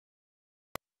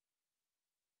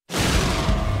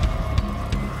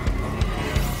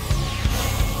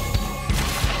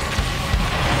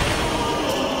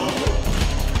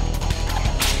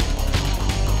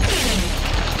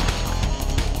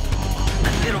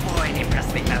boy named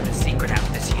Presley found a secret out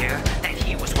this year, that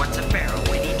he was once a pharaoh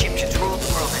when Egyptians ruled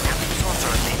the world, and now the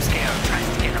sorcerer named Scarab tries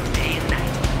to get him day and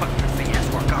night. But Presley has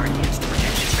four guardians to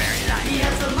protect his very life. He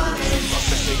has the mummies. From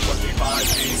the 25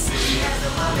 BC. He has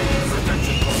the mummies.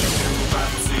 Protection from the new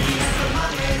Rapses. He has the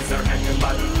mummies. They're hanging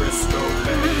by the Frisco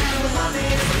Bay. He has the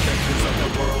mummies. Protectors of the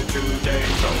world today.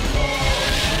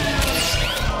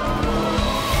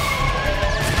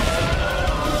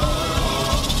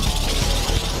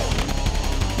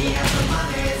 He has the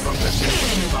mummies. From the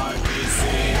 25 BC.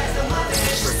 He has the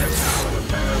mummies. Protection of the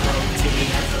Pharaoh team. He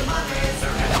has the mummies.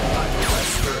 They're hanging by the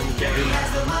Western Gate. He has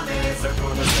the mummies. They're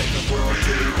gonna save the world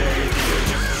today. The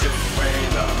Egyptians reign,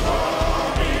 the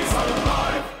mummies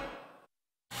alive.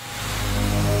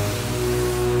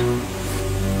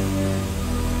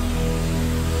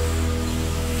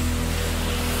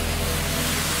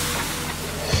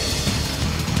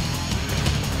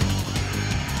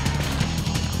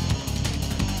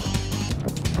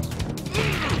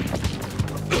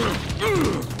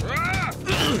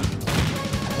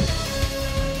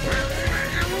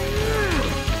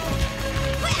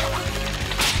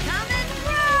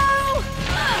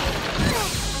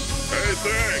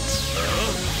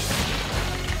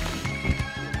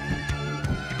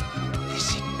 This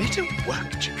had better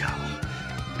work, Jakal.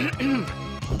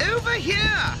 Over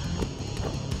here!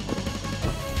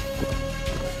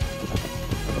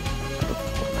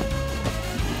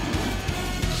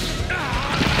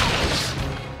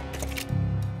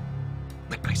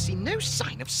 But I see no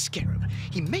sign of Scarab.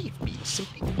 He may have been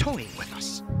simply toying with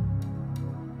us.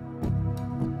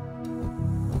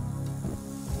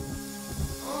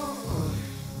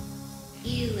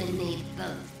 You and me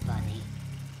both, buddy.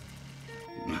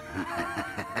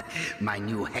 My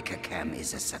new hacker cam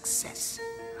is a success.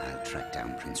 I'll track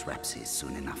down Prince Rapses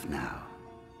soon enough now.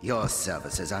 Your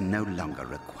services are no longer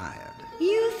required.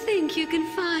 You think you can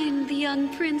find the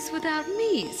young prince without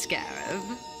me, Scarab?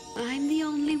 I'm the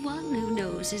only one who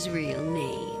knows his real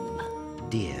name.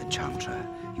 Dear Chandra,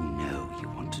 you know you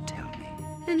want to tell me.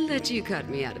 And let you cut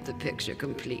me out of the picture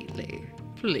completely.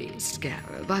 Please,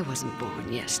 Scarab, I wasn't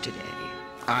born yesterday.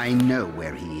 I know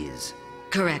where he is.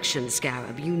 Correction,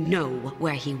 Scarab, you know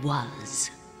where he was.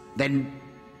 Then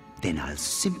I'll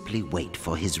simply wait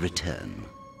for his return.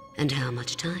 And how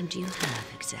much time do you have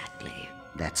exactly?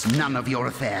 That's none of your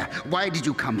affair. Why did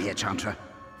you come here, Chandra?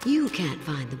 You can't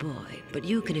find the boy, but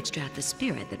you can extract the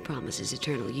spirit that promises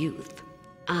eternal youth.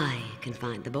 I can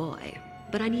find the boy,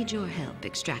 but I need your help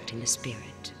extracting the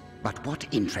spirit. But what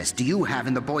interest do you have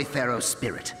in the boy Pharaoh's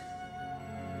spirit?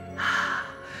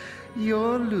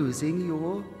 You're losing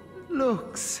your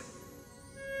looks.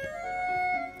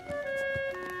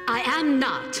 I am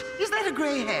not. Is that a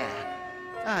gray hair?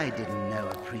 I didn't know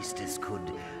a priestess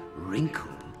could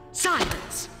wrinkle.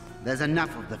 Silence! There's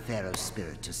enough of the Pharaoh's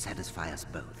spirit to satisfy us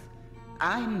both.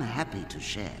 I'm happy to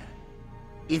share,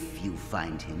 if you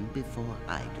find him before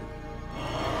I do.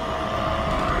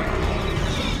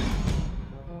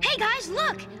 Hey guys,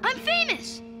 look! I'm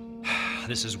famous!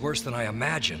 This is worse than I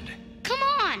imagined. Come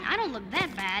on, I don't look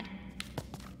that bad.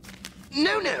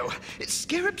 No.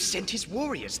 Scarab sent his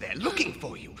warriors there looking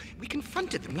for you. We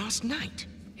confronted them last night.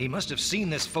 He must have seen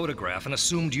this photograph and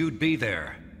assumed you'd be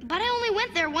there. But I only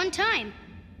went there one time.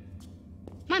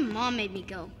 My mom made me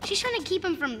go. She's trying to keep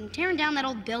him from tearing down that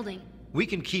old building. We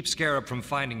can keep Scarab from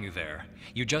finding you there.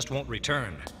 You just won't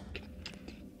return.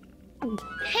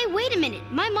 Hey, wait a minute.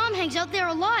 My mom hangs out there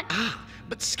a lot. Ah,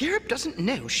 but Scarab doesn't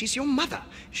know she's your mother.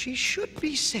 She should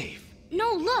be safe.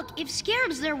 No, look, if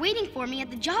Scarab's there waiting for me at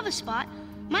the Java spot,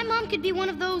 my mom could be one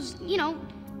of those,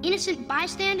 innocent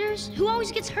bystanders who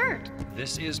always gets hurt.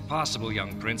 This is possible,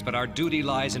 young prince, but our duty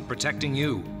lies in protecting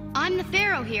you. I'm the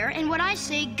Pharaoh here, and what I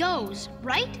say goes,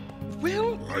 right?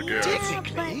 Well,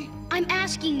 technically. I'm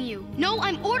asking you. No,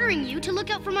 I'm ordering you to look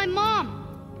out for my mom.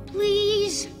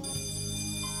 Please.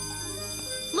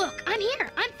 Look, I'm here.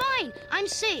 I'm fine. I'm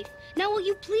safe. Now will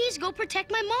you please go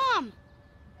protect my mom?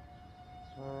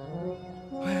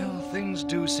 Well, things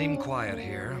do seem quiet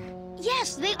here.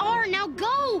 Yes, they are. Now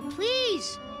go,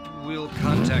 please. We'll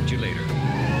contact you later.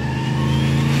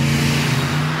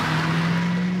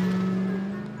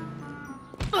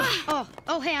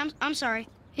 Oh, hey, I'm sorry.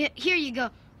 Here you go.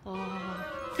 Oh,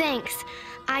 thanks.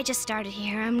 I just started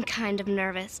here. I'm kind of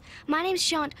nervous. My name's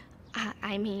Cheryl.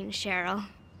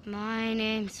 My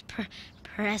name's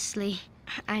Presley.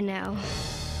 I know.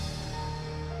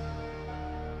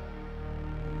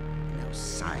 No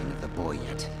sign of the boy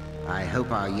yet. I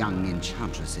hope our young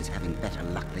enchantress is having better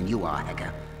luck than you are,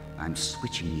 Hacker. I'm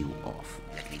switching you off.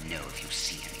 Let me know if you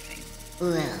see anything.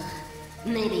 Well,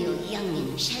 maybe your young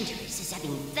enchantress is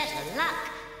having better luck,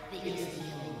 because the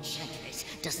young enchantress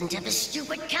doesn't have a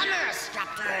stupid camera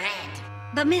strapped to her head.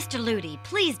 But Mr. Ludi,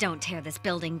 please don't tear this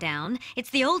building down.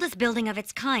 It's the oldest building of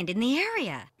its kind in the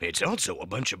area. It's also a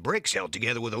bunch of bricks held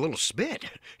together with a little spit.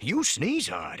 You sneeze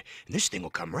hard, and this thing will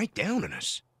come right down on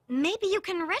us. Maybe you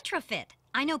can retrofit.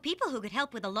 I know people who could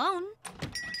help with a loan.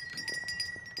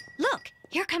 Look,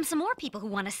 here come some more people who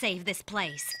want to save this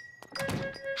place.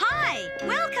 Hi,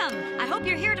 welcome. I hope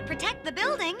you're here to protect the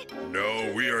building.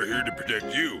 No, we are here to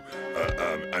protect you.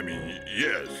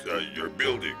 Yes, your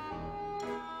building.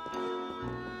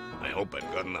 I hope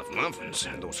I've got enough muffins.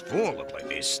 Those four look like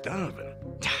they're starving.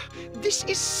 This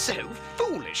is so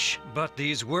foolish. But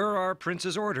these were our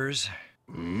prince's orders.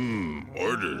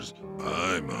 Orders.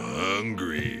 I'm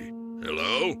hungry.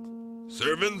 Hello?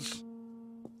 Servants?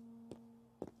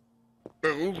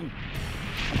 Oh.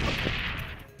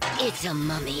 It's a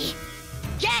mummy.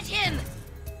 Get him!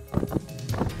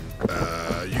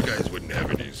 You guys wouldn't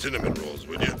have any cinnamon rolls,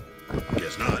 would you?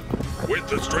 Guess not. With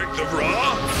the strength of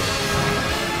Ra?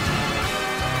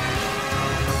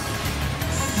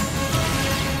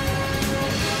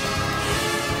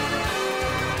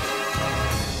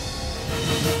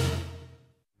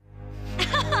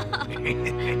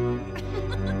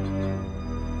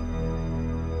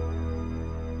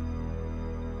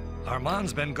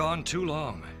 Armand's been gone too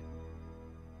long.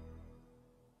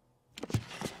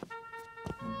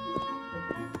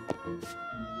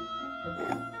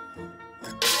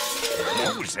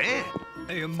 What was that?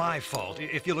 My fault.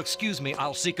 If you'll excuse me,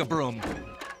 I'll seek a broom.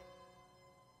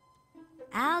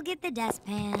 I'll get the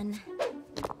dustpan.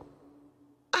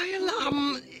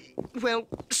 I'll, well,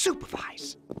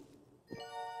 supervise.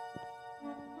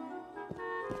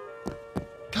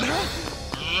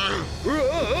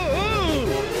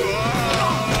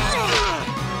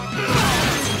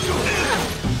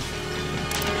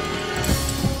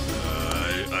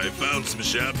 I found some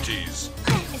shap teas.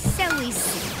 So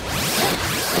easy.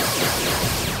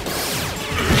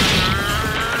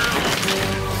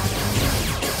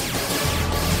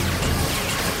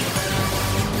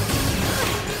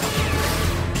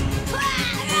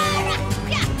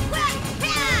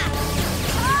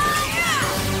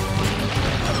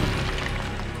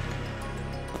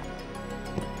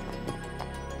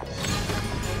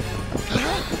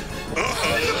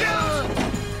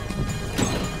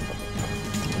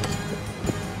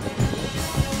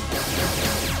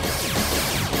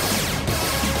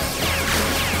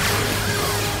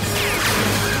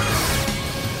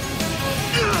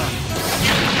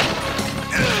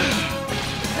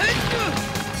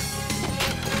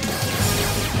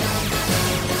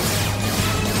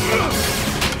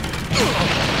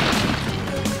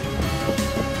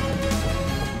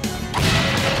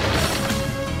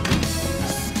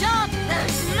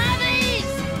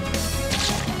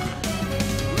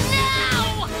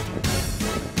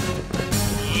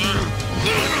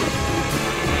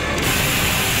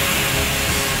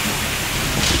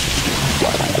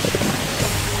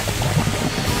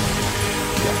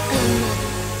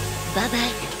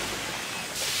 Bye-bye.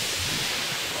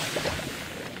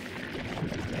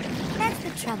 That's the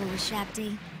trouble with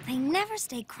Shapti. They never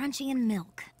stay crunchy in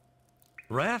milk.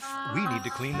 Raph, we need to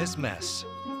clean this mess.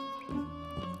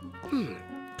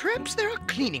 Perhaps there are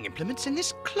cleaning implements in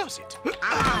this closet.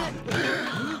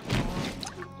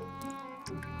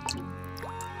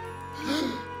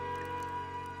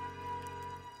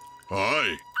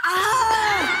 Hi.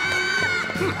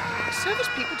 Service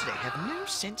people today have no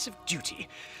sense of duty.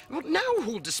 Well, now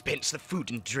who'll dispense the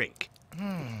food and drink?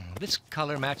 This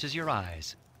color matches your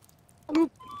eyes.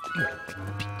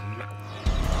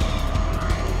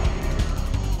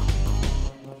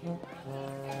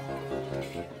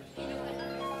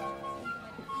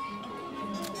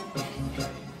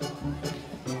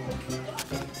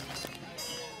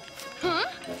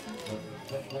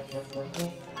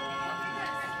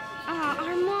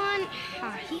 Armand.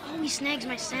 He always snags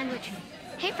my sandwich.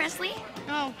 Hey, Presley.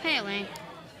 Oh, hey, Elaine.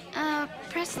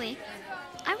 Presley,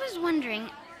 I was wondering,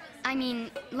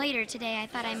 later today I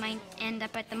thought I might end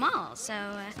up at the mall, so,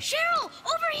 Cheryl,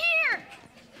 over here!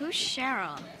 Who's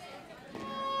Cheryl?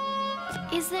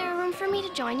 Is there room for me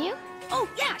to join you? Oh,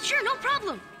 yeah, sure, no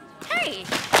problem. Hey,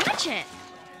 watch it.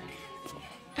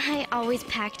 I always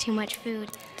pack too much food.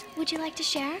 Would you like to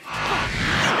share?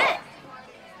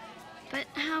 But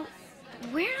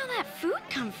where'd all that food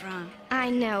come from? I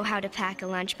know how to pack a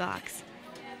lunchbox.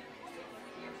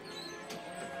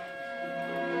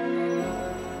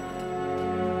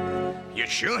 You're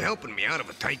sure helping me out of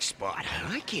a tight spot.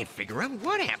 I can't figure out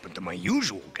what happened to my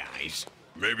usual guys.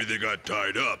 Maybe they got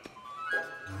tied up.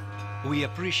 We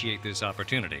appreciate this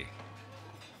opportunity.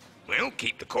 Well,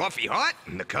 keep the coffee hot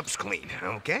and the cups clean,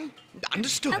 okay?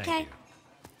 Understood. Okay.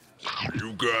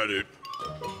 You got it.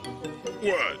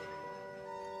 What?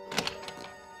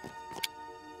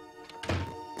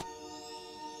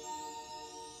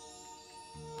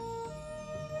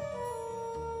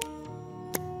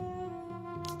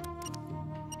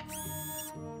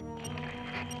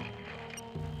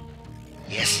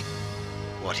 Yes?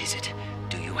 What is it?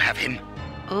 Do you have him?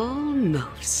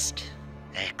 Almost.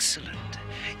 Excellent.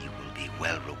 You will be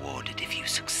well rewarded if you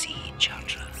succeed,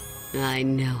 Chandra. I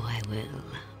know I will.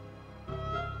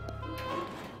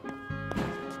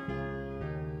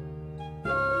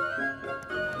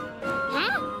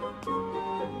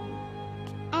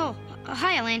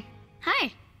 Hi, Elaine.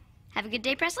 Hi. Have a good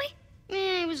day, Presley?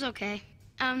 It was okay.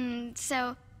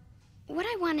 So, what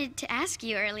I wanted to ask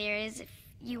you earlier is if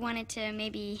you wanted to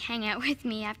maybe hang out with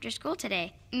me after school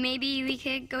today. Maybe we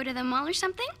could go to the mall or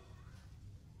something?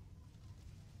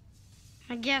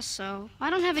 I guess so. I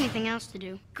don't have anything else to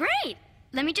do. Great!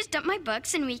 Let me just dump my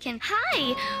books and we can...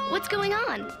 Hi! What's going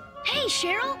on? Hey,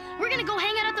 Cheryl! We're gonna go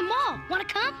hang out at the mall. Wanna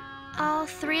come? All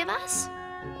three of us?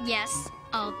 Yes,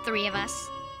 all three of us.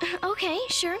 Okay,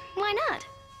 sure. Why not?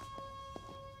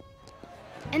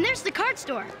 And there's the card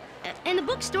store, and the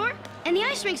bookstore, and the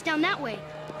ice rink's down that way.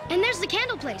 And there's the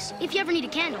candle place, if you ever need a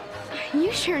candle.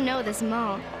 You sure know this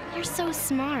mall. You're so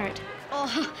smart.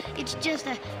 Oh, it's just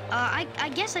I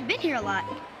guess I've been here a lot.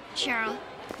 Cheryl,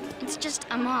 it's just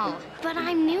a mall. But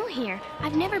I'm new here.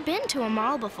 I've never been to a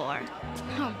mall before.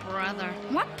 Oh, brother.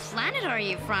 What planet are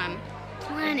you from?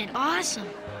 Planet Awesome.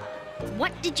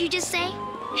 What did you just say?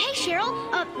 Hey, Cheryl,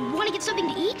 want to get something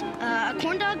to eat? A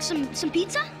corn dog, some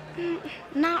pizza?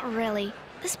 Not really.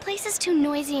 This place is too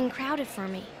noisy and crowded for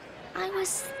me. I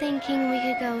was thinking we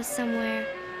could go somewhere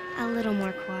a little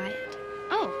more quiet.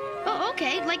 Oh,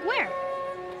 okay. Like where?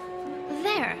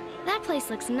 There. That place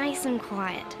looks nice and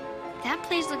quiet. That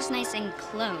place looks nice and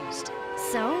closed.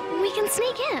 So, we can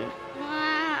sneak in.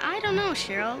 I don't know,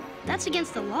 Cheryl. That's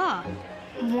against the law.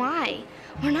 Why?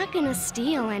 We're not gonna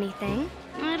steal anything.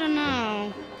 I don't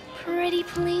know. Pretty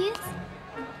please?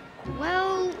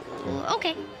 Well,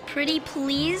 okay. Pretty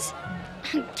please?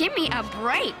 Give me a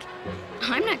break.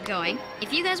 I'm not going.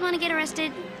 If you guys want to get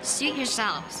arrested, suit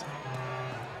yourselves.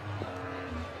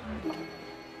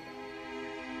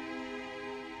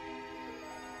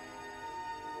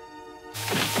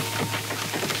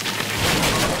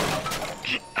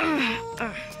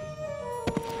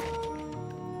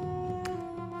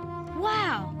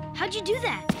 Wow, how'd you do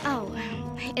that? Oh,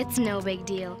 it's no big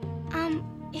deal.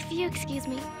 If you excuse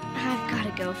me, I've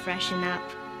gotta go freshen up.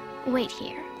 Wait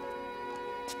here.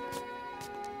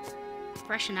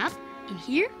 Freshen up? In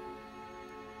here?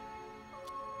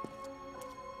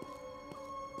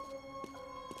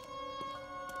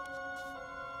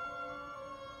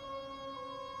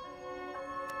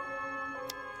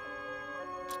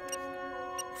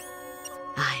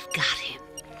 I've got him.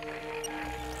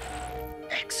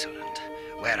 Excellent.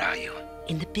 Where are you?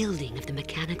 In the building of the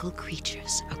mechanical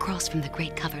creatures, across from the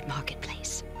great covered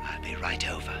marketplace. I'll be right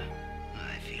over.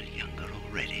 I feel younger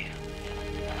already.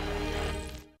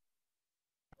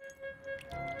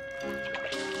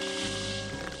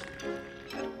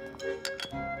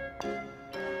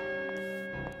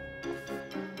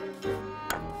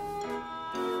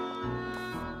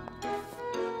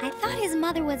 I thought his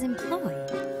mother was employed.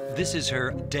 This is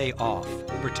her day off.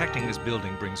 Protecting this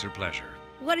building brings her pleasure.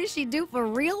 What does she do for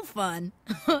real fun?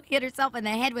 Hit herself in the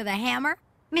head with a hammer?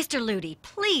 Mr. Ludi,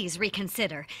 please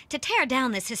reconsider. To tear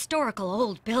down this historical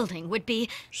old building would be...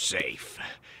 Safe.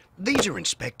 These are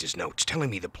inspector's notes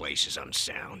telling me the place is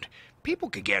unsound.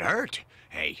 People could get hurt.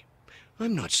 Hey,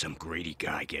 I'm not some greedy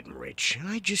guy getting rich.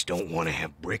 I just don't want to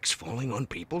have bricks falling on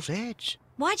people's heads.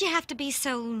 Why'd you have to be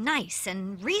so nice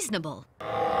and reasonable?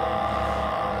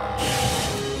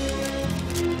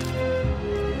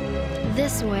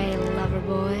 This way, lover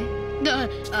boy.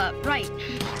 Right.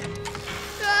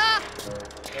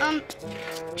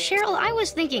 Cheryl, I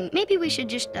was thinking maybe we should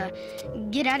just,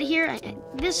 get out of here.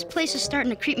 This place is starting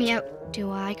to creep me out.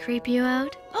 Do I creep you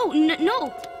out? Oh,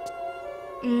 no.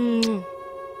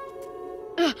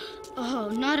 Oh,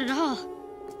 not at all.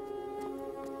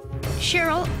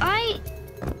 Cheryl,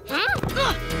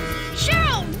 Huh?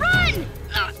 Cheryl, run!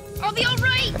 I'll be all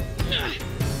right.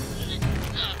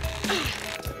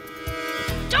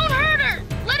 Don't hurt her!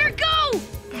 Let her go!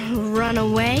 Run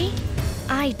away?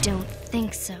 I don't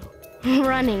think so.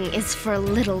 Running is for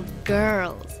little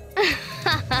girls.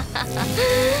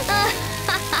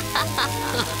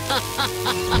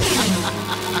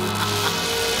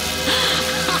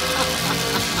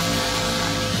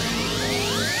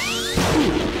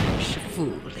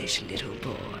 Foolish little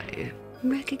boy.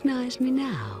 Recognize me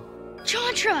now?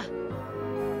 Chandra!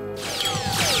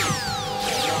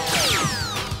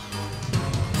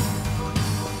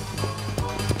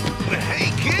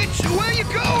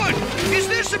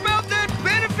 us about that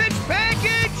benefits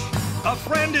package? A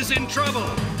friend is in trouble.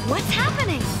 What's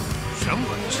happening?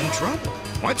 Somebody's in trouble.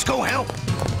 Let's go help.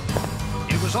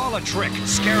 It was all a trick.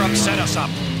 Scarab set us up.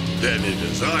 Then it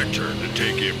is our turn to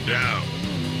take him down.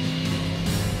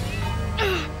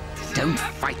 Don't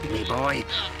fight me, boy.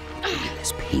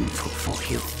 It's painful for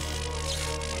you.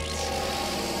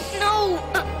 No!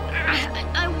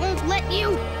 I won't let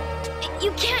you.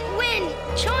 You can't win.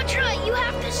 Chandra, you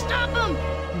have to stop him.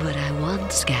 But I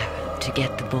want Scarab to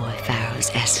get the boy Pharaoh's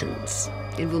essence.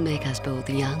 It will make us both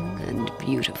young and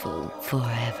beautiful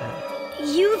forever.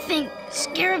 You think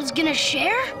Scarab's gonna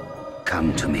share?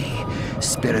 Come to me,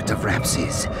 spirit of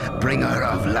Rapses, bringer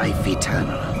of life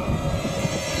eternal.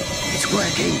 It's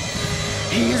working.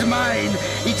 He is mine.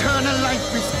 Eternal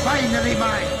life is finally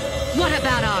mine. What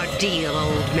about our deal,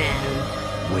 old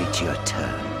man? Wait your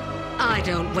turn. I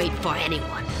don't wait for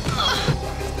anyone.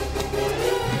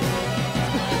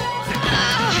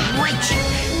 Wait!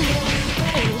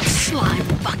 Old slime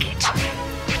bucket.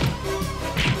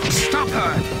 Stop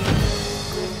her!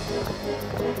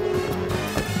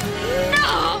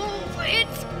 No!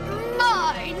 It's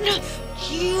mine!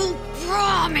 You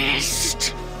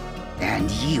promised!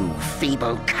 And you,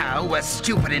 feeble cow, were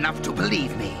stupid enough to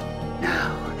believe me.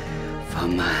 Now, for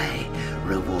my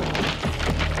reward.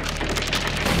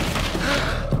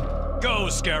 Go,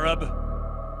 Scarab.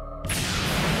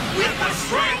 With the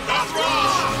strength of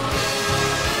Ra!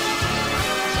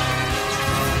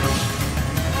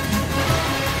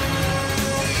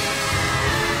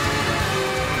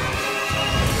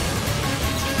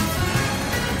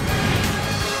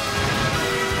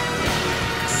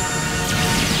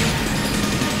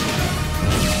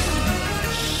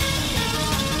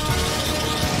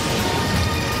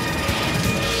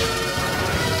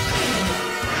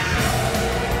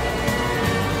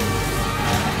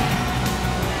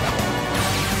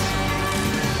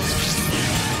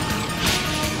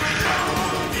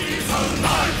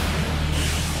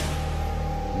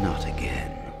 Not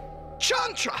again.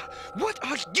 Chandra, what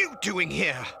are you doing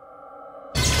here?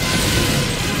 A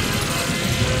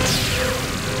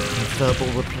verbal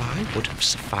reply would have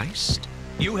sufficed.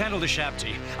 You handle the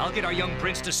Shapti. I'll get our young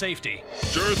prince to safety.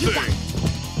 Sure thing.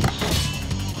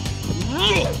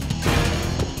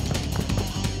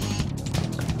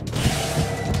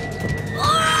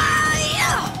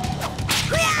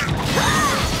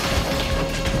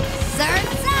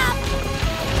 Surf's up!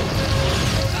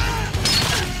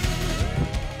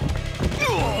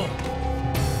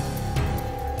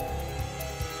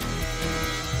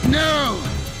 No!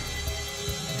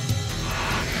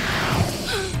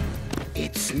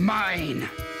 It's mine!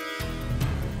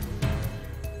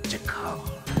 Jakal,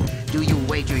 do you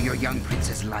wager your young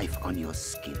prince's life on your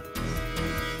skill?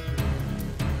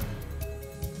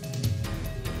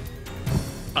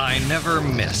 I never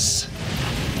miss.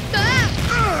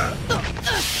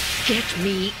 Get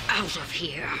me out of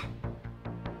here.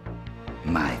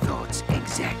 My thoughts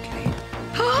exactly.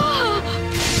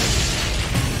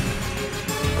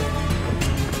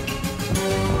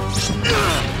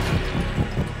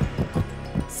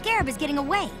 Scarab is getting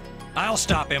away. I'll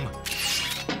stop him.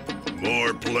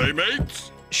 More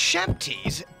playmates?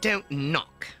 Shaptis don't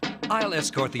knock. I'll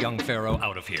escort the young Pharaoh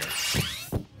out of here.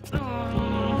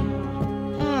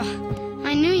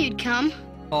 I knew you'd come.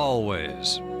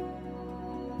 Always.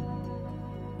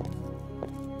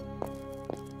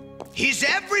 Is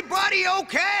everybody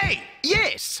okay?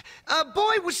 Yes, a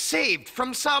boy was saved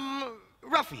from some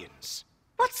ruffians.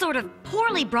 What sort of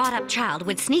poorly brought up child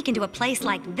would sneak into a place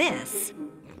like this?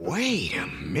 Wait a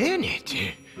minute.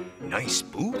 Nice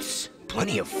boots,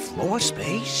 plenty of floor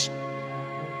space.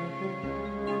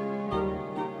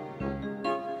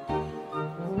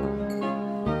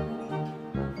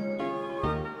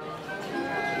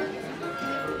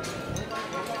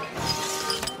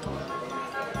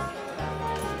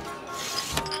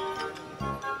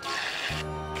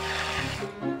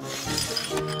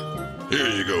 Here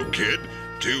you go, kid.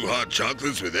 2 hot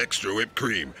chocolates with extra whipped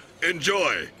cream.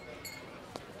 Enjoy!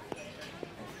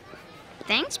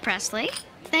 Thanks, Presley.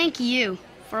 Thank you.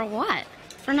 For what?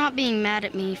 For not being mad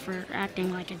at me for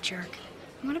acting like a jerk.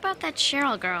 What about that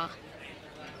Cheryl girl?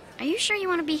 Are you sure you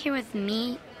want to be here with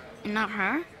me and not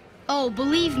her? Oh,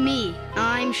 believe me,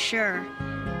 I'm sure.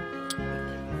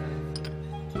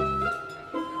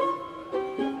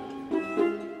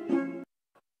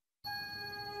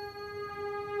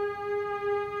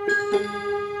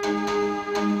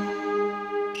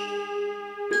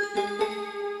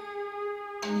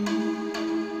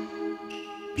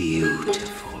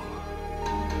 Beautiful.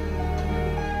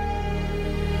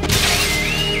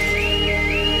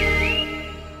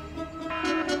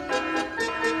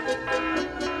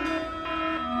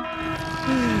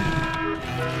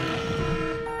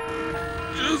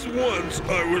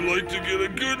 like to get a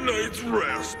good night's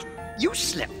rest. You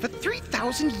slept for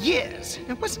 3,000 years.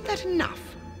 Now, wasn't that enough?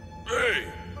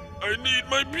 Hey, I need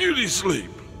my beauty sleep.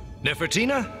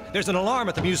 Nefertina, there's an alarm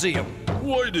at the museum.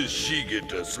 Why does she get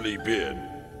to sleep in?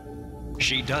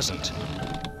 She doesn't.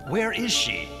 Where is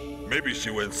she? Maybe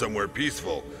she went somewhere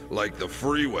peaceful, like the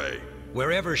freeway.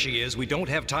 Wherever she is, we don't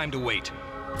have time to wait.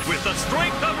 With the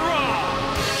strength of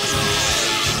Ra!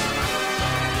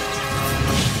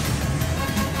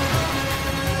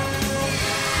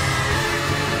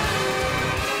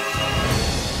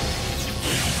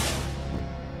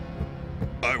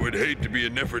 I would hate to be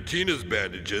in Nefertina's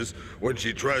bandages when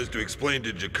she tries to explain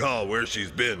to Jakal where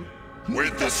she's been.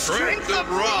 With the strength of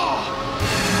Ra!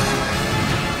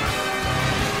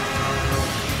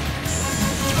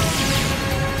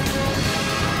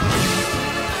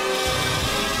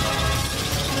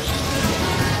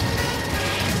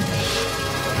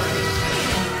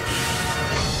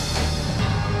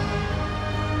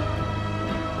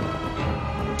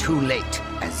 Too late,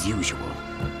 as usual.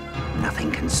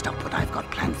 Nothing can stop what I've got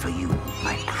planned for you,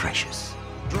 my precious.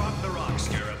 Drop the rock,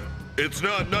 Scarab. It's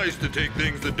not nice to take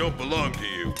things that don't belong to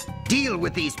you. Deal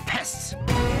with these pests!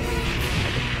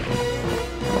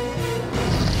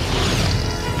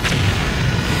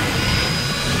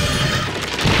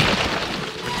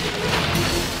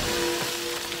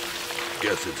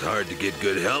 Guess it's hard to get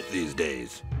good help these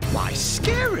days. Why,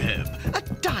 Scarab! A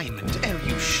diamond! Oh,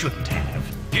 you shouldn't have.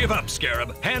 Give up,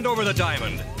 Scarab. Hand over the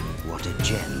diamond. What a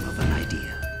gem of an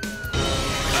idea.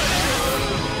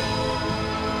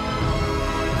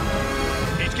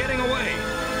 He's getting away.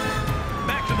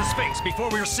 Back to the Sphinx before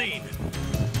we're seen.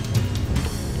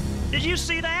 Did you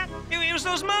see that? It was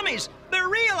those mummies. They're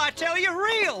real, I tell you,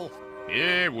 real.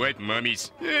 Yeah, what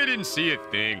mummies? I didn't see a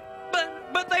thing.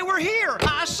 But they were here.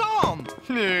 I saw them.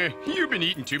 Nah, you've been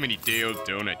eating too many day-old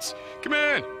donuts. Come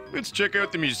on, let's check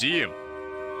out the museum.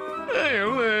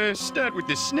 I'll start with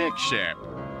the snack shop.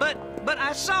 But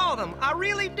I saw them. I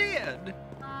really did.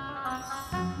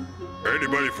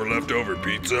 Anybody for leftover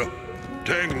pizza?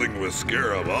 Tangling with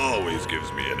Scarab always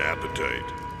gives me an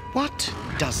appetite. What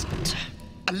doesn't?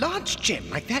 A large gem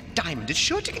like that diamond is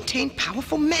sure to contain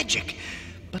powerful magic.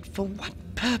 But for what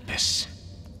purpose?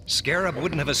 Scarab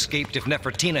wouldn't have escaped if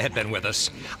Nefertina had been with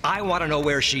us. I want to know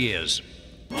where she is.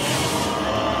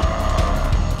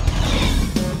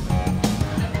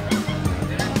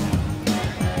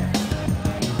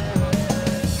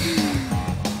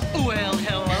 Well,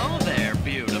 hello there,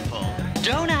 beautiful.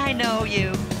 Don't I know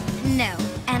you? No,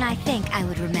 and I think I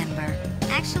would remember.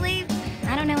 Actually,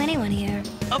 I don't know anyone here.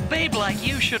 A babe like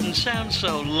you shouldn't sound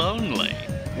so lonely.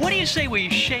 What do you say we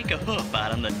shake a hoof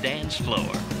out on the dance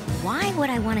floor? Why would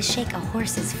I want to shake a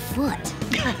horse's foot?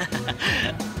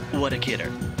 What a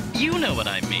kidder. You know what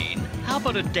I mean. How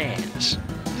about a dance?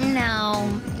 No.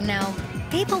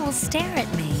 People will stare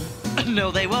at me.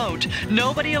 No, they won't.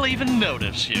 Nobody'll even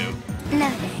notice you. No,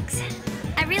 thanks.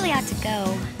 I really ought to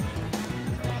go.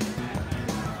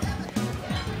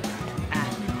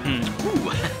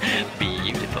 Ooh,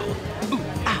 beautiful. Ooh,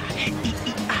 ah, ee, ee,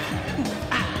 ah, ooh,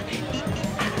 ah, ee, ee,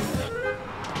 ah.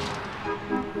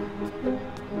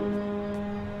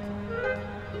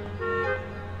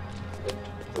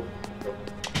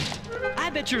 I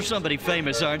bet you're somebody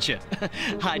famous, aren't you?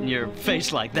 Hiding your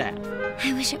face like that.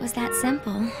 I wish it was that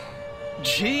simple.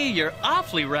 Gee, you're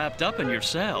awfully wrapped up in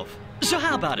yourself. So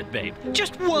how about it, babe?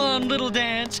 Just one little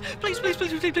dance. Please, please, please,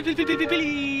 please, please, please, please,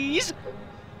 please.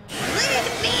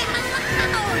 Leave me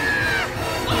alone!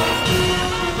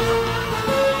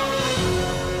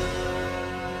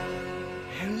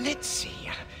 Let's see.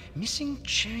 Missing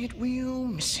chariot wheel,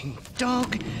 missing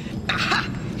dog. Aha!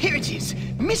 Here it is.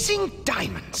 Missing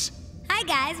diamonds. Hi,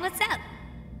 guys. What's up?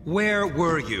 Where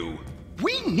were you?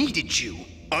 We needed you.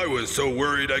 I was so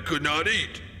worried I could not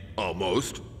eat.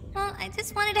 Almost. Well, I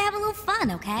just wanted to have a little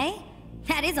fun, okay?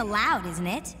 That is allowed, isn't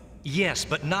it? Yes,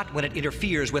 but not when it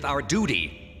interferes with our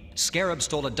duty. Scarab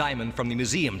stole a diamond from the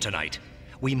museum tonight.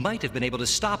 We might have been able to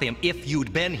stop him if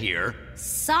you'd been here.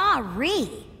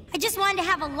 Sorry. I just wanted to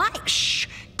have a life. Shh!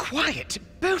 Quiet,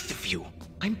 both of you.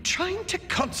 I'm trying to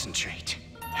concentrate.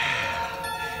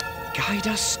 Guide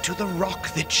us to the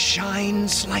rock that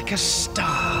shines like a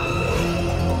star.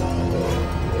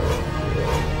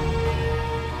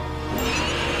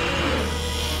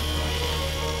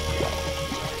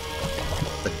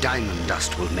 The diamond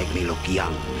dust will make me look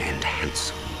young and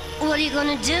handsome. What are you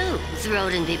gonna do? Throw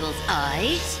it in people's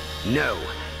eyes? No.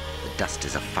 The dust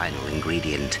is a final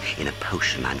ingredient in a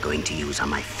potion I'm going to use on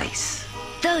my face.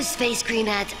 Those face cream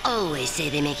ads always say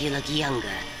they make you look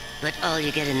younger, but all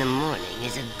you get in the morning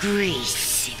is a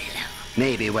greasy pillow.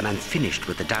 Maybe when I'm finished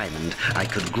with the diamond, I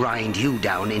could grind you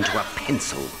down into a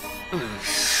pencil.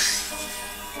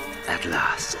 At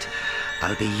last,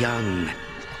 I'll be young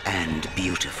and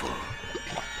beautiful.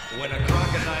 When a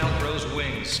crocodile grows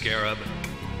wings, Scarab.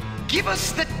 Give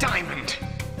us the diamond!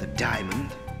 The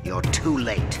diamond? You're too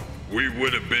late. We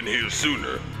would have been here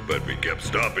sooner, but we kept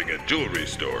stopping at jewelry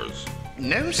stores.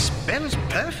 No spell's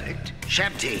perfect.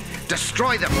 Shabti,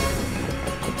 destroy them!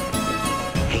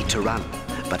 Hate to run,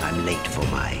 but I'm late for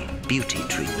my beauty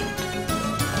treatment.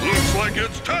 Looks like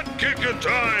it's tat-kicking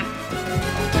time!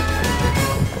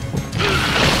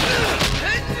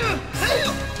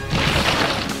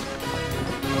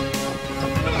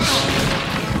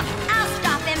 I'll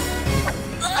stop him.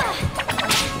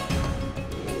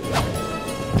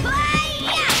 My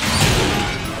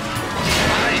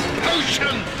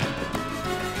potion!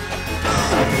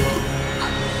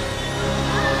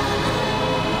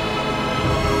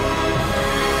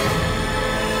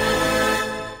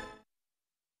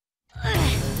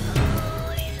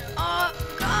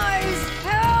 Guys,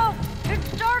 help! It's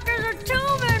dark as a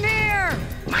tomb in here!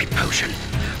 My potion.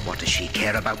 What does she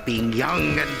care about being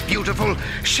young and beautiful?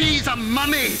 She's a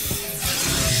mummy!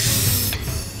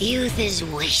 Youth is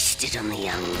wasted on the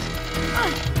young.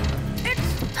 It's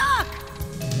stuck!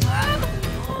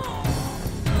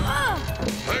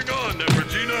 Hang on,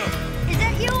 Nefertina! Is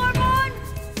that you, Armand?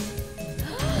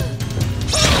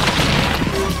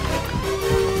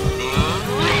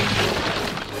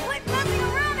 Quit messing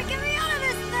around and get me out of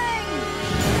this thing!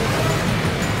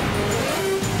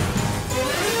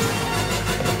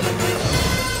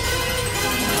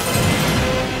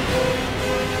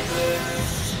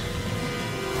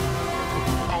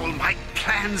 All my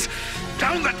plans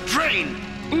down the drain!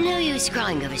 No use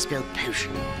crying over spilled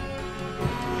potion.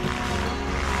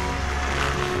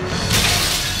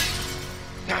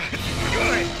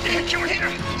 Come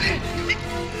here!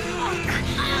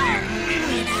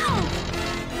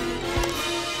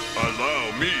 Allow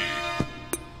me.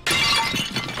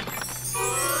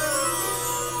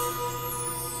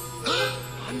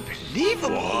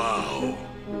 Unbelievable! Wow.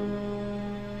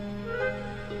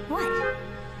 What?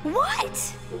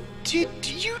 What? Did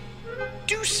you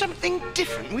do something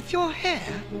different with your hair?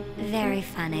 Very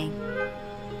funny.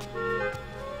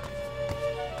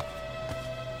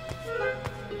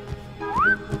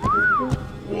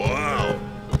 Wow.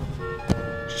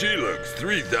 She looks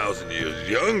 3,000 years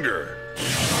younger.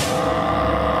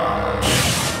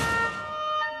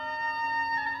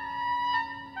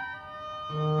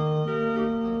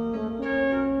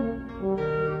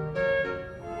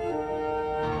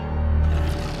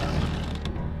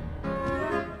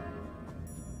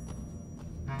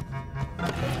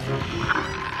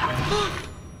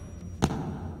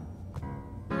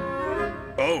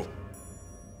 Oh.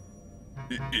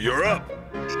 You're up.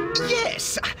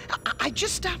 Yes, I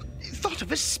just thought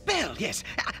of a spell, yes.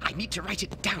 I need to write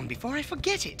it down before I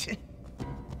forget it.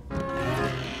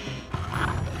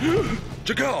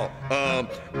 Jakal,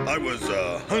 I was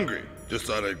hungry. Just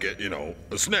thought I'd get,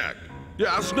 a snack.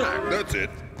 Yeah, a snack, that's it.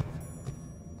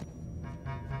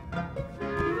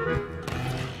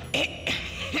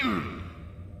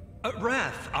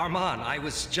 Wrath, Armand, I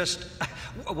was just...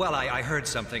 Well, I heard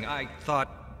something. I thought...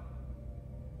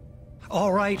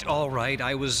 All right,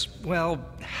 I was... Well,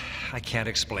 I can't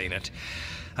explain it.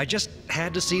 I just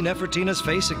had to see Nefertina's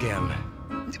face again.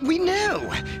 We know.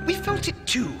 We felt it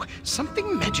too.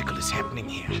 Something magical is happening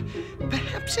here.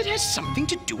 Perhaps it has something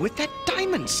to do with that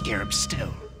diamond Scarab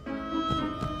stone.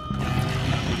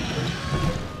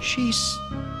 She's...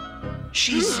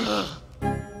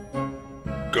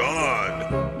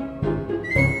 Gone.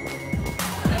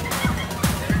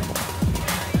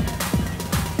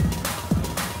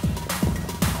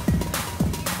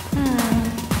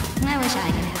 I wish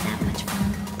I could have that much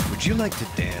fun. Would you like to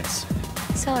dance?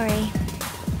 Sorry.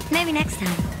 Maybe next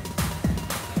time.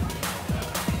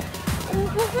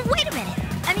 Wait a minute.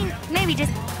 I mean, maybe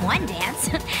just one dance.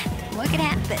 What could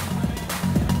happen?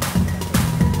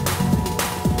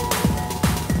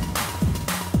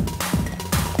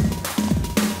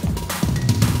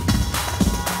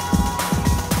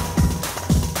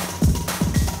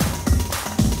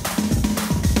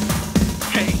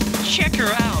 Hey, check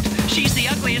her out. She's the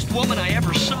ugliest woman I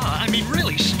ever saw. I mean,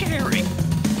 really scary.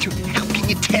 How can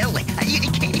you tell? You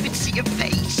can't even see her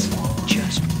face.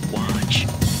 Just watch.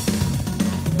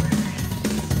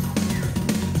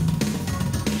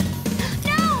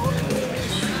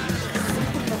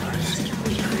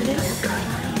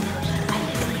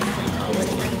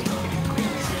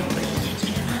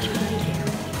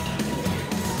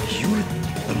 You're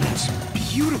the most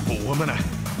beautiful woman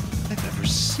I've ever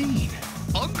seen.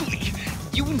 Ugly.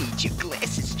 You need your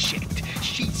glasses checked.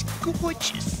 She's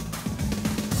gorgeous.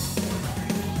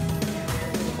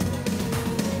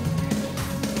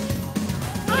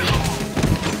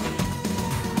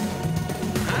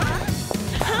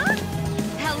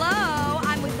 Hello,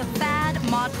 I'm with the Fad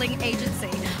Modeling Agency.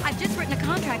 I've just written a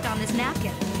contract on this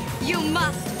napkin. You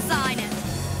must sign it.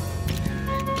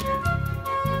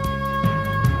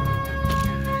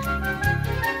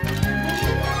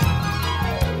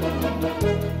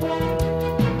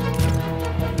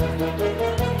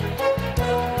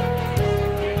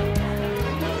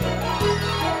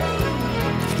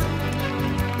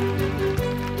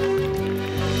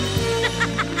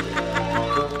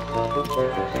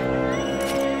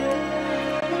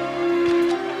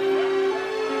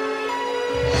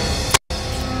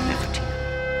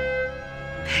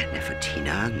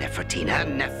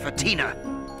 Nefertina.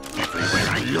 Everywhere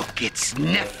I look, it's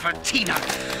Nefertina.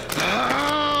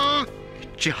 Ah,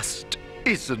 it just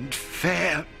isn't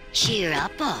fair. Cheer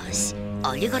up, boss.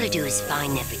 All you gotta do is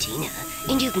find Nefertina,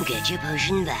 and you can get your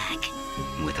potion back.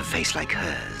 With a face like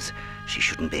hers, she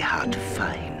shouldn't be hard to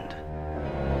find.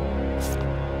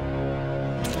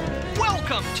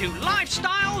 Welcome to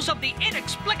Lifestyles of the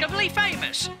Inexplicably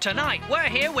Famous. Tonight, we're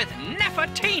here with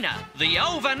Nefertina, the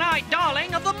overnight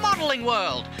darling of the modeling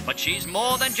world. But she's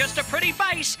more than just a pretty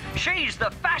face. She's the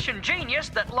fashion genius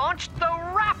that launched the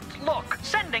wrapped look,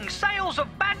 sending sales of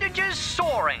bandages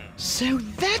soaring. So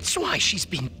that's why she's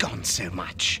been gone so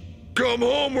much. Come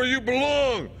home where you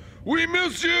belong! We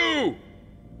miss you!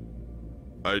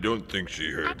 I don't think she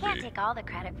heard me. I can't take all the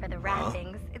credit for the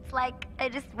wrappings. It's like I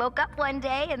just woke up one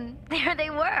day and there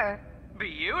they were.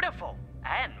 Beautiful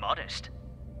and modest.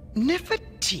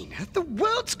 Nefertina, the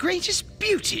world's greatest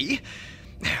beauty?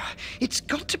 It's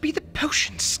got to be the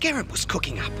potion Scarab was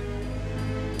cooking up.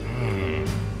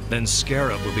 Then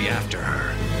Scarab will be after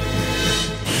her.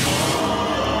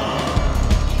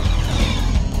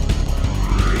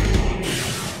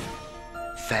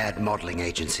 Fad Modeling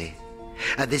Agency.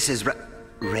 This is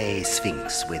Ray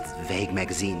Sphinx with Vague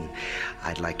Magazine.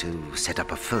 I'd like to set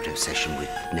up a photo session with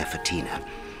Nefertina.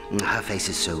 Her face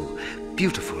is so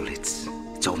beautiful, it's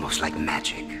almost like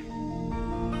magic.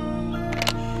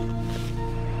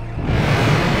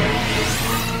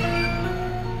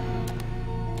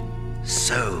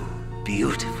 So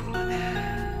beautiful.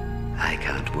 I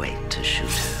can't wait to shoot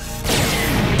her.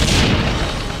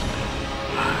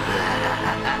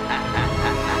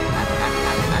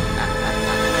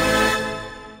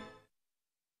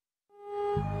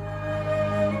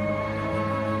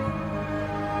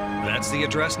 That's the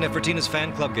address Nefertina's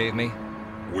fan club gave me.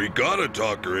 We gotta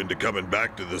talk her into coming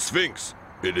back to the Sphinx.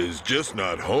 It is just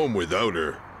not home without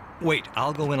her. Wait,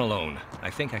 I'll go in alone. I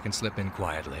think I can slip in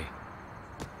quietly.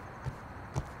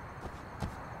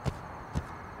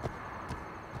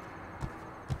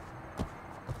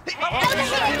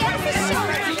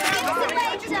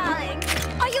 Darling,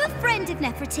 are you a friend of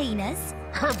Nefertina's?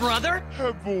 Her brother?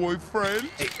 Her boyfriend?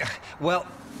 Well...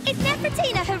 Is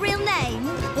Nefertina her real name?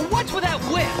 Well, what's with that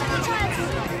whip?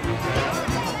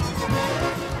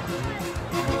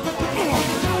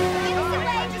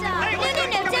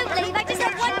 No, don't leave. I just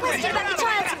have one question about your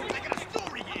child.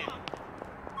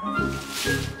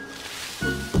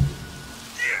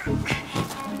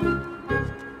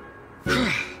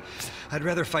 I'd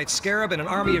rather fight Scarab and an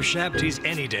army of Shabtis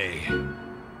any day.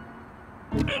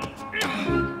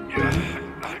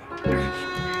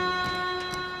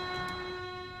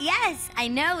 Yes, I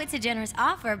know it's a generous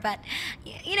offer, but,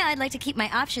 you know, I'd like to keep my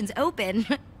options open.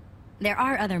 There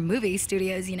are other movie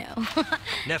studios, you know.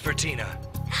 Nefertina.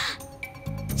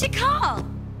 Chakal!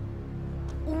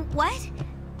 What?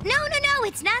 No,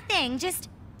 it's nothing. Just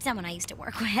someone I used to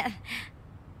work with.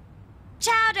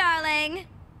 Ciao, darling.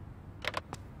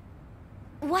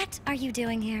 What are you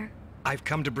doing here? I've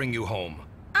come to bring you home.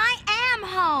 I am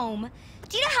home.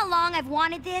 Do you know how long I've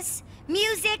wanted this?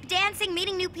 Music, dancing,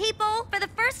 meeting new people. For the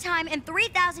first time in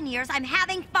 3,000 years, I'm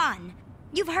having fun.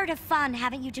 You've heard of fun,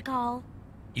 haven't you, Jakal?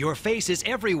 Your face is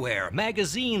everywhere.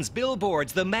 Magazines,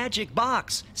 billboards, the magic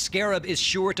box. Scarab is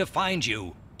sure to find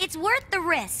you. It's worth the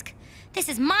risk. This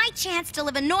is my chance to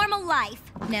live a normal life.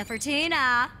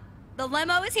 Nefertina, the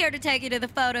limo is here to take you to the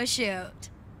photo shoot.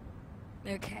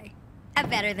 Okay. A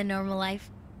better than normal life.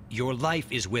 Your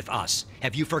life is with us.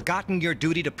 Have you forgotten your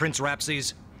duty to Prince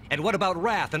Rapses? And what about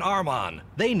Wrath and Armon?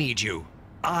 They need you.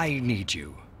 I need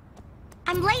you.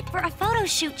 I'm late for a photo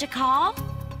shoot, Jakal.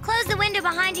 Close the window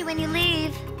behind you when you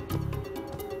leave.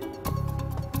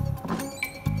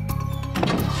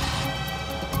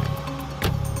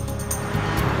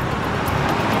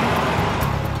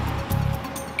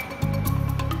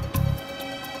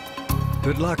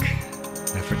 Good luck,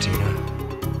 Nefertina.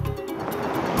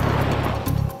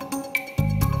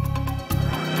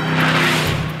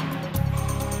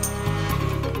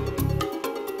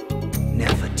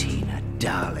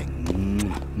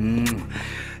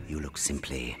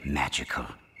 magical.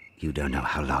 You don't know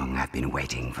how long I've been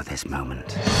waiting for this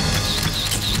moment.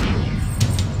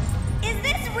 Is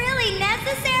this really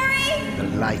necessary? The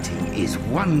lighting is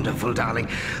wonderful, darling.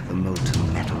 The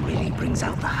molten metal really brings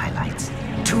out the highlights.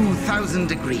 2,000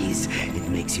 degrees. It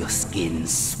makes your skin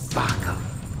sparkle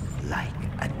like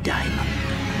a diamond.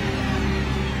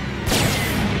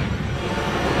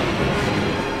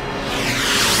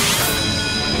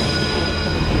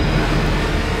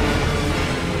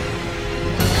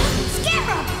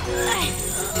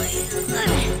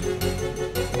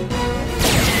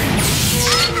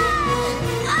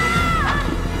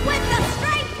 With the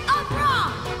strength of Ra!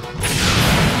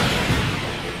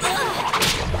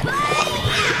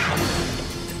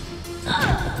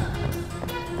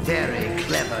 Very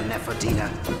clever, Nefertina.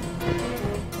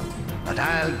 But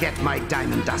I'll get my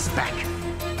diamond dust back.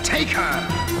 Take her!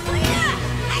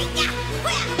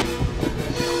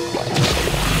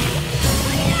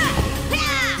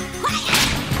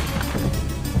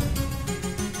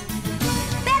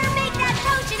 Better make that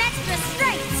potion extra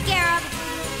strength, Scarab!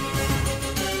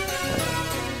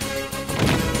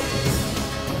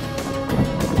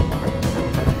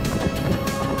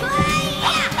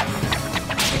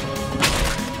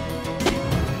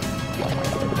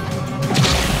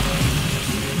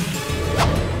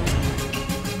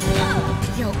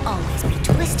 You'll always be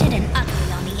twisted and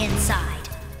ugly on the inside.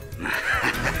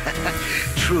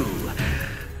 True,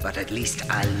 but at least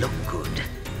I look good.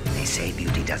 They say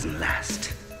beauty doesn't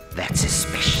last. That's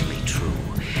especially true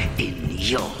in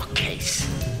your case.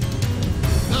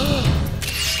 Oh.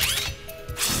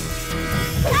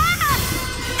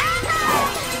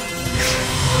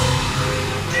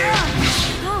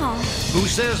 Who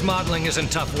says modeling isn't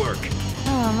tough work?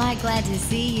 Oh, am I glad to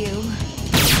see you.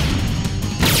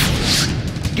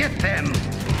 Get them!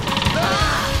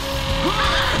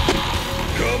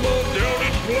 Come on down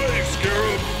and play,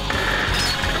 Scarab!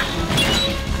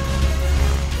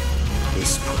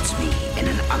 This puts me in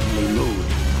an ugly mood.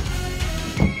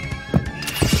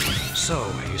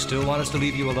 So, you still want us to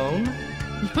leave you alone?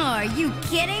 Are you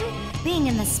kidding? Being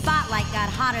in the spotlight got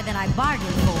hotter than I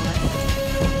bargained for.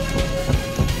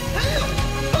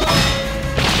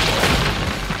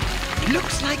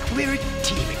 Looks like we're a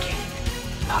team again.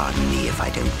 Pardon me if I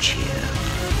don't cheer.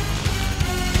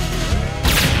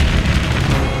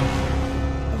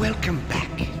 Welcome back,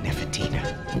 Nefertina.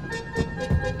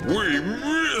 We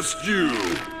missed you!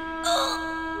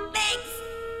 Oh, thanks.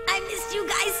 I missed you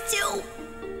guys too.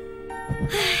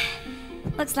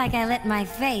 Looks like I let my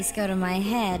face go to my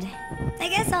head. I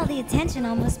guess all the attention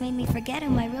almost made me forget who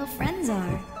my real friends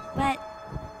are. But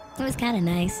it was kind of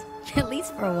nice, at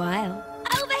least for a while.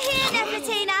 Over here,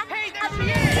 Nefertina! Hey, that's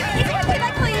me! It's really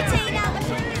like Tina! I'm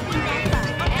trying to be Nefer.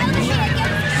 Over here,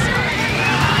 get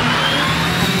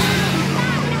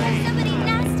somebody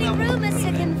nasty rumors to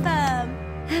confirm.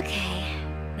 Okay,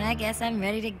 I guess I'm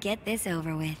ready to get this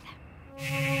over with.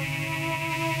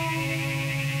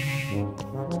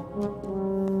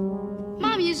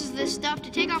 Mom uses this stuff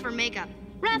to take off her makeup.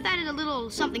 Raph added a little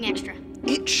something extra.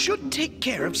 It should take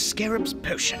care of Scarab's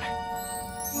potion.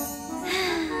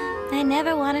 I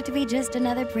never wanted to be just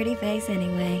another pretty face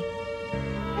anyway.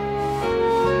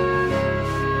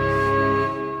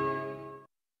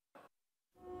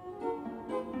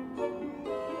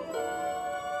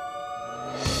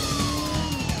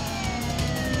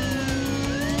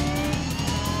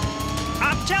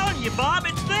 I'm telling you, Bob,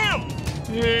 it's them!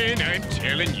 And I'm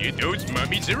telling you, those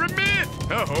mummies are a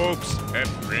myth, a hoax, a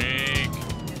prank.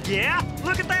 Yeah?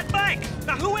 Look at that bike!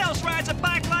 Now who else rides a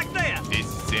bike like that? This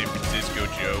is San Francisco,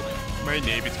 Joe. My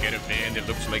neighbor's got a van that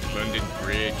looks like London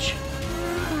Bridge.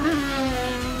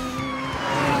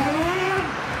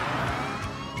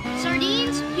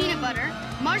 Sardines, peanut butter,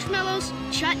 marshmallows,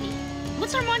 chutney.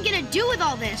 What's Armand gonna do with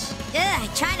all this? Ugh,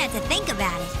 try not to think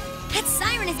about it. That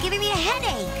siren is giving me a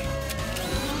headache.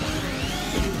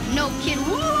 No kid.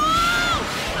 Whoa!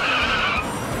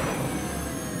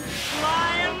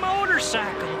 Flying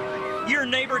motorcycle. Your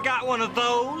neighbor got one of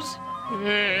those?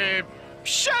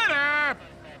 Shut up!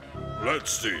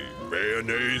 Let's see.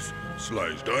 Mayonnaise,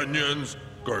 sliced onions,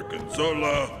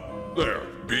 gorgonzola. There,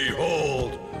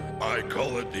 behold. I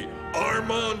call it the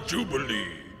Armand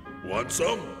Jubilee. Want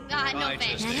some? God, no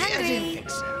thanks. I didn't think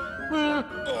so.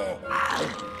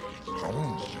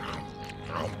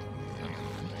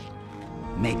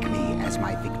 Make me as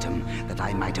my victim, that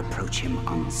I might approach him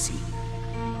unseen.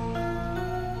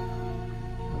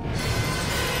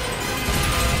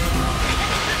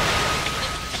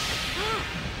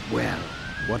 Well,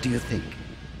 what do you think?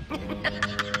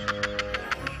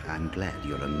 I'm glad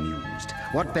you're amused.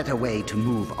 What better way to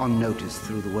move unnoticed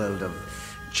through the world of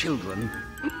children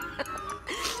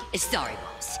Sorry,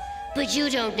 boss, but you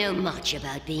don't know much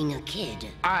about being a kid.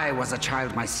 I was a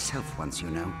child myself once, you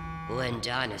know. When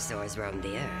dinosaurs roamed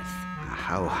the earth.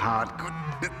 How hard could...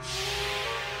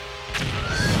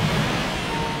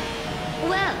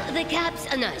 Well, the cap's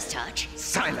a nice touch.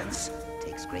 Silence!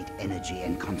 Takes great energy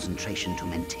and concentration to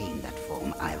maintain that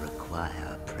form. I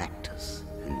require practice.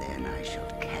 And then I shall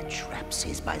catch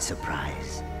Rapses by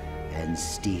surprise and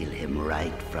steal him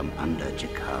right from under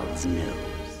Jackal's nose.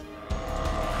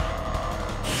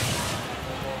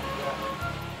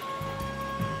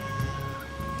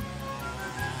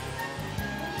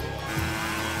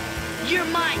 You're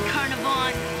mine,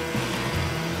 Carnivon!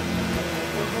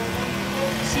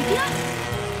 Cynthia?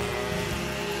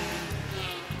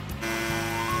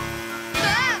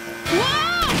 Ah!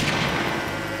 Whoa!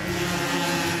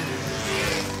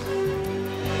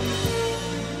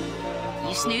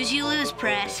 You snooze, you lose,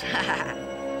 Press.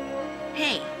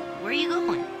 Hey, where are you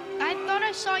going? I thought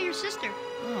I saw your sister.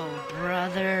 Oh,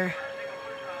 brother.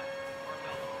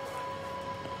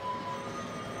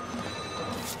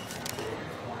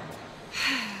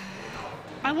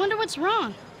 I wonder what's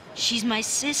wrong. She's my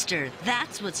sister.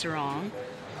 That's what's wrong.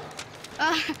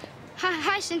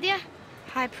 Hi, Cynthia.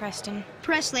 Hi, Preston.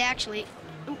 Presley, actually.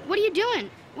 What are you doing?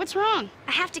 What's wrong?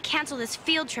 I have to cancel this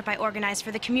field trip I organized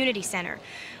for the community center.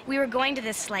 We were going to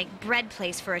this, bread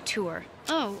place for a tour.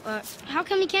 Oh, how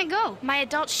come you can't go? My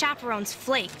adult chaperones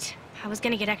flaked. I was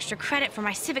gonna get extra credit for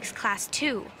my civics class,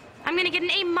 too. I'm gonna get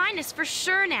an A- for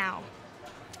sure now.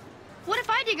 What if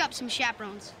I dig up some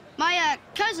chaperones? My,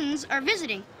 cousins are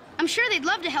visiting. I'm sure they'd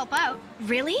love to help out.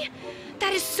 Really?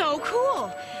 That is so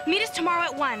cool. Meet us tomorrow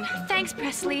at 1. Thanks,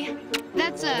 Presley.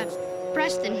 That's,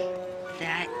 Preston.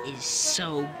 That is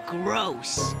so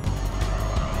gross.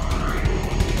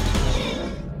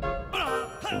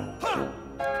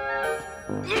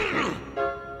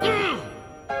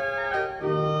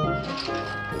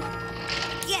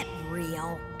 Get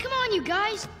real. Come on, you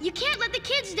guys. You can't let the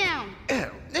kids down.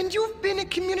 Oh, and you've been a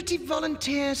community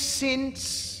volunteer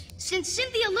since... Since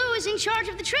Cynthia Lou is in charge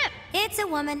of the trip. It's a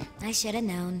woman. I should have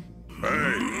known.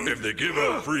 Hey, if they give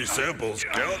out free samples,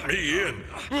 count me in.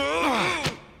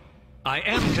 I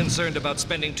am concerned about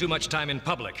spending too much time in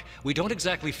public. We don't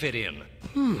exactly fit in.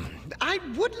 I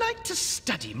would like to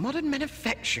study modern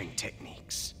manufacturing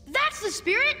techniques. That's the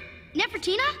spirit.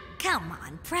 Nefertina? Come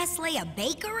on, Presley, a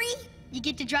bakery? You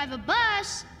get to drive a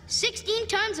bus. 16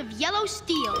 tons of yellow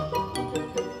steel.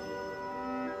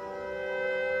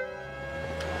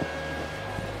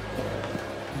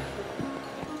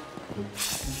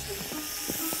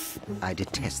 I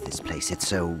detest this place. It's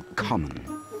so common.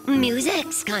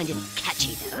 Music's kind of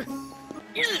catchy, though.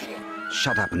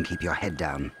 Shut up and keep your head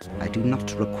down. I do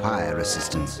not require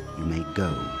assistance. You may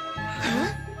go.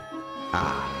 Huh?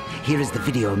 Ah, here is the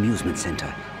video amusement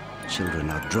center. Children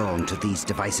are drawn to these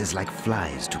devices like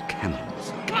flies to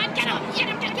camels. Come on, get him! Get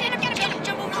him! Get him! Get him! Get him!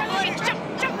 Jump over! Jump!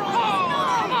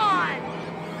 Oh, come on!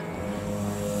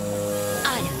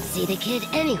 I don't see the kid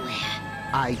anywhere.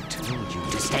 I told you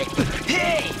to stay.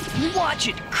 Hey! Watch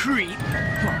it, creep!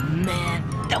 Oh, man.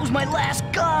 That was my last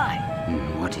guy!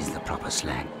 What is the proper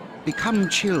slang? Become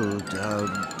chilled,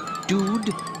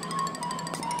 dude?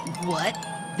 What?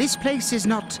 This place is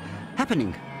not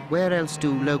happening. Where else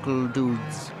do local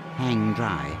dudes hang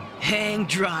dry? Hang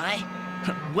dry?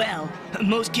 Well,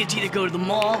 most kids either go to the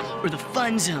mall or the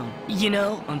fun zone. You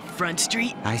know, on Front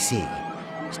Street. I see.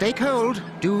 Stay cold,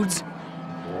 dudes.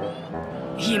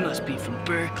 He must be from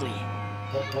Berkeley.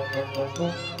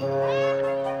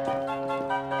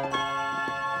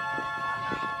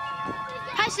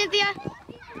 Hi, Cynthia.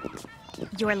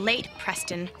 You're late,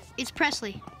 Preston. It's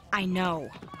Presley. I know.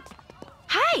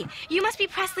 Hi! You must be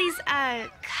Presley's,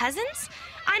 cousins?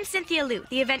 I'm Cynthia Lou,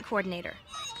 the event coordinator.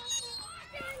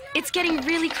 It's getting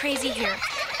really crazy here.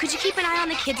 Could you keep an eye on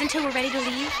the kids until we're ready to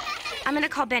leave? I'm gonna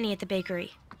call Benny at the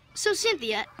bakery. So,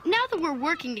 Cynthia, now that we're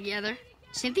working together...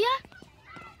 Cynthia?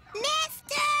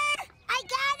 Mister! I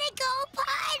gotta go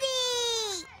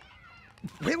party!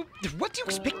 Well, what do you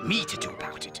expect me to do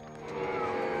about it?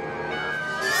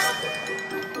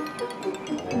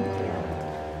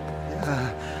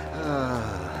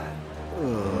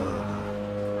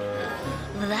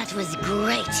 That was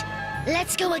great.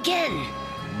 Let's go again.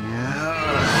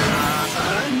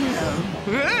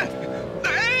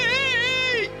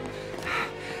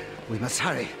 We must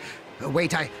hurry.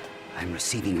 Wait, I'm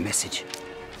receiving a message.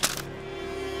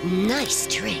 Nice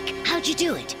trick. How'd you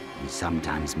do it?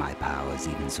 Sometimes my powers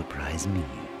even surprise me.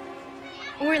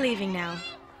 We're leaving now.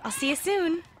 I'll see you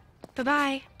soon.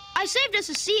 Bye-bye. I saved us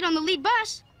a seat on the lead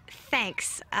bus.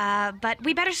 Thanks, but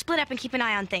we better split up and keep an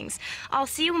eye on things. I'll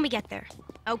see you when we get there.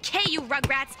 Okay, you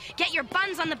rugrats, get your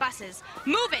buns on the buses.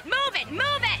 Move it, move it,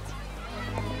 move it!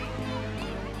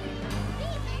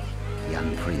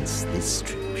 Young prince, this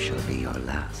trip shall be your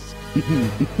last.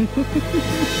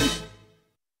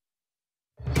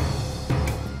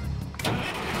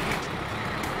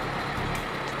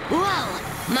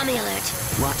 Whoa! Mummy alert.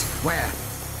 What? Where?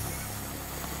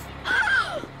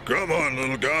 Come on,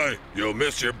 little guy. You'll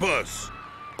miss your bus.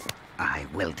 I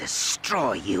will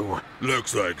destroy you.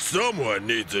 Looks like someone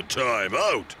needs a time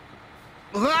out.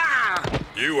 Ah!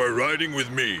 You are riding with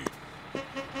me.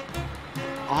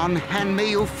 Unhand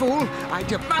me, you fool! I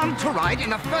demand to ride in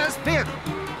the first vehicle!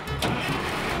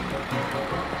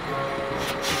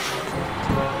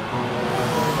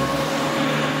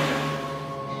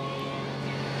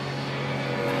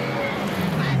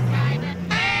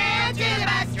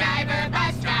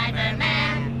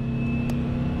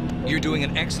 You're doing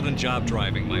an excellent job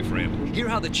driving, my friend. Hear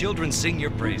how the children sing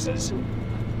your praises.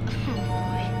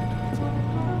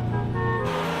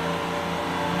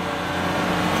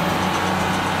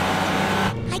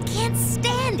 I can't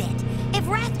stand it. If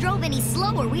Wrath drove any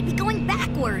slower, we'd be going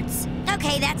backwards.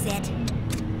 Okay, that's it.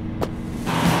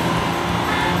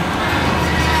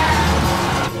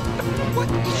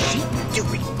 What is she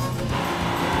doing?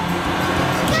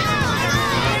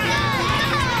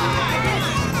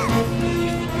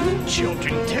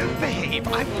 Children don't behave,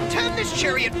 I will turn this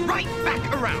chariot right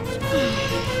back around.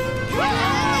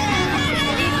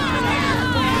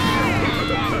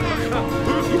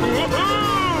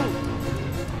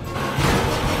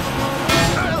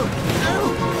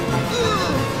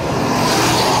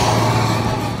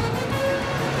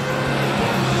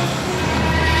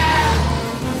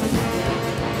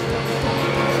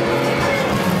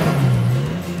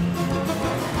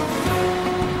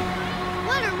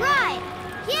 What a ride!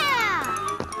 Yeah!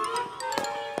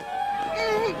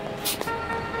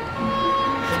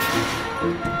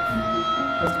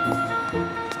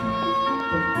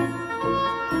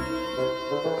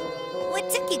 What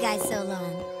took you guys so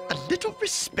long? A little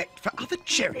respect for other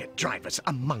chariot drivers,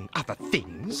 among other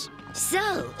things.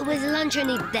 So, was lunch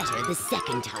any better the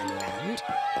second time around?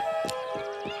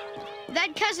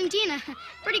 That cousin Tina,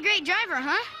 pretty great driver,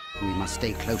 huh? We must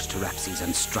stay close to Rapses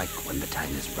and strike when the time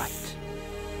is right.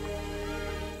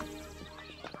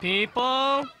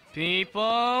 People,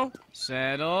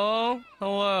 settle.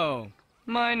 Hello.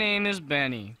 My name is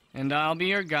Benny, and I'll be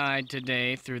your guide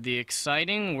today through the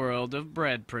exciting world of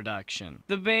bread production.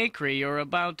 The bakery you're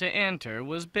about to enter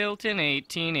was built in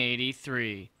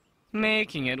 1883,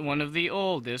 making it one of the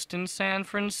oldest in San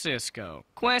Francisco.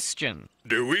 Question.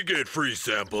 Do we get free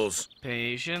samples?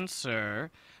 Patience,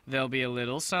 sir. There'll be a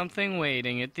little something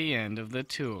waiting at the end of the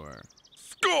tour.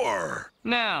 Score!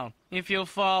 Now, if you'll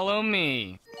follow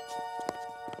me.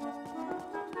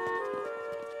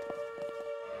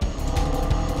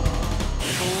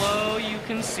 Below, you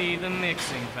can see the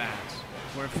mixing vats,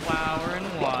 where flour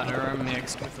and water are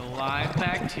mixed with a live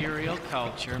bacterial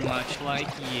culture much like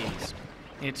yeast.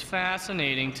 It's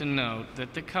fascinating to note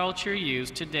that the culture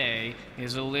used today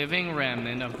is a living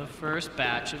remnant of the first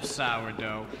batch of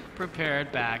sourdough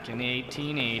prepared back in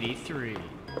 1883.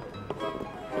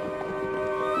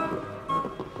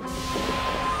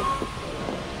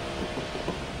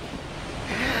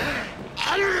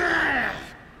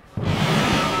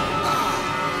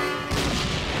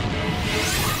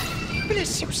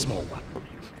 Bless you, small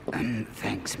one.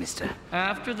 Thanks, mister.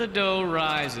 After the dough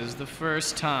rises the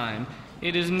first time,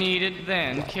 it is kneaded,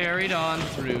 then carried on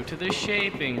through to the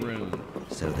shaping room.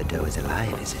 So the dough is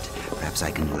alive, is it? Perhaps I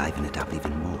can liven it up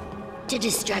even more. To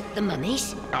distract the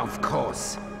mummies? Of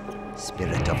course.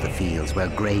 Spirit of the fields where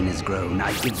grain is grown,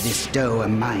 I give this dough a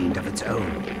mind of its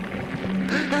own.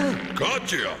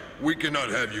 Gotcha! We cannot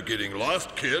have you getting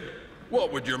lost, kid.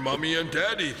 What would your mommy and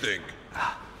daddy think?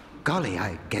 Golly,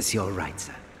 I guess you're right,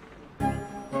 sir.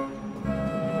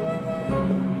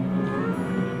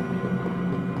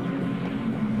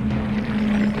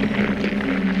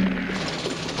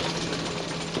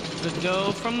 The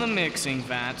dough from the mixing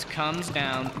vats comes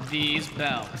down these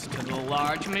belts to the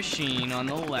large machine on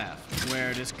the left, where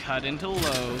it is cut into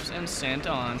loaves and sent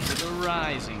on to the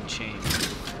rising chamber.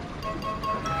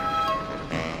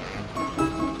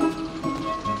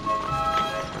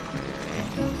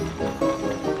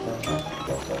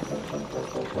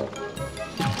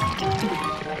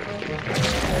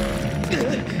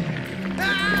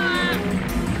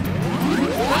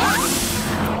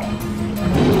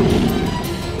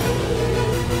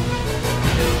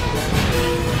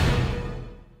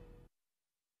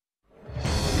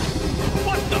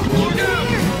 What the? Look out!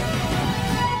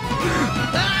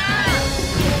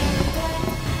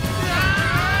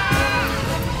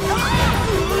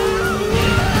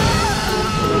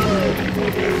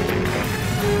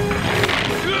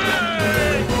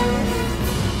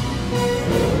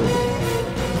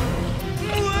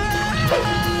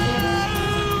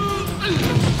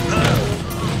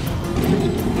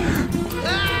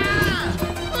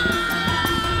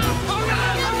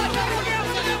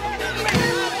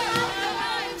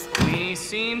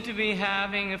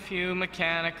 having a few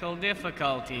mechanical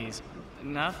difficulties.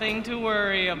 Nothing to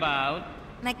worry about.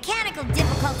 Mechanical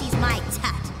difficulties, my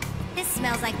tut. This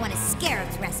smells like one of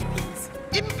Scarab's recipes.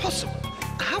 Impossible.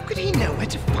 How could he know where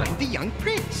to find the young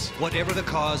prince? Whatever the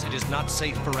cause, it is not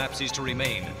safe for Rapses to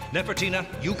remain. Nefertina,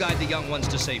 you guide the young ones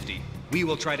to safety. We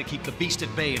will try to keep the beast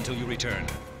at bay until you return.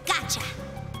 Gotcha.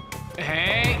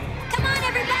 Hey! Come on,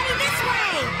 everybody, this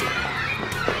way!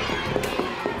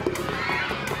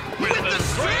 With the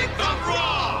strength of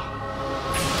Ra!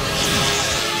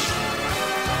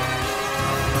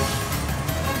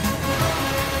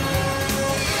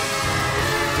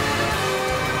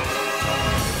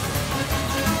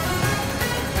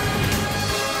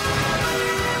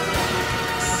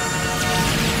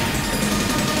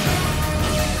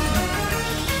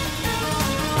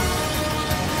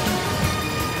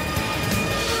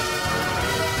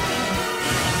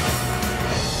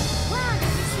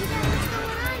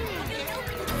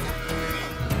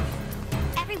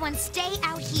 Stay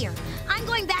out here. I'm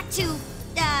going back to,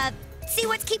 see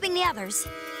what's keeping the others.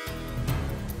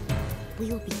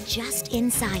 We'll be just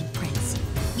inside, Prince.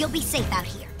 You'll be safe out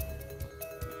here.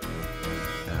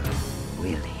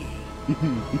 Will he?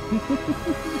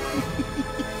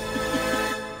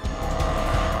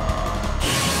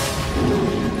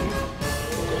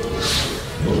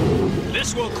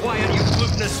 This will quiet you,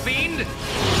 glutinous fiend!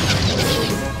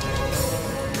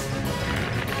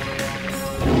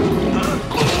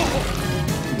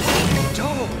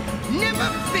 Never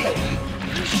fear!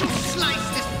 I shall slice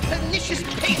this pernicious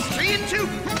pastry into...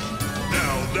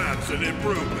 Now that's an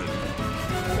improvement.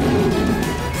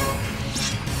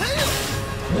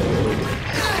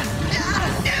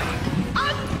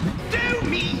 Undo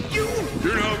me, you!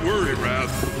 Do not worry,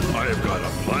 Wrath. I have got a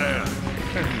plan.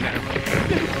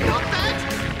 Not that!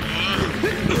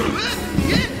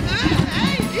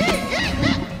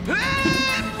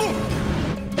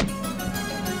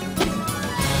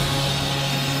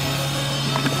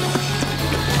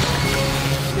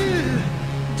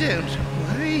 Don't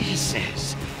worry, he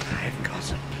says. I've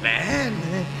got a plan.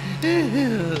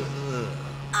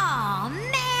 Aw,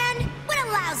 man! What a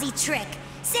lousy trick!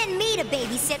 Send me to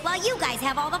babysit while you guys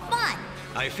have all the fun!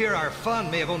 I fear our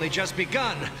fun may have only just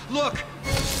begun. Look!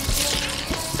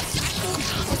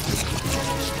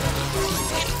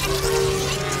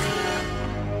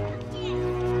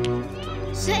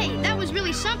 Say, that was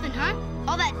really something, huh?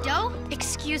 All that dough?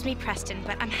 Excuse me, Preston,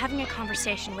 but I'm having a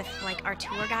conversation with, like, our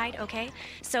tour guide, okay?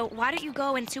 So why don't you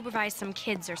go and supervise some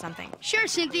kids or something? Sure,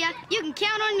 Cynthia. You can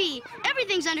count on me.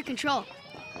 Everything's under control.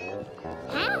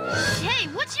 Huh? Hey,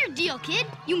 what's your deal, kid?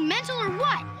 You mental or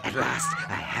what? At last,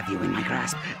 I have you in my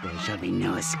grasp. There shall be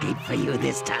no escape for you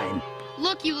this time.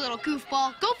 Look, you little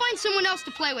goofball. Go find someone else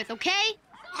to play with, okay?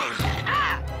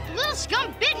 Ah! The little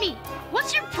scum bit me!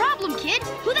 What's your problem, kid?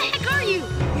 Who the heck are you?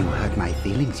 You hurt my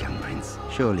feelings, young prince.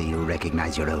 Surely you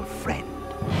recognize your old friend.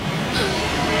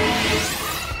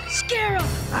 Scarab!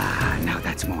 Ah, now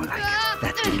that's more like it.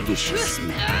 That delicious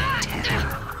smell of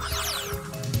terror.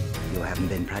 You haven't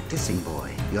been practicing,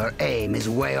 boy. Your aim is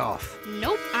way off.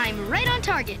 Nope, I'm right on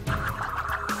target.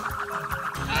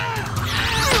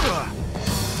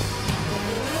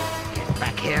 Get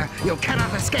back here. You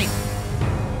cannot escape.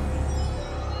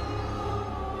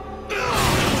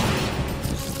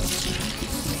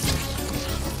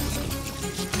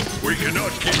 We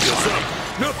cannot keep this up.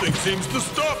 Nothing seems to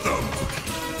stop them.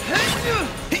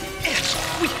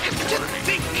 We have to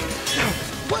think.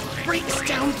 What breaks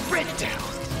down bread dough?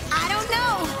 I don't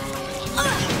know.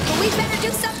 But we better do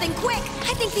something quick.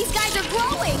 I think these guys are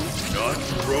growing. Not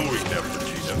growing,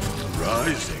 Nefertina.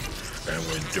 Rising. And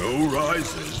when dough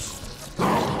rises...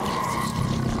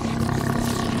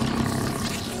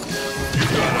 You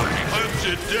gotta punch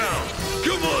it down.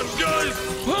 Come on, guys.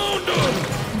 Pound them.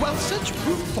 Well, such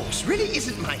brute force really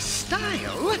isn't my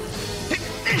style.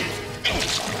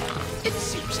 It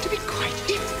seems to be quite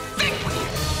effective.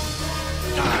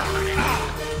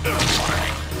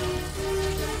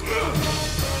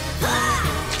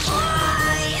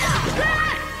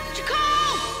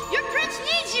 Jakal! Your prince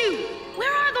needs you!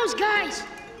 Where are those guys?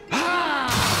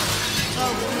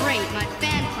 Oh, great, my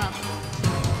fan club.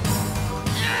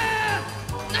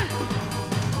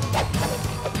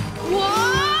 Whoa!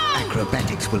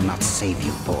 Acrobatics will not save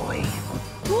you, boy.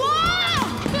 Whoa!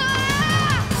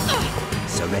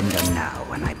 Surrender now,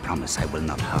 and I promise I will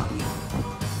not harm you.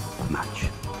 Much.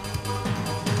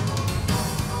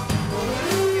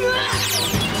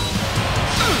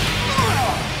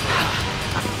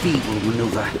 A feeble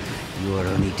maneuver. You are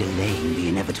only delaying the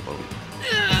inevitable.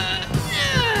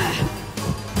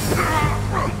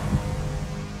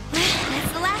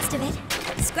 That's the last of it.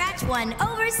 Scratch one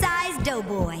oversized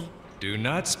doughboy. Do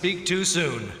not speak too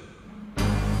soon.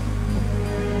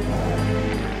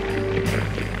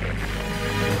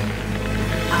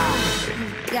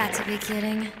 Got to be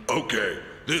kidding. Okay,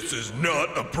 this is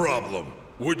not a problem.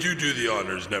 Would you do the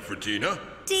honors, Nefertina?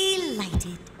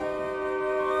 Delighted.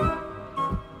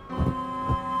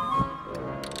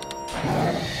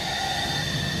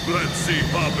 Let's see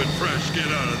Pop and Fresh get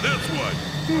out of this one.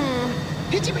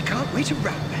 Pity we can't wait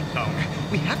around that long.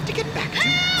 We have to get back to...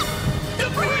 The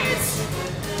prince!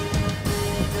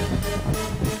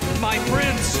 My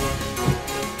prince!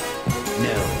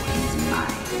 No, he's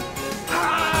mine.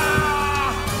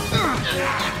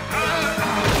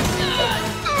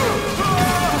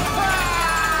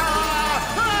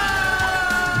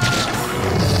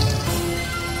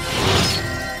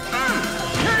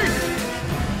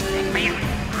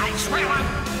 I swear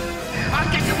I'll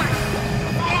get you back.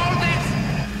 All this.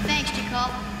 Thanks,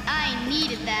 Jacob. I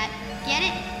needed that. Get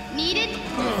it? Needed?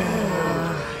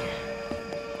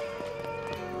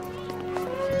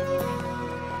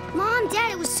 Mom,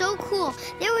 Dad, it was so cool.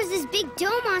 There was this big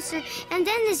dome monster, and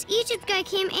then this Egypt guy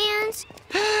came and...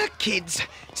 Kids,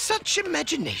 such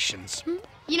imaginations.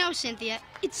 You know, Cynthia,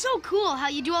 it's so cool how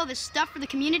you do all this stuff for the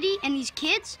community and these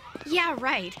kids. Yeah,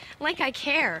 right. Like I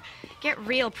care. Get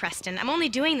real, Preston. I'm only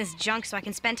doing this junk so I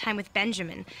can spend time with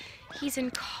Benjamin. He's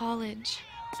in college.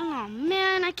 Oh,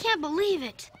 man, I can't believe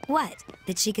it. What?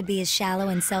 That she could be as shallow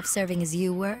and self-serving as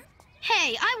you were?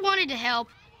 Hey, I wanted to help.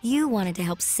 You wanted to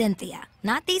help Cynthia,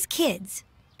 not these kids.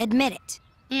 Admit it.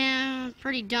 Yeah,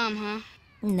 pretty dumb, huh?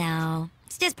 No,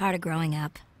 it's just part of growing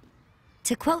up.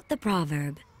 To quote the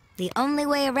proverb, the only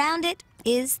way around it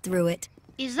is through it.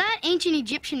 Is that ancient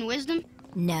Egyptian wisdom?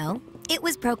 No, it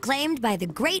was proclaimed by the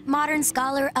great modern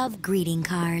scholar of greeting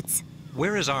cards.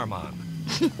 Where is Armand?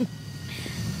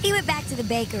 He went back to the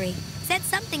bakery, said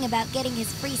something about getting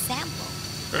his free sample.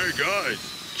 Hey guys,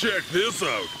 check this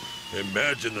out.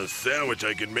 Imagine the sandwich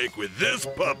I can make with this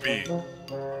puppy.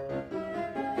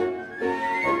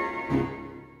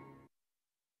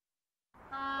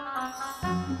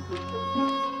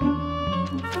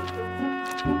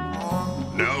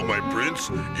 Now, my prince,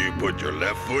 you put your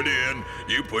left foot in,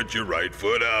 you put your right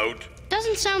foot out.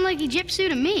 Doesn't sound like Egyptsu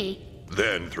to me.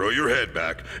 Then throw your head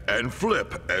back and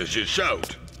flip as you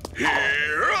shout.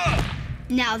 Here!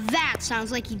 Now that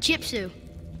sounds like Egyptsu.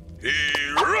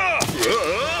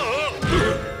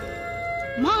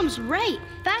 Mom's right.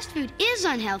 Fast food is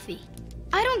unhealthy.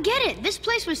 I don't get it. This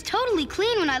place was totally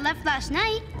clean when I left last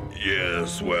night.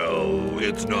 Yes, well,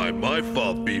 it's not my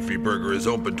fault Beefy Burger is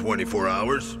open 24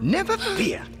 hours. Never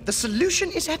fear. The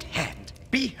solution is at hand.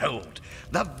 Behold,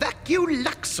 the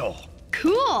Vacuoluxor.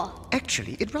 Cool.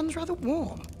 Actually, it runs rather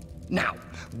warm. Now,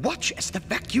 watch as the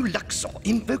Vacuoluxor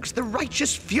invokes the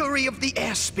righteous fury of the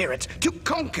air spirit to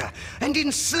conquer and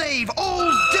enslave all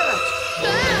dirt.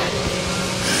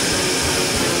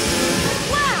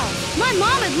 Wow, my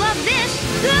mom would love this.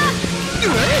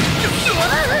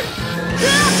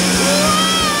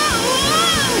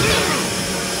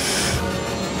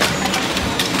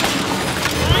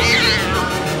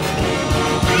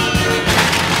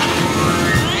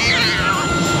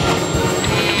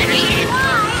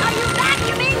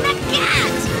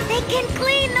 Can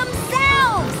clean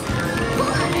themselves!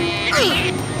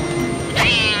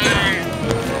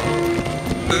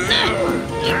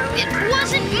 It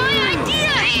wasn't my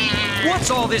idea! What's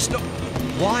all this?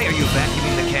 Why are you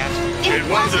vacuuming the cat? It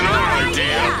wasn't our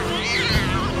idea!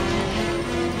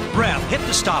 Raph, hit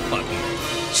the stop button.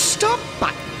 Stop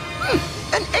button?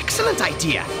 An excellent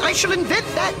idea. I shall invent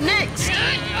that next.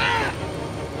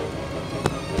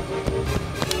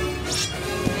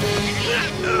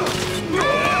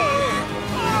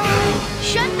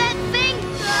 Shut that thing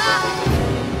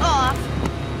off.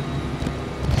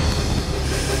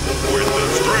 With the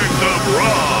strength of Ra!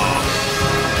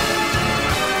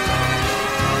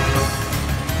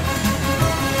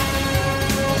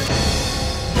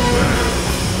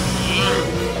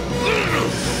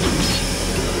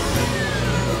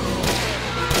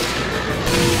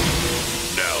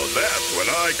 Now that's what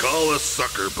I call a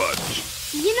sucker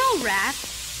punch. You know,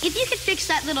 Raph, if you could fix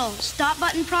that little stop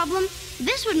button problem,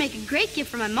 this would make a great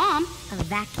gift for my mom. A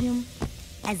vacuum?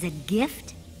 As a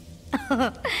gift?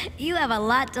 You have a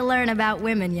lot to learn about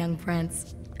women, young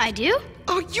prince. I do?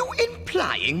 Are you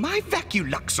implying my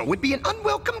Vacuoluxor would be an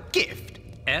unwelcome gift?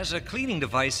 As a cleaning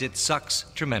device, it sucks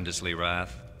tremendously, Raph.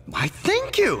 Why,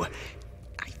 thank you.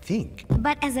 I think.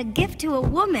 But as a gift to a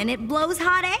woman, it blows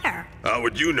hot air. How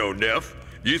would you know, Neff?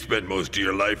 You spent most of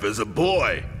your life as a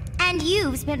boy. And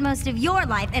you've spent most of your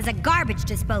life as a garbage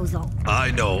disposal.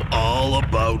 I know all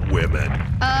about women.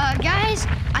 Guys,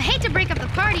 I hate to break up the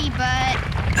party, but...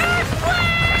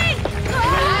 Earthquake!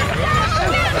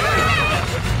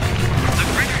 The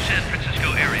greater San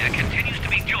Francisco area continues to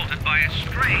be jolted by a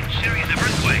strange series of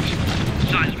earthquakes.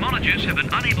 Seismologists have been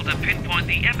unable to pinpoint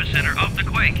the epicenter of the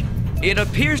quake. It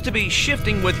appears to be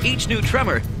shifting with each new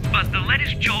tremor. But the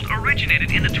latest jolt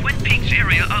originated in the Twin Peaks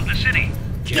area of the city.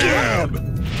 Gab!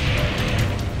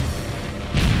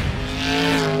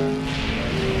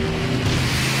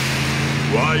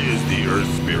 Why is the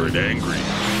Earth Spirit angry?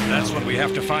 That's what we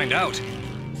have to find out.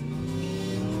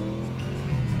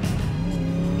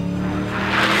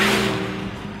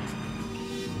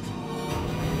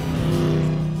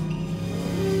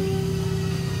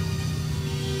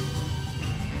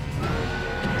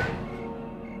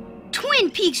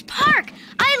 Twin Peaks Park!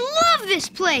 I love this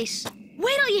place!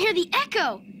 Wait till you hear the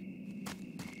echo!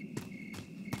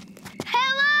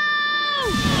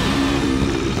 Hello!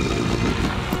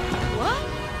 What?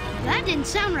 That didn't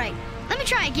sound right. Let me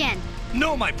try again.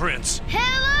 No, my prince.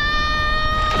 Hello!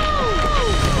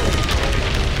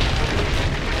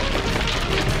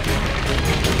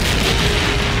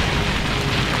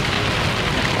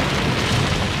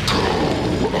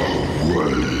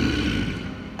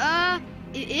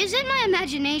 Is it my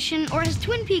imagination, or has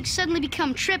Twin Peaks suddenly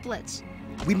become triplets?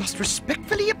 We must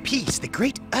respectfully appease the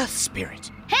great Earth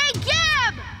Spirit. Hey,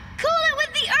 Gab! Cool it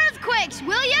with the earthquakes,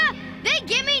 will ya? They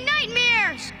give me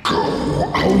nightmares! Go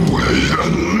away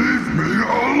and leave me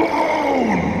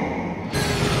alone!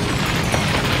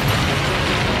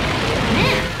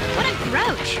 Man, what a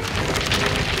grouch!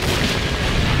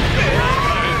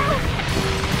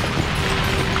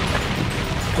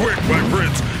 Quick, my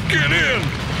prince, get in!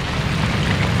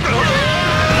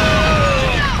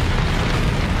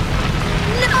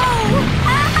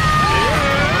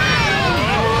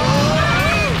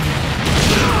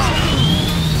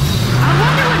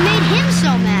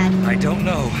 I don't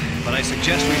know, but I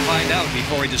suggest we find out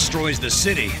before he destroys the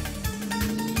city.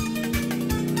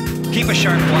 Keep a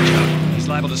sharp watch out. He's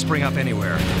liable to spring up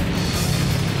anywhere.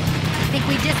 I think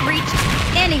we just reached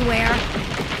anywhere.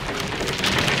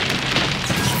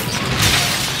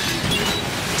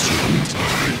 Didn't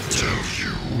I tell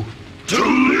you to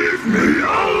leave me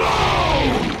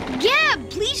alone? Gab,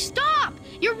 please stop!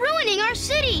 You're ruining our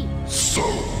city!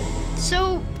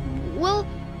 So, well,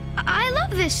 I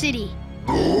love this city.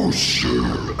 Oh,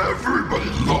 sure. Everybody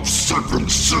loves San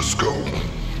Francisco.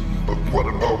 But what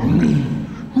about me?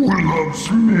 Who loves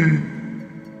me?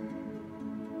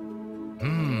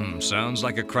 Sounds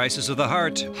like a crisis of the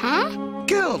heart. Huh?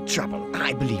 Girl trouble,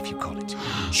 I believe you call it.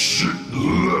 She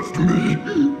left me.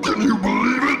 Can you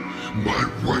believe it? My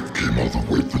wife came all the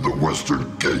way through the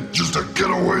Western Gate just to get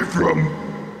away from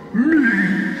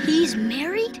me. He's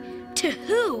married? To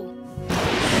who?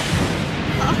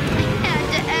 I had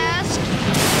to ask.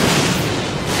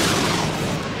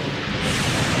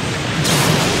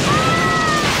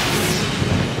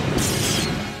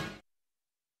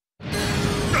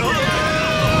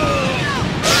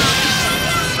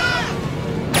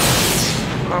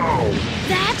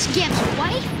 That's Geb's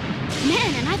wife?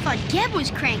 Man, and I thought Geb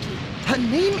was cranky. Her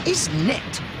name is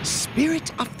Net,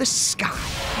 Spirit of the Sky.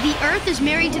 The Earth is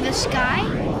married to the sky?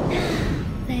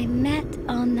 They met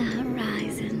on the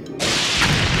horizon.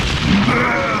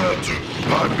 Net!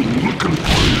 I've been looking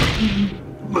for you.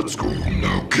 Let's go home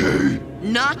now, Kay.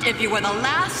 Not if you were the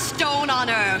last stone on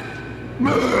Earth.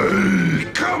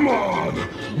 Hey, come on!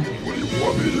 What do you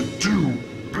want me to do?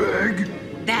 Beg?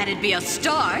 That'd be a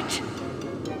start.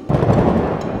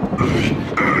 Hey,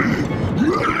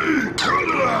 cut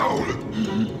it out!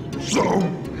 So,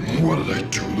 what did I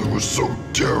do that was so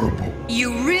terrible?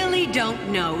 You really don't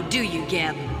know, do you,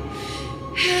 Geb?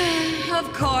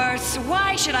 Of course.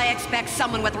 Why should I expect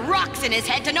someone with rocks in his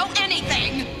head to know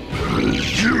anything?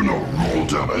 You don't roll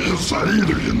down a hillside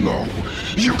either, you know.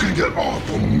 You can get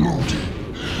awful moody.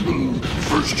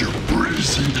 First you're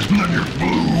breezy, then you're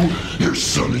blue. You're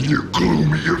sunny, you're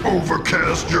gloomy, you're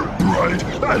overcast, you're bright.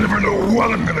 I never know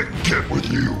what I'm gonna get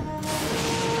with you.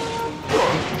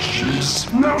 Oh,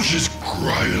 jeez. Now she's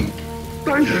crying.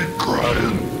 I hate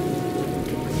crying.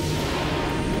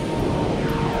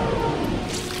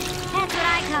 That's what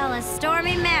I call a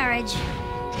stormy marriage.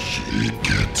 She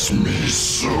gets me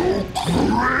so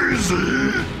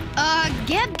crazy.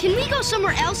 Geb, can we go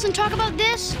somewhere else and talk about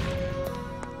this?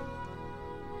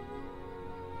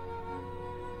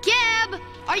 Geb,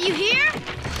 are you here?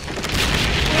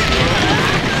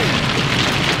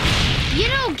 You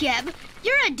know, Geb,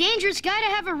 you're a dangerous guy to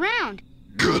have around.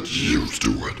 Get used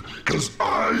to it, 'cause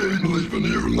I ain't leaving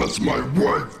here unless my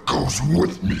wife goes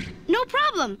with me. No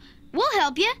problem. We'll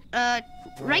help you.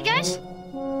 Right, guys?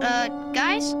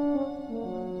 Guys?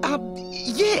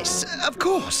 Yes, of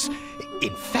course.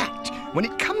 In fact, When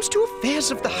it comes to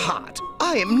affairs of the heart,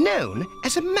 I am known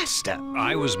as a master.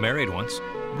 I was married once.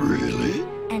 Really?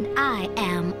 And I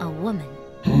am a woman.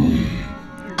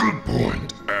 Good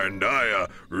point. And I,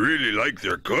 really like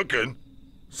their cooking.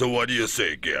 So what do you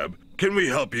say, Geb? Can we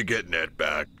help you get Ned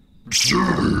back?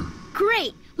 Sure.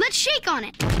 Great. Let's shake on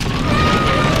it.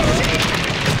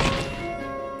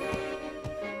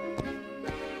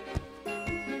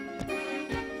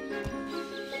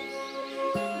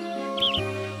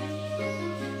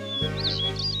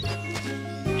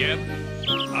 Geb?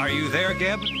 Are you there,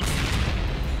 Geb? It's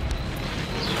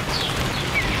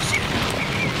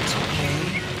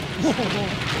okay.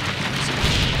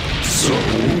 So,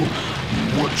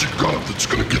 what you got that's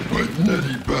gonna get my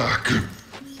Nettie back?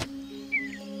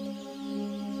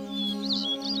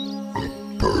 A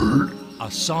bird?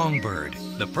 A songbird.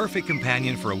 The perfect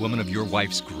companion for a woman of your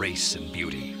wife's grace and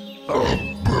beauty.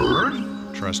 A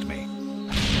bird? Trust me.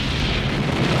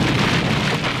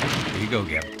 Here you go,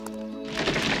 Geb.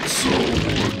 So,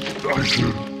 I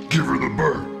should give her the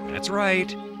bird. That's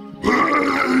right.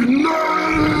 Hey,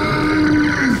 Nettie!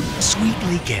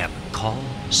 Sweetly, Geb. Call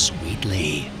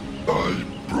sweetly. I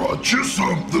brought you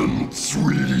something,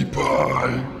 sweetie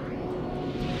pie.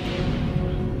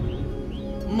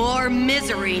 More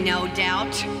misery, no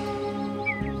doubt.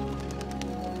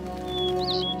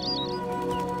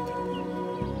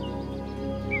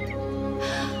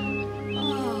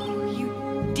 Oh, you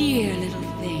dear little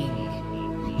thing.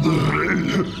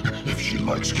 If she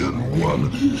likes getting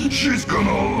one, she's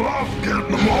gonna love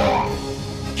getting them all.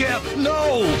 Geb,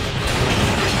 no!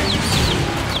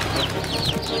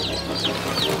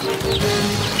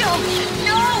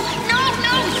 No,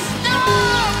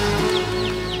 stop!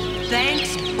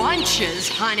 Thanks bunches,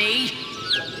 honey.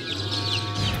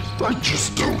 I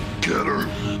just don't get her.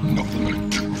 Nothing I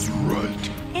do is right.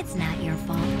 It's not your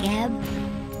fault, Geb.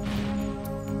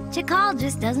 Chakal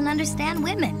just doesn't understand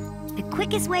women. The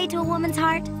quickest way to a woman's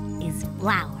heart is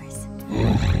flowers.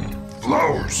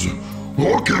 Flowers?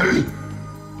 Okay.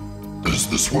 Is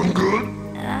this one good?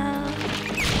 Well...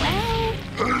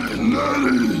 Hey,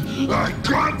 Nettie! I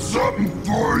got something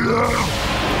for you!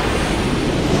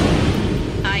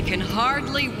 I can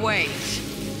hardly wait.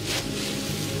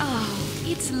 Oh,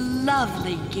 it's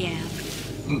lovely, Geb.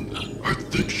 I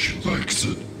think she likes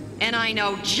it. And I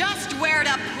know just where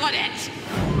to put it.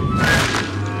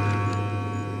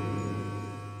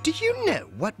 Do you know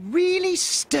what really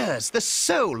stirs the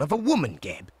soul of a woman,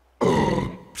 Geb?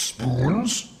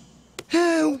 Spoons?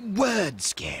 Oh,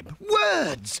 words, Geb,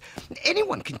 words!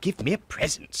 Anyone can give me a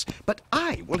present, but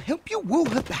I will help you woo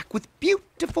her back with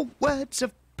beautiful words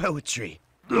of poetry.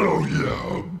 Oh,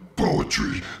 yeah,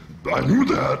 poetry. I knew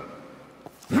that.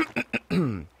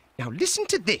 Now listen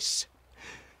to this.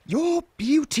 Your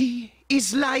beauty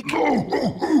is like... Oh,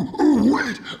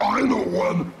 wait, I know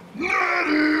one.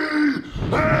 Nettie!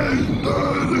 Hey,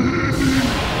 Nettie!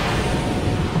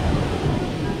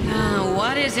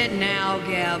 What is it now,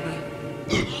 Geb?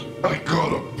 I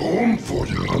got a poem for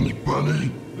you, honey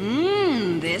bunny.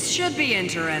 This should be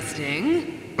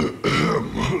interesting.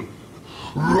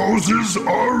 Roses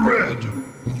are red,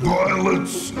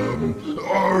 violets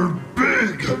are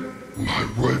big. My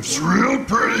wife's real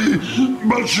pretty,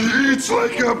 but she eats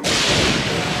like a...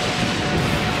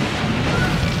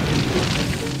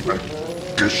 I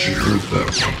guess you heard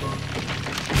that one.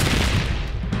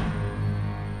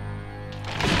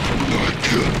 I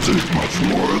can't take much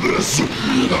more of this.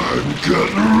 I'm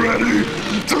getting ready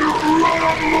to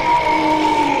rumble!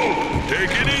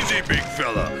 Take it easy, big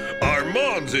fella.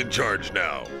 Armand's in charge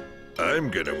now. I'm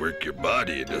gonna work your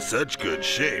body into such good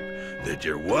shape that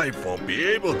your wife won't be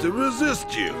able to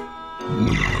resist you.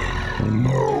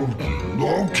 No,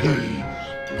 okay,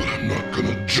 but I'm not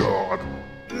gonna jog.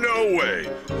 No way.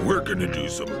 We're gonna do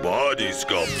some body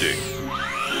sculpting.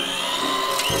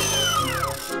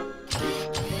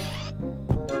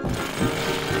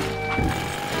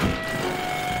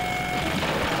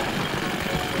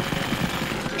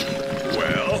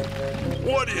 Well,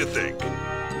 what do you think?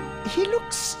 He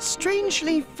looks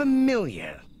strangely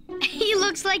familiar. He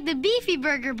looks like the Beefy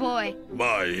Burger Boy.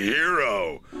 My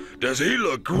hero. Does he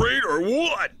look great or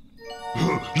what?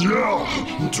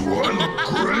 Yeah, do I look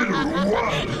great or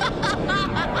what?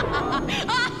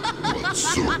 What's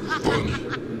so funny?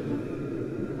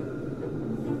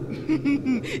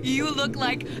 You look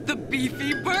like the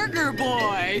Beefy Burger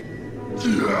Boy.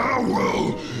 Yeah,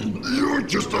 well, you're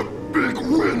just a big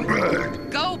windbag.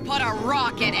 Go put a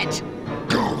rock in it.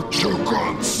 Go choke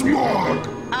on smog.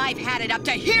 I've had it up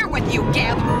to here with you,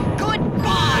 Geb.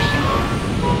 Goodbye.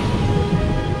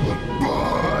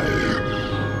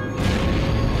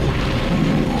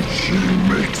 She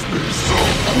makes me so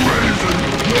crazy.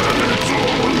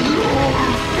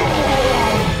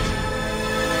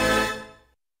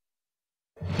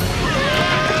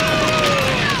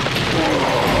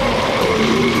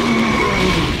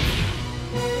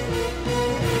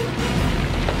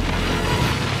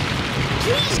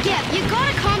 Please, Geb, you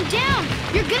gotta calm down.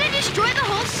 You're gonna destroy the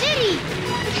whole city.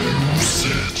 You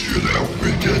said you'd help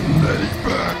me get Nettie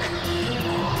back.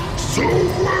 So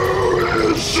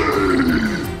where is she?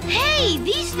 Hey,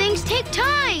 these things take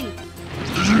time.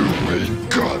 You ain't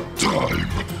got time.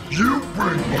 You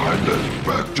bring my Nettie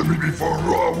back to me before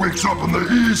Raw wakes up in the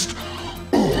east,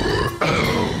 or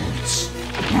else.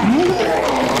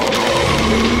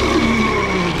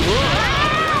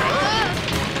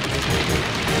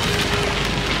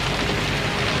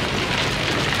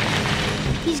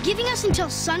 He's giving us until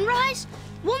sunrise?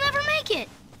 We'll never make it.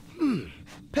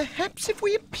 Perhaps if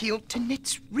we appealed to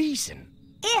Nit's reason.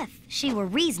 If she were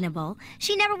reasonable,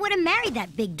 she never would have married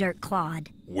that big dirt clod.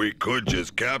 We could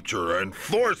just capture her and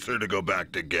force her to go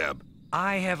back to Geb.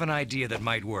 I have an idea that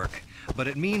might work, but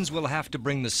it means we'll have to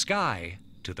bring the sky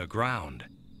to the ground.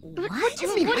 What do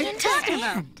you mean? What are you talking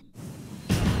about?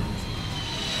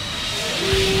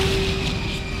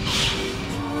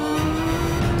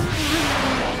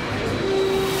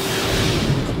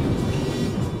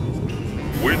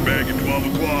 Windbag at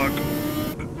 12 o'clock.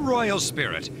 Royal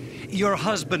Spirit, your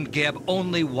husband Geb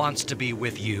only wants to be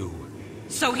with you.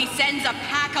 So he sends a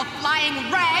pack of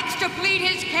flying rags to plead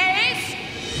his case?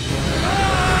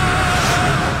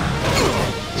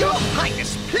 Your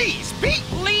Highness, please be...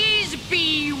 Please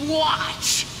be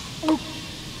what?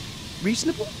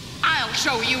 Reasonable? I'll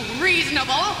show you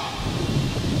reasonable.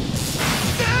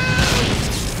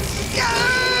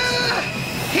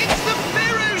 It's the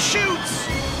Pharaoh shoots!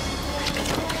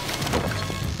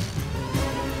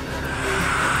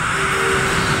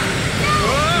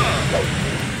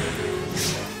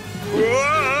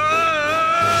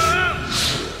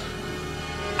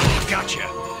 Gotcha.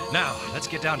 Now, let's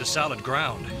get down to solid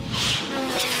ground.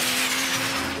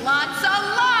 Lots of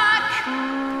luck!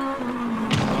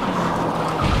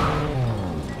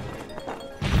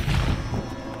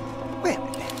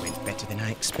 Well, that went better than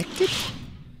I expected.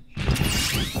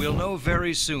 We'll know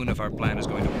very soon if our plan is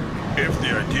going to work. If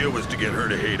the idea was to get her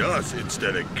to hate us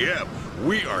instead of Geb,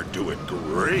 we are doing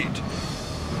great.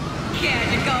 Care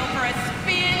to go for a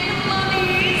spin,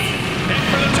 mummies? Head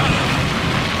for the tunnel.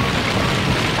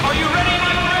 Are you ready,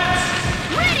 my friends?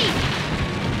 Ready!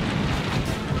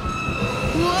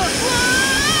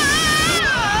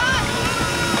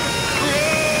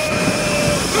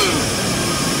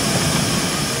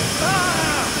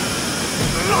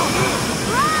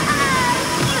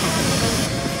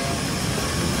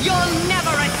 You'll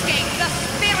never escape the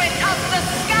spirit of the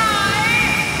sky!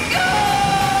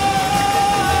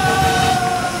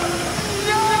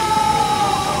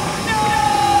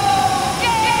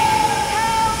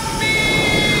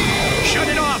 Shut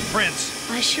it off, Prince!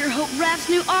 I sure hope Raph's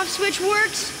new off switch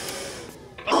works.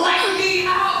 Let me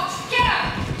out!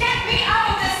 Get me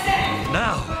out of this thing!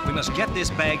 Now, we must get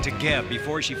this bag to Geb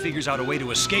before she figures out a way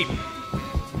to escape.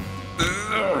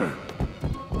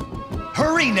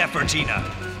 Hurry, Nefertina!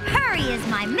 Hurry is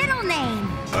my middle name.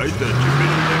 I thought your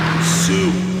middle name was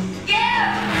Sue.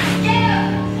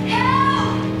 Help!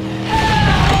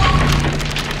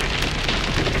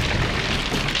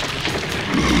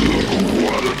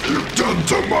 What have you done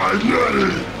to my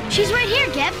Nettie? She's right here,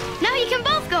 Geb. Now you can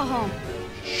both go home.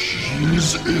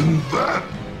 She's in that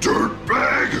dirt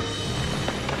bag?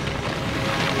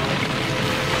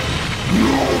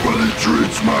 Nobody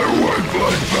treats my wife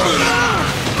like that!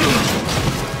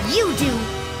 You do.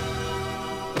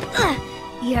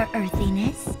 Your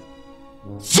earthiness.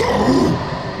 So?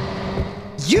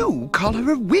 You call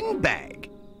her a windbag?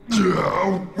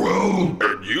 Yeah, well...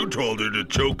 And you told her to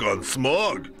choke on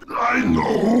smog. I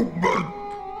know, but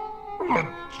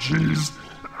jeez,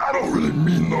 I don't really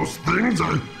mean those things.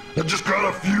 I just got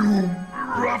a few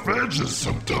rough edges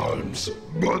sometimes.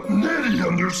 But Nettie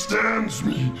understands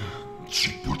me.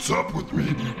 She puts up with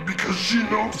me because she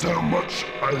knows how much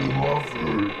I love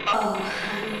her. Oh,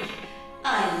 honey,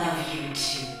 I love you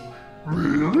too.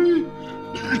 Really?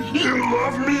 You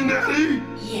love me, Nettie?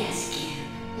 Yes,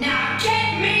 Geb. Now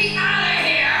get me out of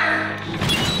here!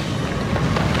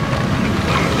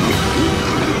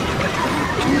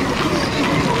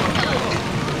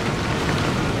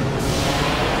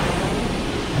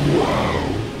 Wow,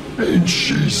 ain't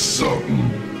she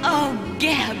something? Oh,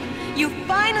 Geb, you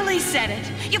finally said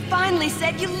it. You finally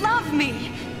said you love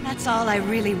me. That's all I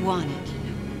really wanted.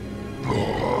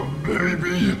 Oh,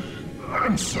 baby.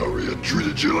 I'm sorry I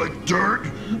treated you like dirt,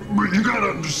 but you gotta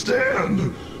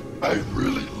understand, I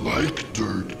really like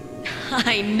dirt.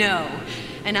 I know,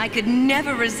 and I could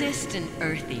never resist an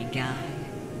earthy guy.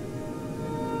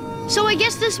 So I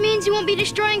guess this means you won't be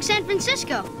destroying San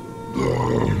Francisco.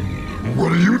 What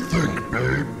do you think,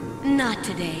 babe? Not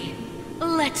today.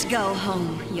 Let's go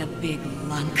home, you big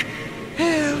lunk.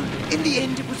 Oh, in the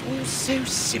end, it was all so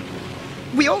simple.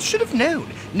 We all should have known.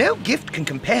 No gift can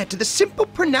compare to the simple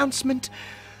pronouncement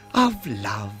of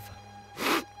love.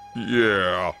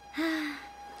 Yeah.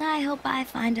 I hope I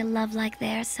find a love like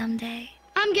theirs someday.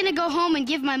 I'm gonna go home and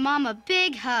give my mom a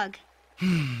big hug.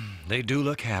 They do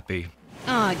look happy.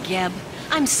 Oh, Geb,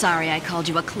 I'm sorry I called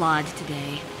you a clod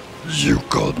today. You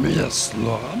called me a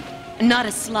slob? Not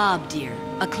a slob, dear.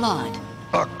 A clod.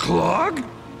 A clog?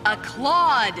 A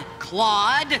clod,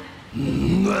 Claude!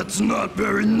 That's not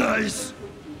very nice.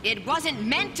 It wasn't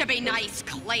meant to be nice,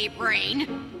 Claybrain.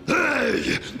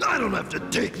 Hey, I don't have to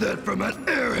take that from an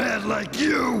airhead like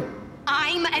you.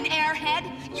 I'm an airhead?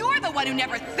 You're the one who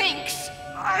never thinks.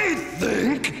 I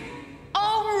think.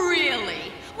 Oh,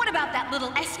 really? What about that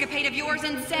little escapade of yours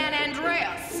in San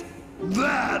Andreas?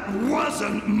 That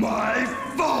wasn't my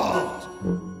fault.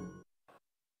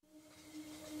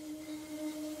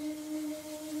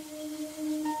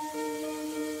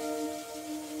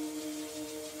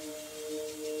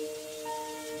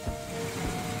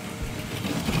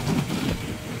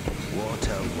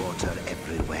 Water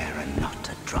everywhere and not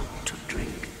a drop to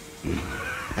drink.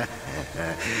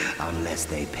 Unless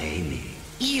they pay me.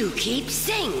 You keep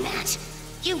saying that.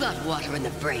 You got water in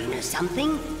the brain or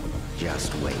something?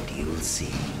 Just wait, you'll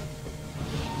see.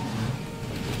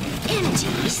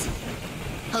 Empties?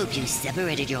 Hope you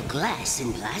separated your glass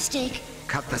and plastic.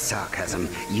 Cut the sarcasm.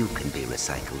 You can be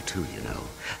recycled too, you know.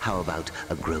 How about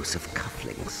a gross of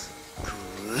cufflinks?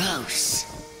 Gross.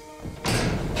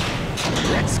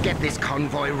 Let's get this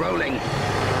convoy rolling.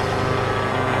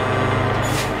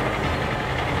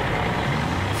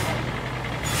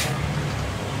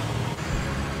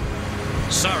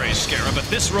 Sorry, Scarab, but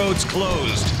this road's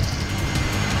closed.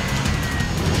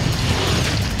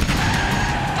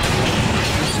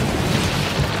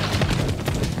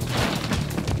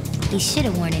 He should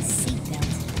have worn his seatbelt.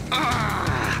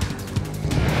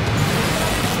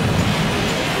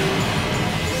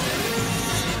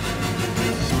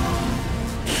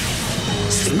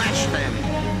 Smash them!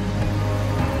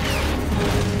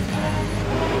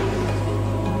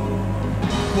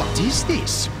 What is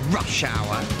this? Rush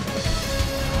hour?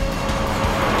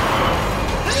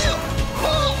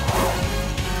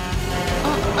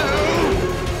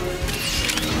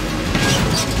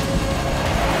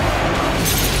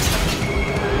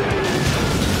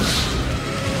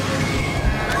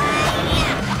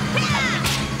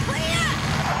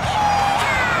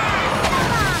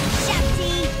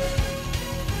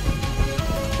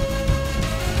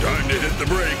 Time to hit the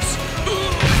brakes.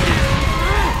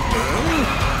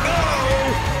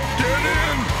 Get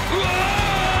in!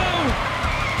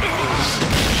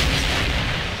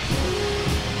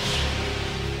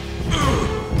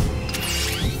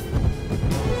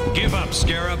 Give up,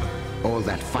 Scarab. All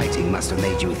that fighting must have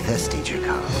made you thirsty,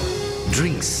 Jakar.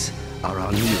 Drinks are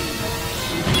on you.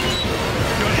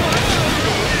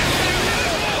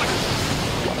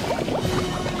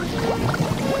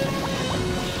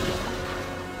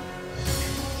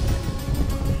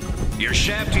 Your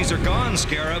shafties are gone,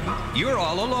 Scarab. You're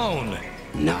all alone.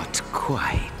 Not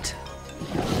quite.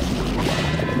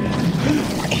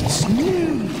 It's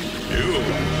noon. Ew,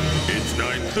 it's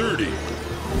 9:30.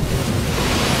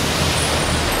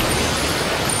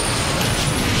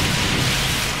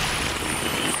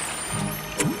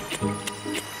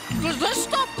 Does this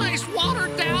stuff taste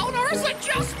watered down, or is it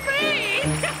just me?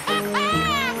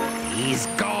 These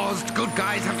gauzed good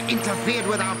guys have interfered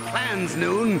with our plans,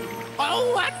 Noon.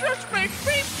 Oh, that just makes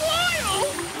me boil!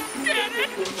 Get it?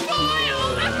 Boil!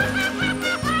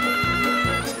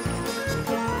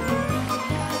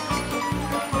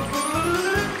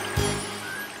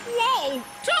 Whoa,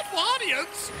 tough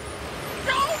audience!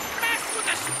 Don't mess with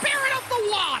the spirit of the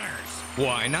waters!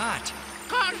 Why not?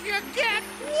 'Cause you get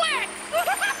wet!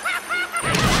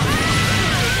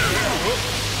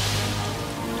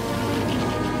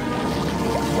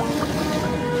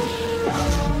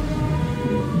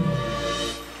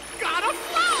 Gotta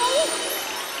flow!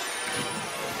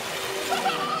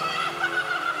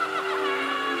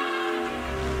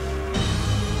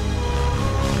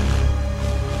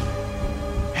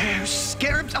 Oh,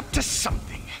 Scarab's up to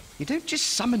something. You don't just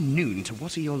summon Noon to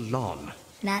water your lawn.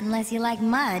 Not unless you like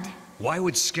mud. Why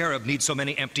would Scarab need so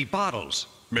many empty bottles?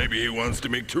 Maybe he wants to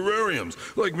make terrariums,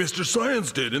 like Mr.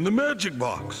 Science did in the magic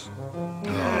box.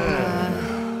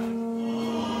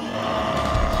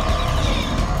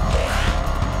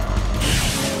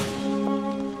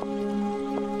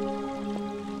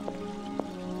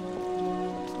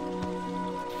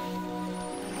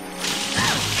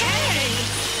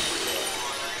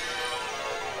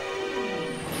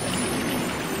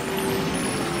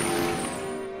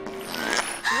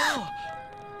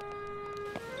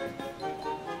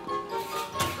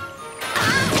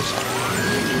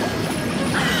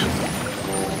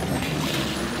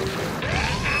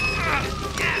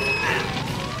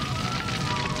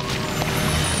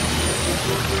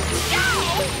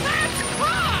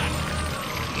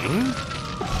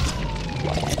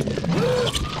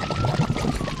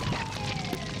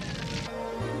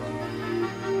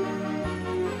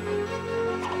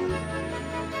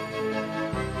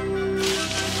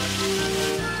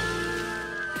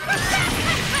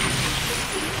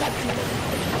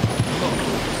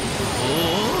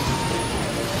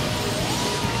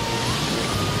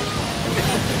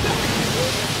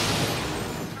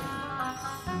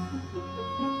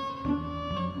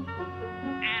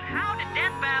 And how did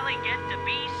Death Valley get to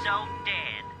be so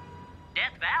dead?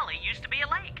 Death Valley used to be a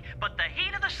lake, but the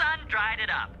heat of the sun dried it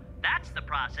up. That's the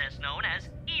process known as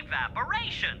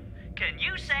evaporation. Can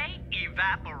you say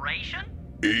evaporation?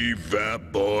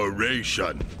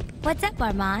 Evaporation. What's up,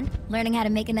 Armand? Learning how to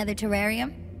make another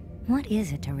terrarium? What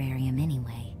is a terrarium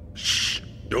anyway? Shh!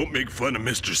 Don't make fun of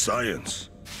Mr. Science.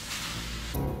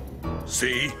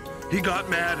 See? He got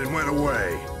mad and went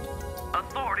away.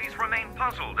 Authorities remain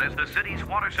puzzled as the city's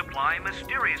water supply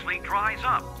mysteriously dries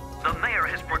up. The mayor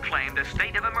has proclaimed a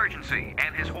state of emergency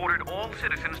and has ordered all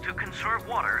citizens to conserve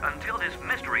water until this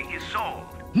mystery is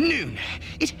solved. Noon!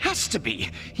 It has to be!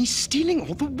 He's stealing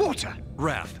all the water!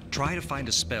 Raph, try to find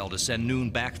a spell to send Noon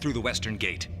back through the western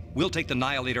gate. We'll take the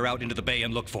Annihilator out into the bay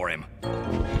and look for him.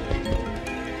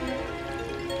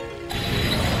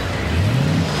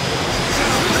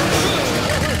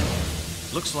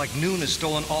 Looks like Noon has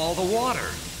stolen all the water.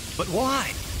 But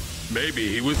why? Maybe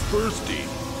he was thirsty.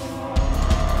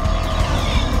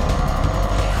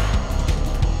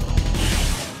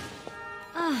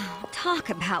 Oh, talk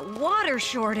about water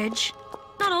shortage.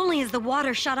 Not only is the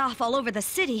water shut off all over the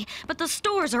city, but the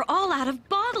stores are all out of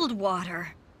bottled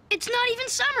water. It's not even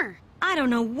summer. I don't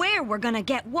know where we're gonna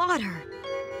get water.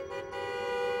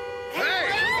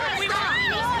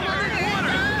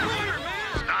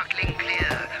 Sparkling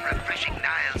clear, refreshing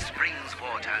Nile Springs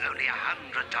water, only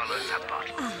 $100 a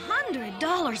bottle.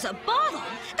 $100 a bottle?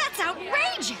 That's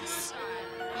outrageous!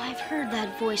 I've heard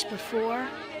that voice before.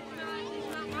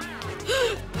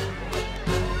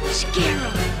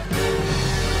 Scarab!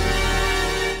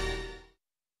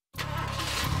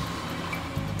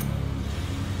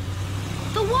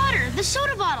 The water, the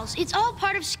soda bottles, it's all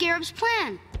part of Scarab's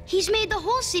plan. He's made the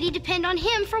whole city depend on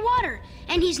him for water,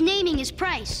 and he's naming his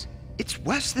price. It's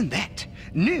worse than that.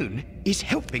 Noon is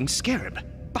helping Scarab,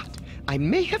 but I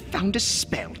may have found a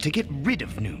spell to get rid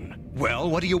of Noon. Well,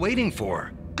 what are you waiting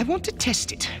for? I want to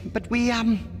test it, but we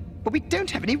don't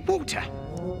have any water.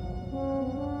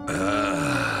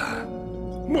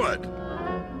 What?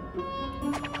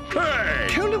 Hey!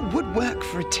 Cola would work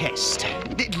for a test.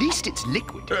 At least it's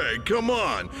liquid. Hey, come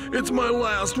on! It's my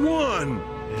last one!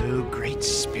 Oh, great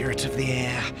spirit of the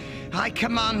air, I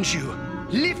command you,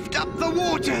 lift up the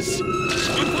waters!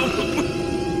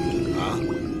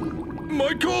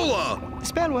 My cola! The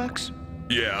spell works.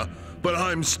 Yeah, but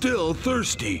I'm still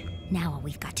thirsty. Now all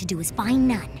we've got to do is find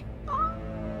none.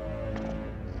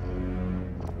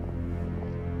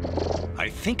 I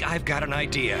think I've got an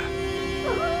idea.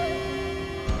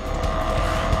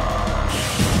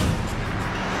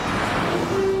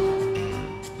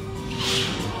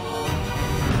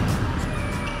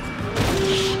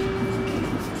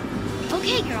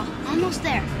 Okay, girl, almost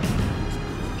there.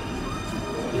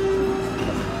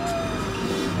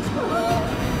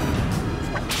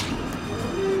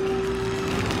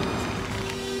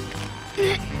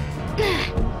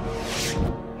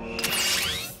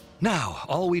 Now,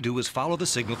 all we do is follow the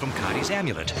signal from Kadi's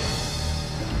amulet.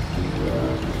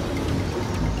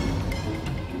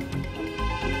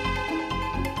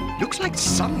 Looks like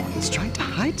someone's trying to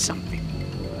hide something.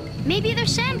 Maybe they're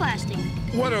sandblasting.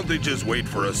 Why don't they just wait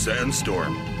for a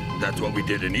sandstorm? That's what we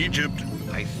did in Egypt.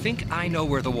 I think I know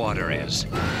where the water is.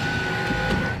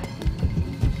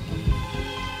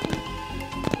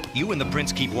 You and the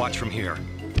prince keep watch from here.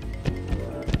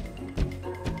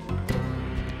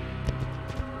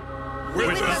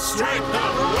 With the strength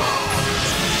of rock!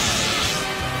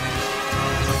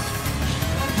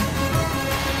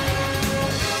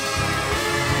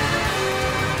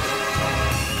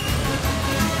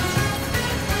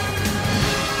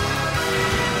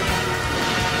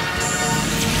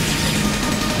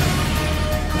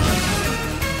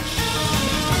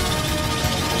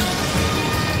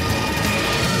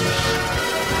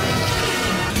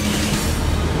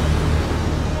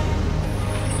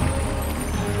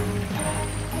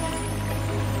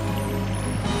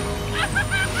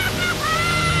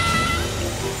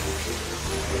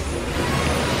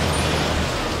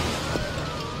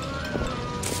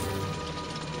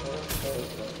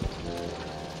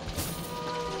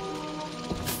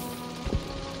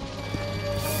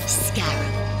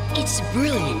 Scarab, it's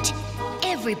brilliant.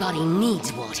 Everybody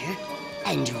needs water,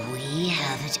 and we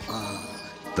have it all.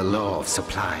 The law of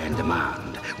supply and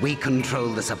demand. We control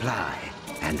the supply,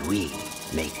 and we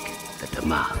make the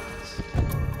demands.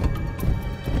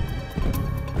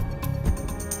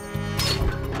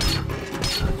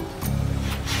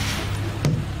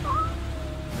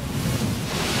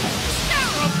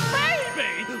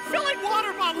 Filling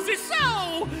water bottles is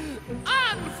so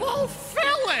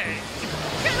unfulfilling!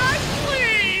 Can I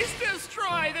please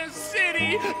destroy this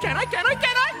city? Can I?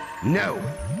 No!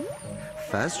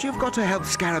 First, you've got to help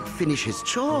Scarab finish his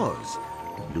chores.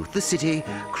 Loot the city,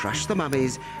 crush the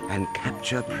mummies, and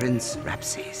capture Prince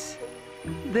Rapses.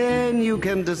 Then you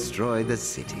can destroy the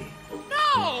city.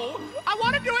 No! I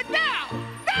want to do it now!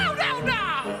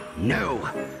 Now! No!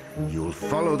 You'll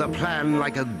follow the plan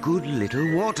like a good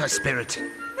little water spirit.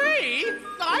 Me?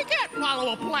 I can't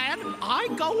follow a plan. I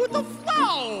go with the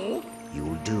flow.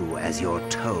 You'll do as you're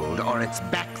told, or it's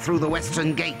back through the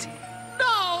western gate.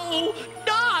 No!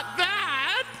 Not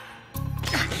that!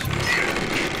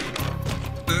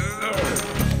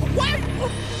 Wait!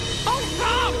 Oh,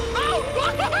 no!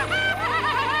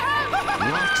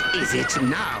 What is it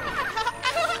now?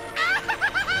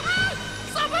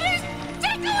 Somebody's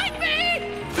tickling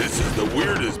me! This is the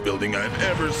weirdest building I've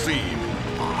ever seen.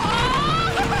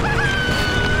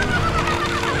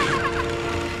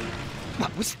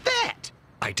 What was that?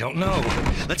 I don't know.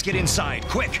 Let's get inside,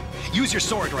 quick! Use your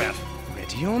sword, Raph.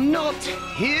 Ready or not,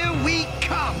 here we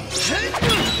come!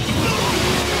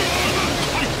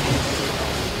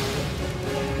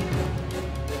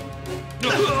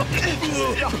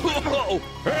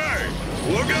 Hey!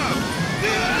 Look out!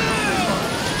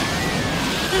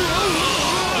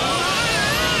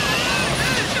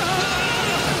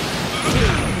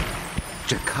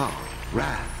 Jakar,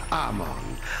 Raph,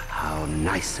 Amon, how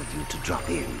nice of you to drop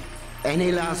in.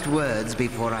 Any last words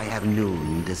before I have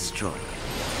Noon destroyed?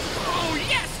 Oh,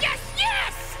 yes!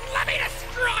 Let me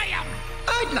destroy him!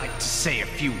 I'd like to say a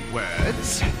few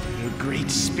words. You great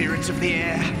spirits of the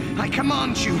air, I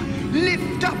command you,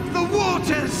 lift up the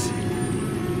waters!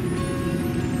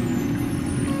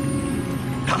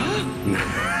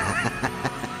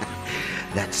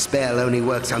 That spell only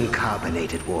works on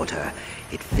carbonated water.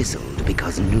 It fizzled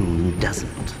because Noon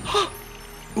doesn't.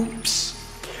 Oops.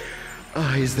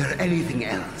 Is there anything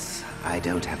else? I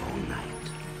don't have all night.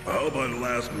 How about a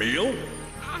last meal?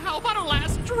 How about a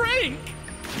last drink?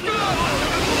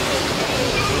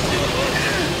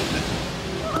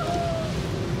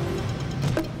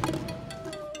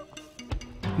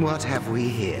 What have we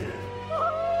here?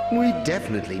 We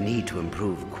definitely need to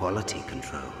improve quality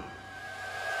control.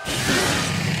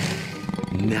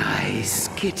 Nice,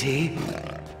 kitty.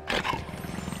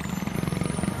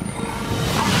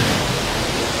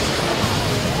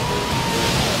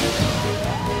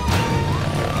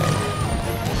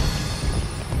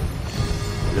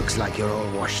 Looks like you're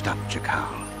all washed up, Jakar.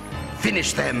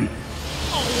 Finish them!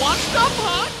 All washed up,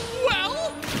 huh?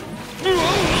 Well...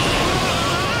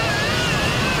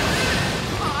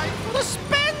 time for the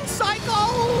spin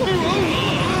cycle!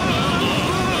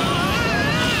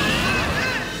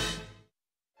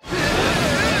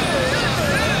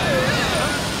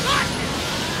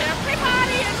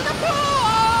 Everybody into the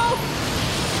pool!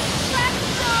 Let's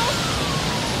go!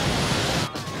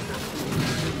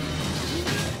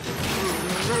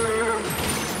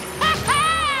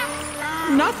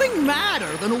 Nothing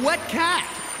madder than a wet cat.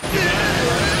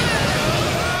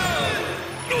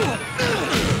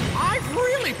 I've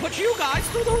really put you guys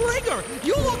through the ringer.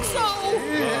 You look so...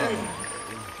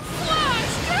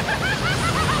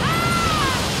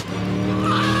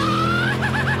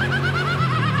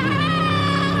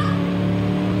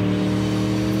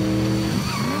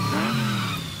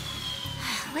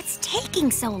 What's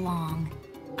taking so long?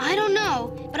 I don't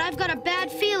know, but I've got a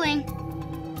bad feeling.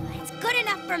 It's good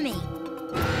enough for me.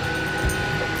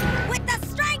 With the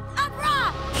strength of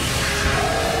Ra!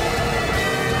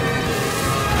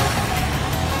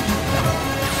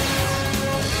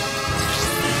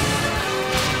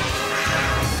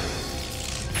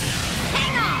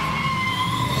 Hang on!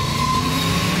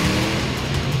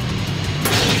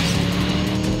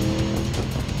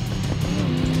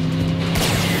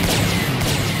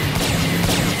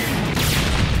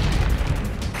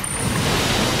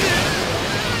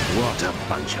 What a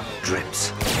bunch of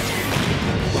drips.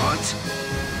 What?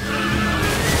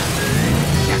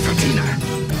 Nefertina!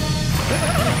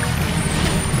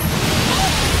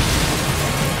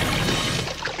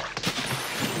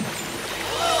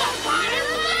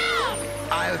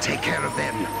 I'll take care of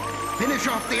them. Finish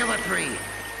off the other three.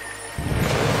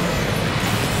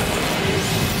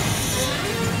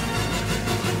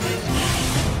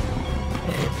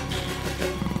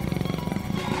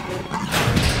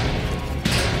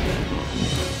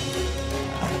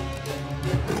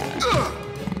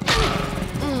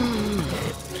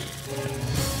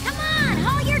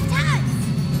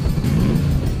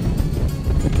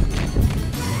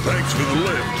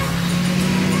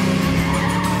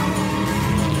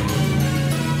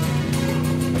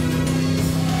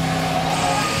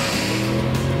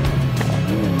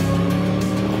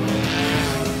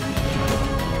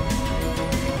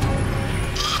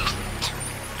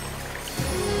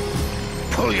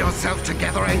 Pull yourself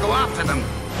together and go after them. They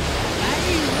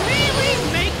really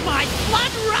make my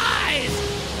blood rise!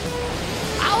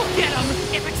 I'll get him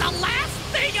if it's the last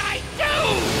thing I do!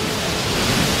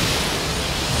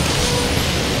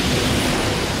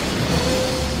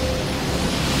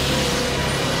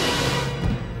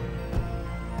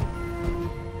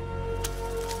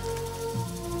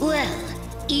 Well,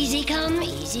 easy come,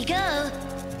 easy go.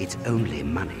 It's only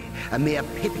money, a mere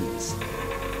pittance.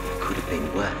 Could have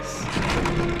been worse.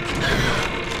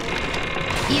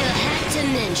 You had to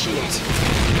mention it.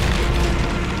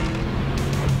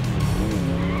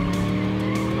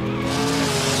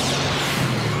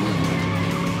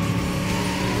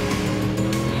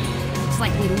 Looks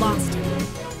like we lost him.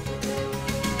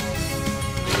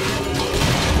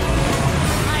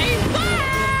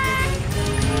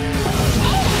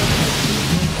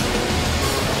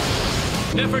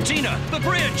 Nefertina, the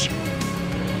bridge!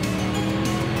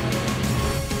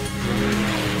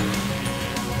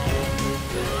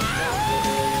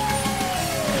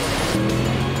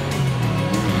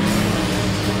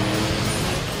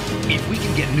 If we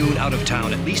can get Noon out of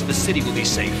town, at least the city will be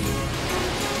safe.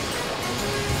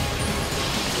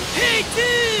 Hey,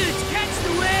 dudes! Catch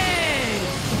the wave!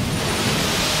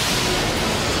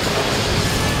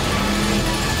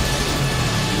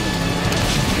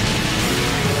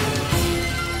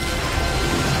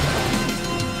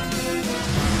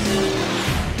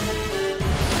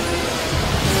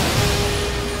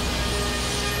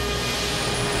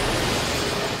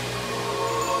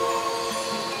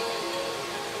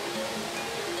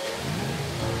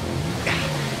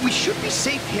 We should be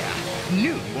safe here.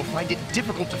 Noon will find it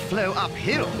difficult to flow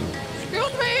uphill.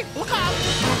 Excuse me! Look out!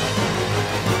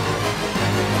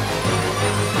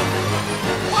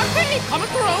 One me! Coming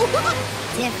through!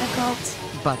 Difficult.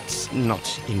 But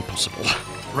not impossible.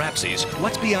 Rapses,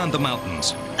 what's beyond the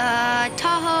mountains?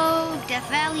 Tahoe, Death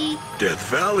Valley. Death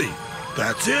Valley?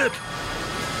 That's it!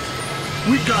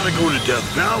 We gotta go to Death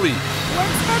Valley!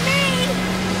 Works for me!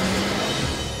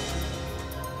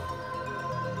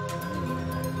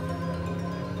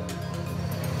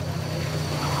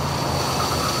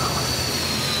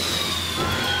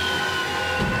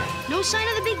 No sign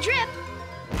of the big drip.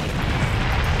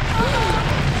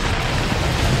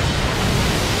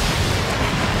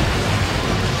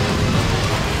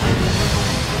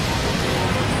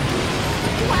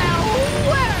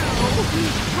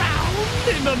 Drowned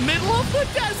in the middle of the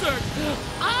desert!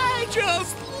 I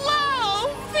just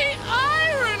love the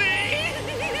irony!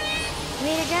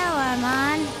 Way to go,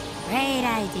 Armand. Great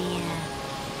idea.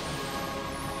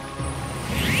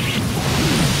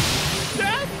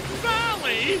 Death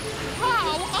Valley?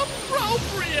 How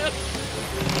appropriate!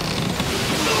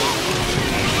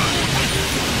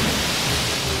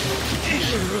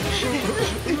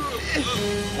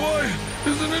 Why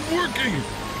isn't it working?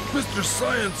 Mr.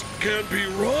 Science can't be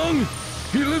wrong.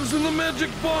 He lives in the magic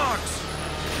box.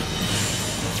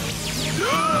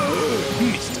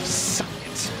 Mr.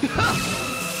 Science.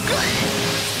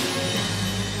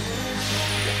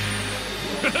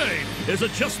 Hey, is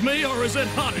it just me or is it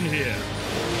hot in here?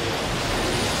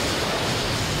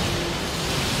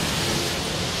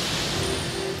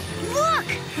 Look!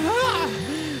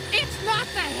 It's not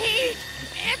the heat!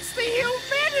 It's the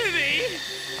humidity!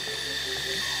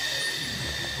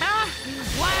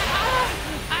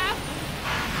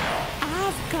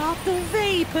 I've got the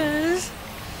vapors.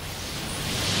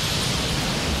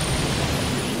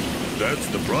 That's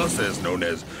the process known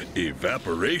as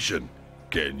evaporation.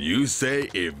 Can you say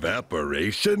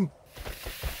evaporation?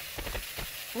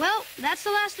 Well, that's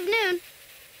the last of Noon.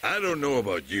 I don't know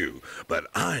about you, but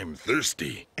I'm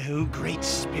thirsty. Oh, great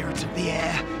spirit of the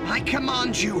air, I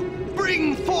command you,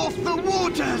 bring forth the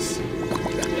waters!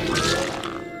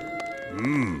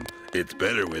 It's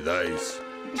better with ice.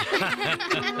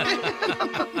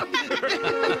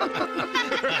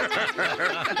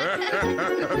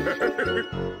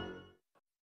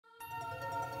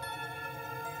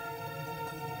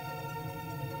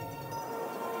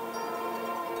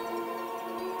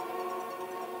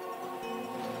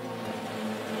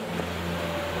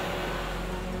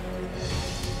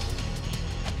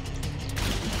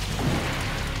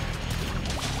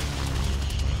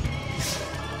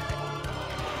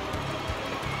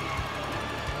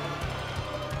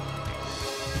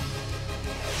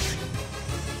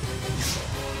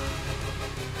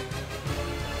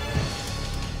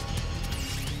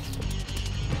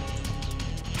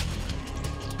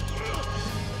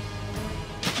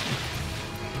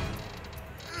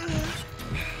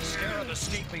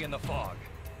 Escape me in the fog.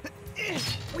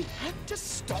 We have to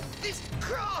stop this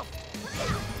craft!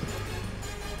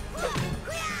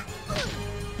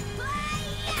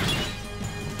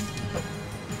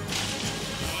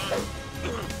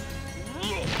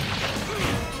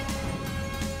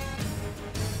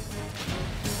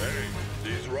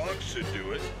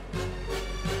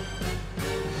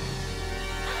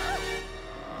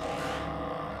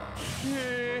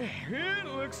 It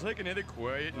looks like another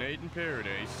quiet night in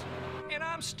paradise. And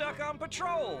I'm stuck on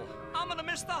patrol. I'm gonna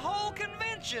miss the whole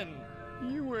convention.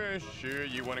 You, sure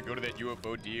you want to go to that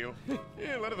UFO deal?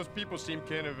 Yeah, a lot of those people seem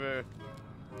kind of,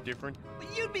 different.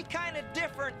 You'd be kind of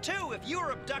different, too, if you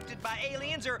were abducted by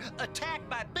aliens or attacked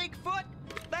by Bigfoot.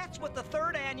 That's what the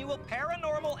 3rd Annual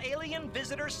Paranormal Alien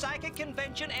Visitor Psychic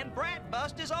Convention and Brat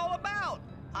Bust is all about.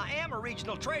 I am a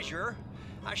regional treasurer.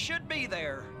 I should be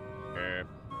there.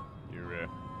 You're,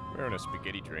 wearing a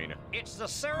spaghetti trainer. It's the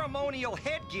ceremonial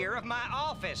headgear of my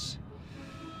office.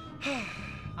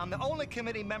 I'm the only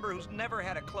committee member who's never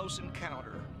had a close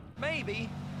encounter. Maybe,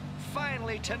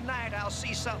 finally tonight, I'll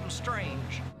see something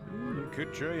strange. You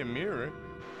could try a mirror.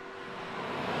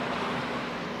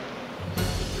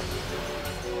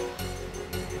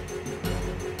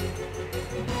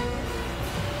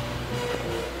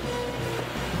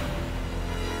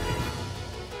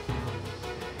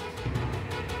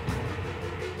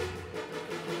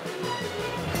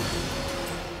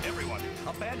 Everyone,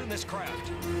 abandon this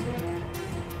craft.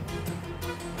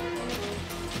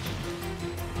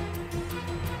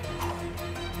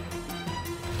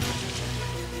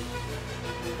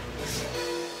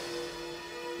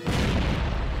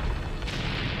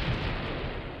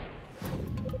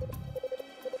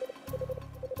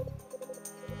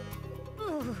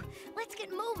 Ooh, let's get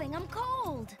moving. I'm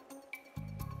cold.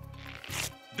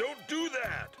 Don't do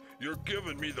that! You're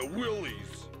giving me the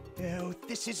willies. Oh,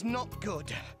 this is not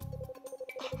good.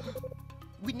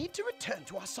 We need to return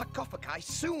to our sarcophagi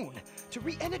soon to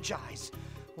re-energize,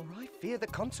 or I fear the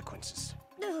consequences.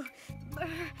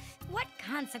 What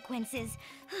consequences?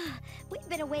 We've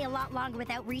been away a lot longer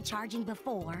without recharging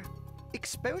before.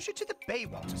 Exposure to the bay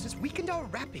waters has weakened our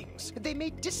wrappings. They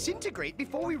may disintegrate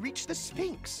before we reach the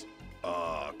Sphinx.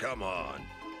 Ah, come on.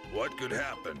 What could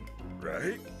happen,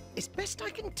 right? As best I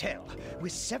can tell, we're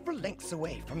several lengths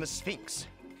away from the Sphinx.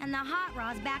 And the hot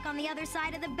rod's back on the other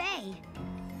side of the bay.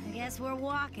 I guess we're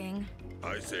walking.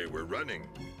 I say we're running.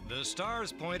 The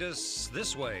stars point us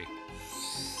this way.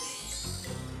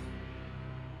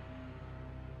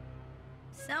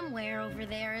 Somewhere over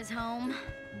there is home.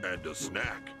 And a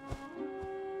snack.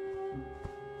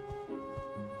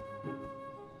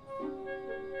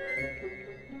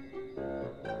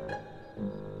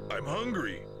 I'm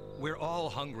hungry. We're all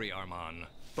hungry, Armand.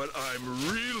 But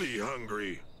I'm really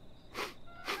hungry.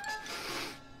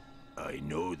 I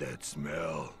know that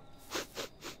smell.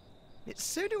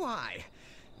 So do I.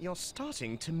 You're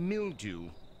starting to mildew.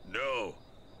 No,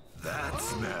 that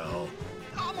smell.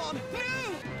 Armand, no!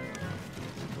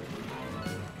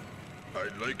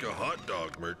 I'd like a hot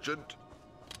dog, merchant.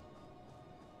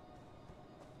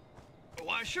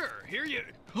 Why, sure. Here you...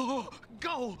 Oh,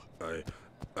 go! I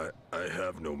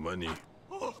have no money.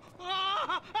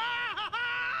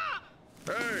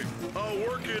 Hey, I'll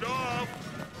work it off.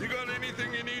 You got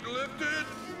anything you need lifted?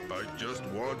 I just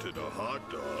wanted a hot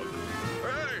dog.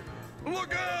 Hey,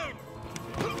 look out!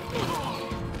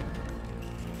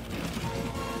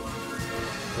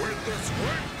 With the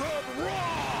strength of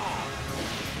Ra!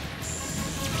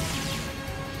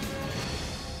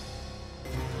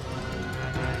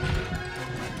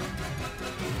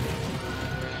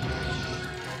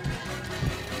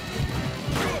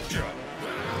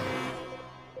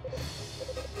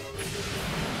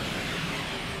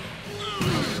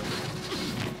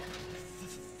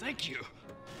 Thank you.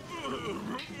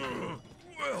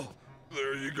 Well,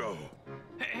 there you go.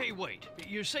 Hey, wait.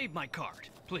 You saved my cart.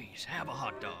 Please, have a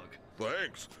hot dog.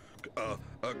 Thanks.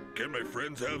 Can my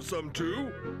friends have some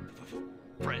too?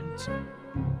 Friends?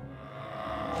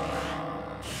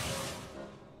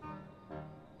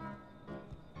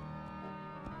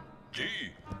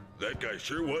 Gee, that guy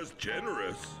sure was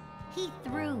generous. He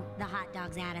threw the hot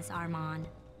dogs at us, Armand.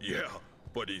 Yeah,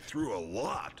 but he threw a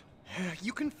lot.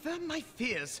 You confirm my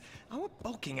fears. Our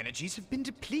bulking energies have been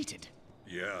depleted.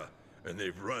 Yeah, and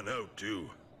they've run out too.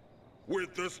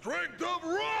 With the strength of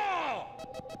Ra!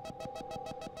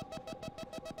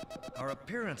 Our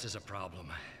appearance is a problem.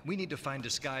 We need to find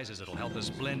disguises that'll help us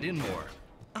blend in more.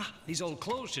 Ah, these old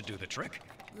clothes should do the trick.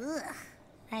 Ugh,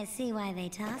 I see why they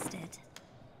tossed it.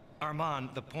 Armand,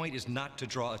 the point is not to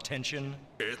draw attention.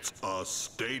 It's a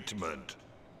statement.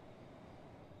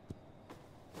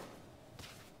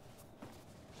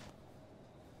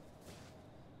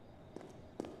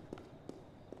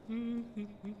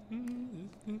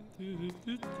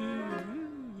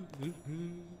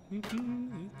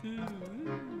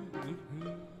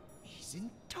 He's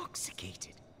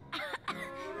intoxicated.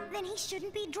 Then he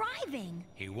shouldn't be driving.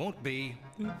 He won't be.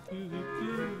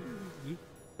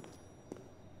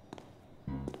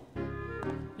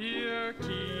 Your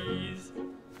keys.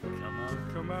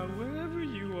 Come about wherever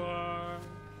you are.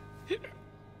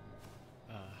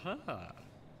 Uh-huh.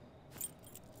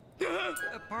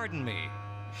 Pardon me.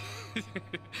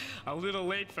 A little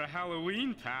late for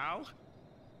Halloween, pal.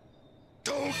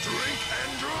 Don't drink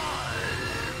and drive!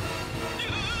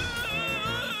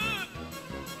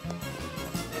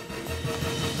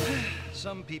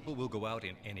 Some people will go out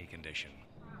in any condition.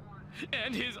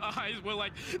 And his eyes were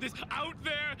like this out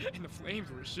there, and the flames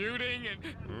were shooting, and...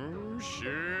 Oh,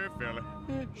 sure, fella.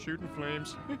 Shooting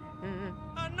flames.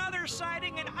 Another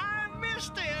sighting and I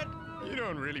missed it! You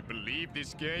don't really believe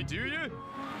this guy, do you?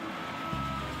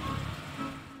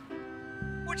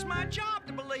 What's my job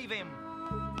to believe him?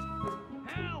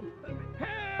 Help!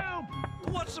 Help!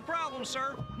 What's the problem,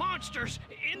 sir? Monsters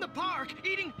in the park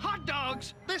eating hot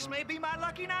dogs! This may be my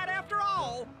lucky night after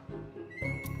all.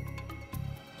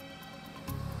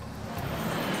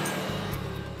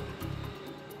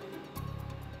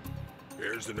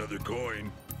 Here's another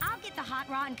coin. I'll get the hot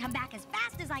raw and come back as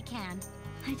fast as I can.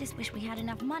 I just wish we had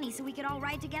enough money so we could all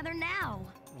ride together now.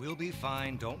 We'll be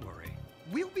fine, don't worry.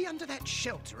 We'll be under that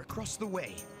shelter across the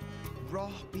way.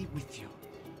 Raw be with you.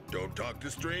 Don't talk to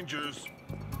strangers.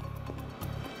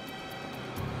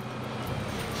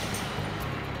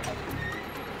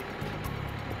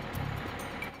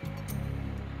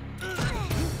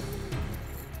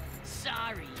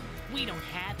 Sorry, we don't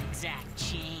have exact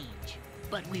change.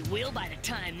 But we will by the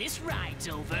time this ride's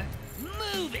over.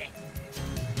 Move it!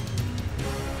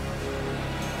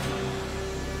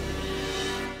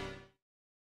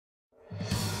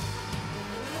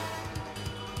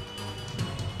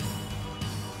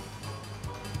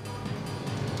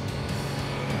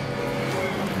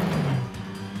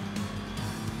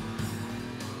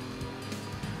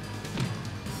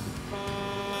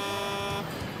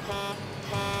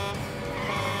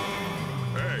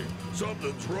 Hey,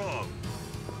 something's wrong.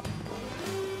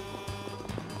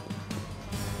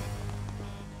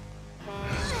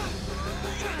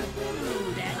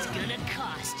 Ooh, that's gonna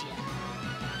cost you.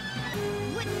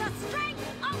 With the strength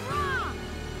of Ra!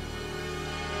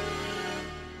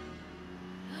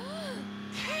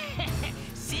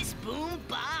 Sis boom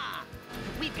ba!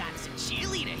 We've got us a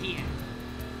cheerleader here.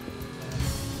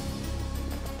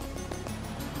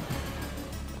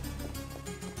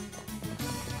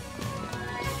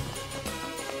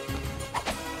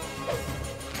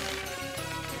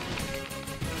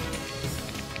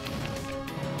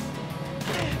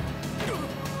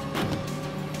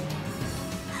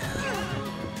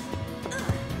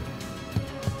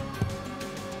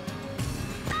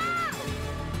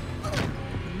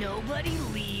 Nobody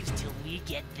leaves till we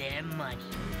get their money.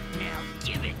 Now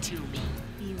give it to me.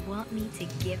 You want me to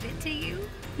give it to you?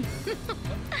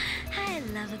 I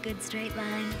love a good straight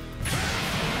line.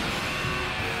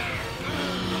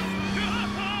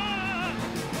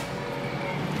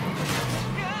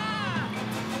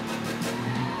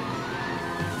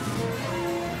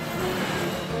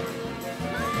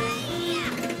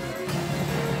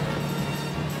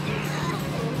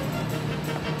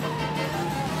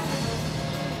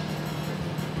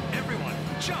 Everyone,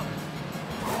 jump!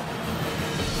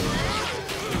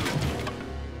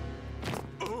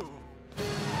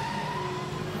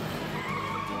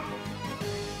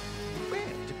 Well,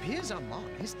 it appears our mom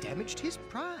has damaged his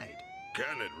pride.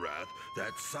 Can it, Wrath?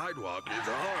 That sidewalk is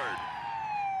hard.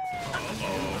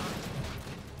 Uh-oh.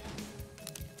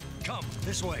 Come,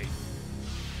 this way.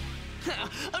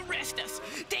 Arrest us!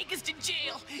 Take us to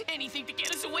jail! Anything to get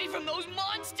us away from those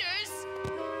monsters!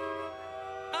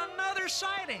 Another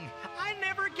sighting! I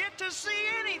never get to see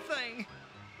anything!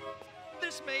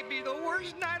 This may be the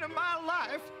worst night of my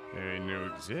life. I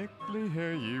know exactly how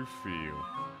you feel.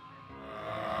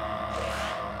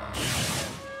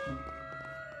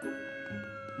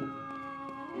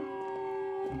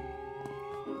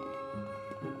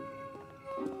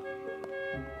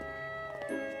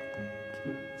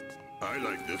 I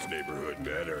like this neighborhood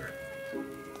better.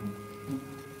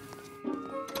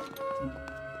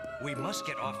 We must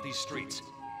get off these streets.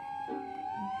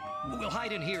 We'll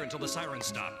hide in here until the sirens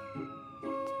stop.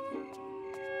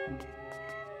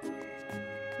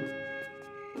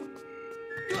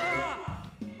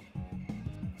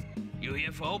 You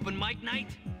here for open mic night?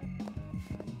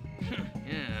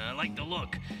 Yeah, I like the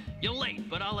look. You're late,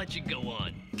 but I'll let you go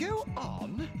on. Go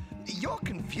on? You're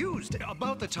confused.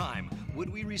 About the time. Would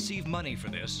we receive money for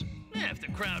this? Yeah, if the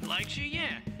crowd likes you,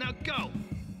 yeah. Now go.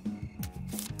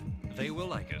 They will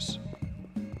like us.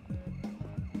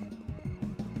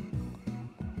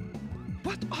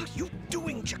 What are you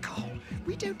doing, Jakal?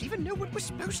 We don't even know what we're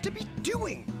supposed to be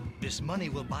doing. This money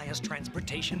will buy us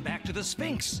transportation back to the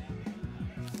Sphinx.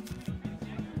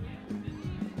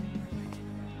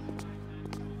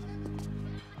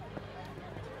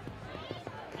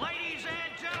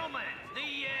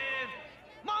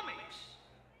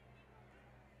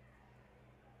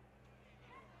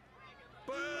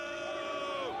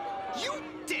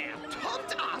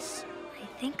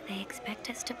 think they expect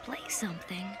us to play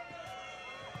something.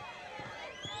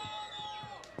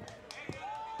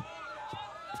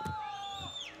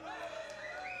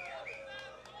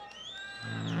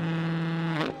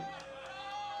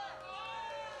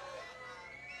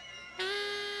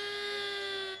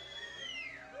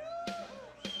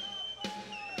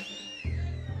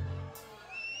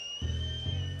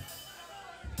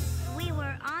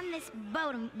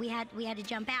 Boat and we had to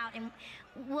jump out, and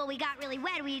well, we got really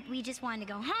wet. We just wanted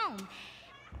to go home.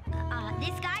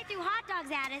 This guy threw hot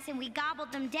dogs at us and we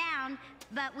gobbled them down,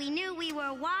 but we knew we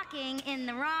were walking in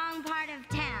the wrong part of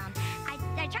town.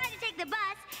 I tried to take the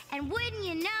bus, and wouldn't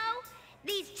you know,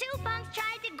 these two punks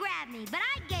tried to grab me, but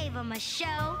I gave them a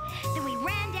show. Then we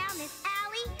ran down this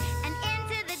alley and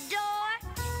into the door,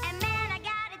 and man, I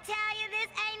gotta tell you, this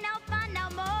ain't no fun no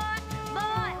more.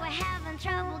 Boy, we're having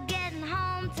trouble getting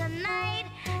home tonight.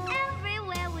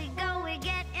 Everywhere we go, we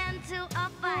get into a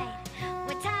fight.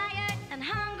 We're tired and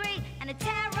hungry and a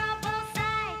terrible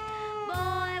sight.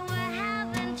 Boy, we're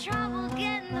having trouble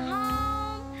getting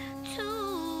home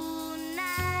tonight.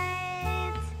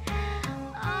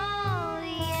 Oh,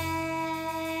 yeah.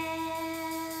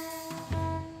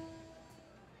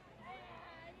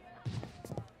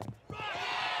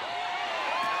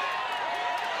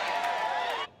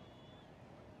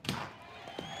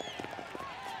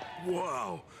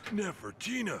 Wow,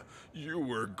 Nefertina, you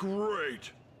were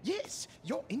great. Yes,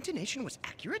 your intonation was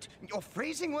accurate. Your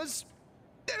phrasing was...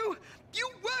 Oh, you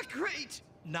were great!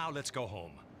 Now let's go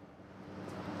home.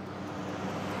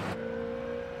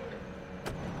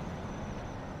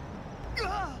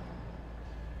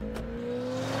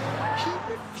 He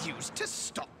refused to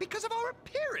stop because of our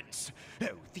appearance.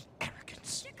 Oh, the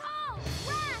arrogance. Jacal!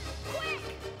 Run! Quick!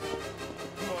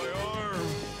 My arm!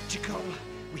 Jacal,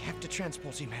 we have to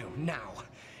transport him home now.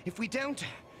 If we don't,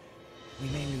 we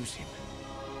may lose him.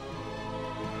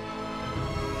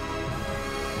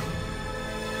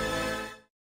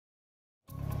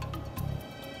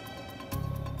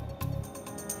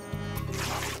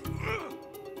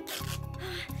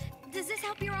 Does this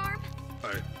help your arm?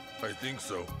 I think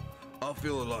so. I'll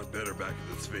feel a lot better back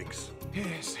at the Sphinx.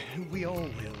 Yes, we all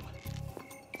will.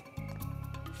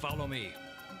 Follow me.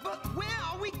 But where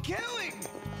are we going?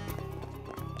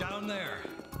 Down there.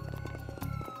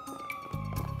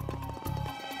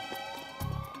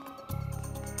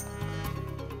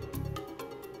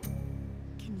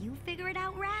 Can you figure it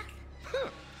out, Wrath?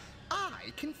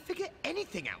 I can figure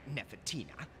anything out,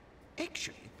 Nefertina.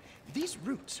 Actually, these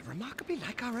roots are remarkably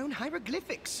like our own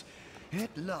hieroglyphics.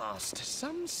 At last,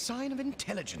 some sign of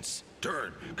intelligence.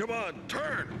 Turn! Come on,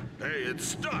 turn! Hey, it's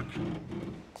stuck!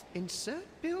 Insert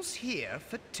bills here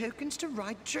for tokens to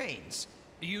ride trains.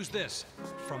 Use this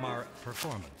from our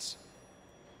performance.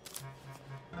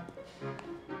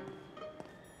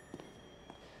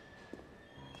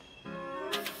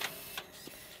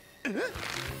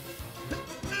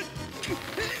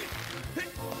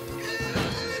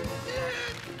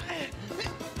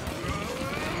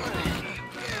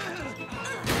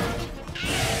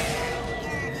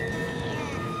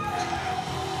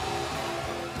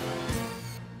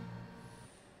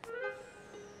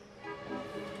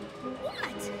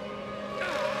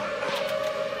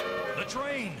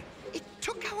 Train! It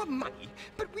took our money,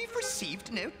 but we've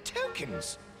received no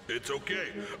tokens. It's okay.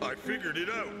 I figured it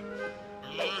out.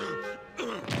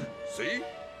 See?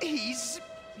 He's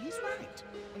right.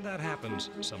 That happens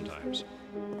sometimes.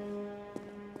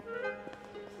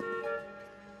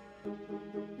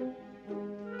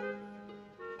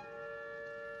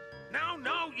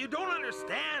 No, you don't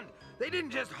understand. They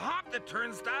didn't just hop the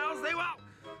turnstiles,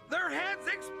 their heads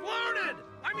exploded!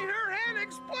 I mean, her head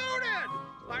exploded!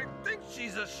 I think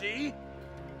she's a she.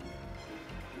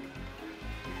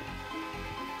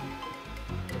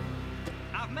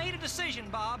 I've made a decision,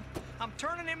 Bob. I'm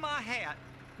turning in my hat.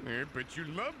 Yeah, but you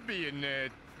love being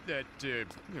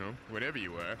whatever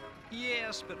you are.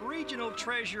 Yes, but regional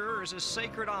treasurer is a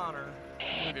sacred honor.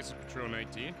 This is Patrol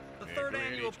 19. The third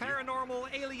annual Paranormal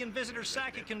Alien Visitor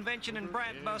Psychic Convention in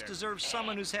Brat Bus deserves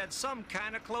someone who's had some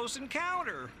kind of close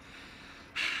encounter.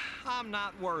 I'm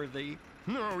not worthy.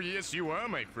 Oh, yes, you are,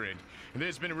 my friend.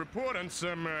 There's been a report on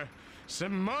some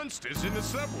monsters in the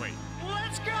subway.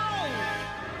 Let's go!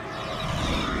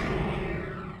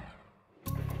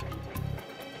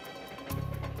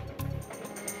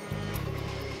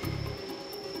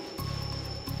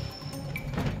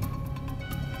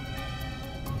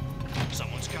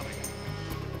 Someone's coming.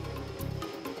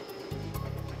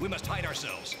 We must hide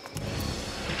ourselves.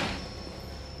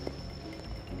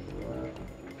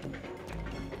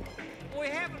 We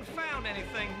haven't found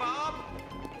anything, Bob.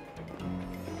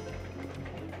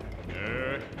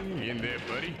 In there,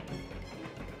 buddy.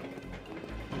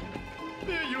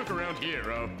 Yeah, you look around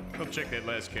here. I'll check that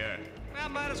last car. I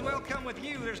might as well come with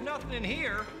you. There's nothing in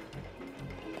here.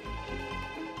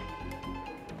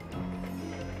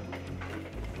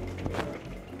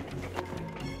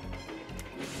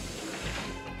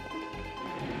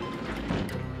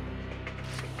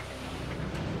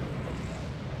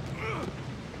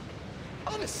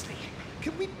 Honestly,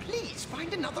 can we please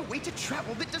find another way to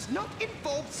travel that does not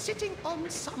involve sitting on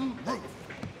some roof?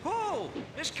 Oh,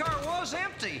 this car was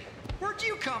empty. Where'd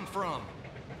you come from?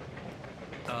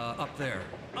 Up there.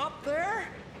 Up there?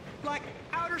 Like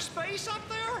outer space up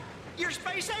there? You're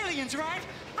space aliens, right?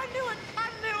 I knew it! I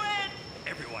knew it!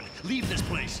 Everyone, leave this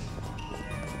place.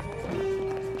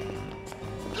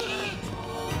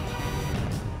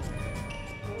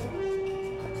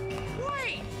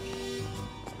 Wait!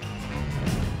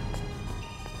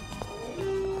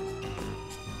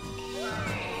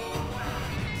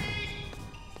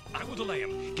 I will delay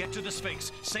him. Get to the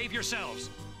Sphinx. Save yourselves.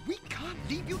 We can't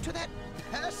leave you to that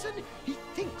person. He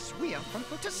thinks we are from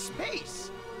outer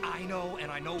space. I know,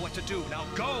 and I know what to do. Now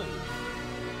go!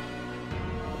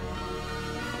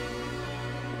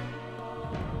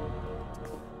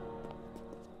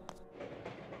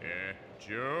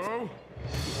 Joe?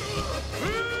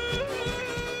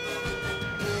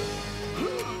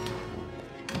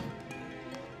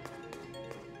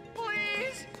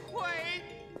 Please, wait!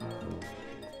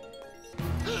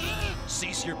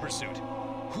 Cease your pursuit.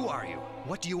 Who are you?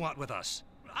 What do you want with us?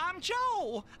 I'm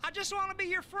Joe. I just want to be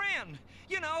your friend.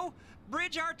 You know,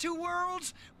 bridge our two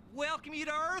worlds, welcome you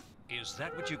to Earth. Is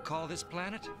that what you call this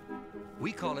planet?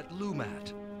 We call it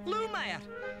Lumat. Lumat!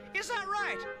 Is that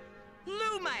right?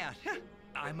 Lumat!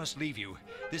 I must leave you.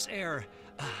 This air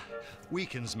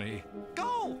weakens me.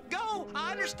 Go! Go!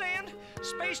 I understand.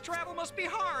 Space travel must be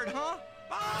hard, huh?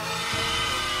 Bye!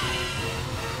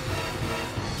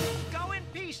 Go in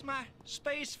peace, my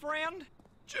space friend.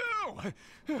 Joe!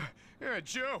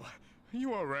 Joe,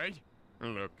 you all right?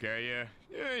 Look, I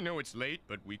know it's late,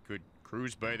 but we could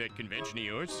cruise by that convention of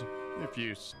yours, if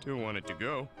you still wanted to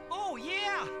go. Oh,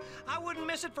 yeah! I wouldn't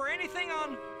miss it for anything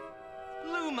on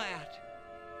Lumat.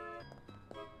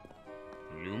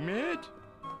 Lumat?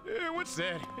 What's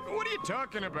that? What are you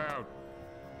talking about?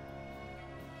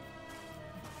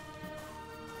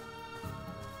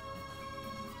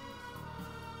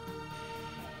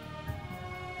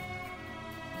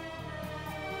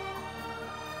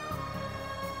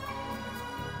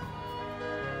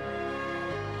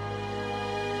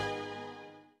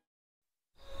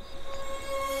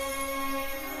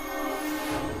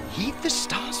 Heed the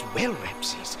stars well,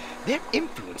 Rapses. Their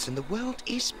influence in the world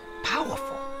is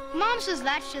powerful. Mom says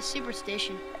that's just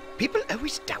superstition. People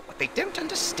always doubt what they don't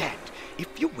understand.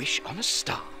 If you wish on a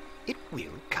star, it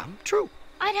will come true.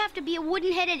 I'd have to be a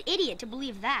wooden-headed idiot to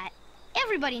believe that.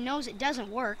 Everybody knows it doesn't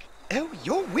work. Oh,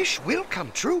 your wish will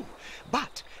come true,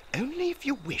 but only if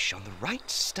you wish on the right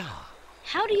star.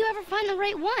 How do you ever find the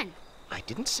right one? I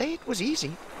didn't say it was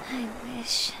easy. I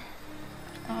wish.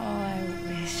 Oh, I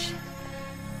wish.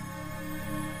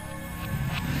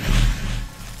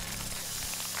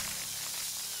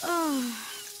 Oh.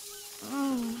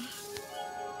 Oh.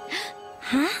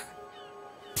 Huh?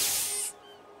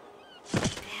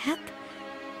 Pep?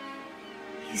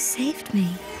 You saved me.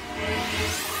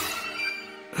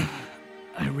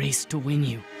 I raced to win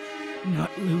you,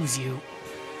 not lose you.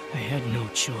 I had no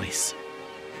choice.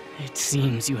 It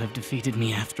seems you have defeated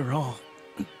me after all.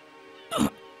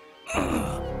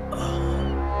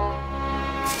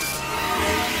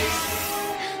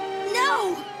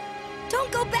 No!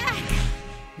 Don't go back!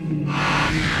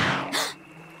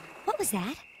 What was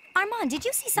that? Armand, did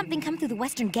you see something come through the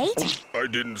western gate? I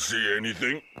didn't see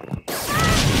anything.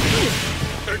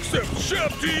 Except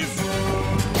Shafties!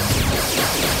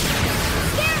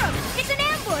 Scarab! It's an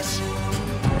ambush!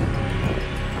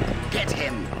 Get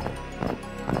him!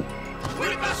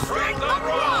 With the strength of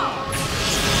Ra!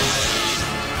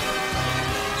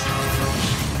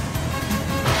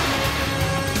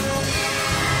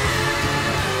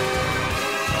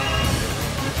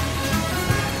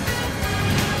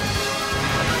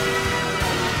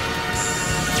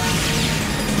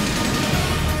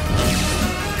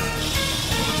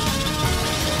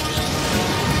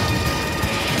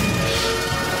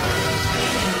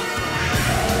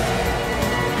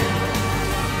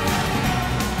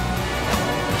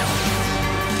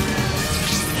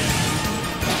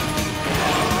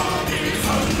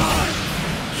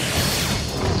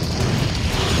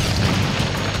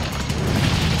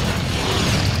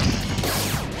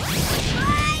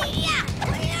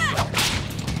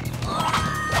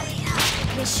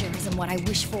 This sure isn't what I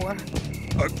wish for.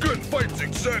 A good fight It's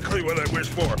exactly what I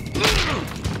wished for.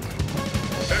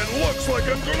 And looks like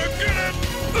I'm gonna get it!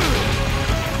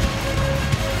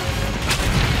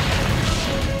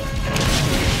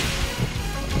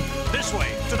 This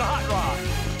way, to the hot rod.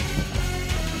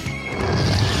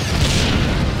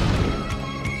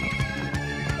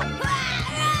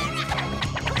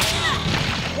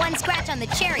 One scratch on the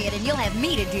chariot and you'll have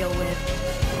me to deal with.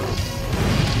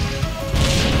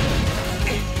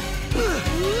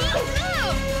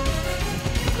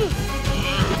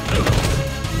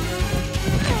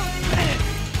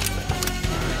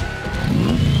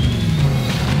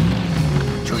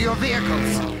 To your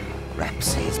vehicles!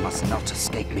 Rapses must not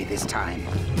escape me this time.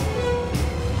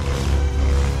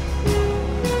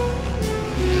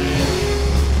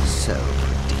 So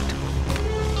predictable.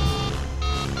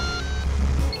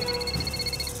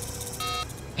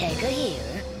 Hacker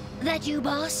here. That you,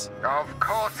 boss? Of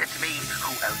course it's me.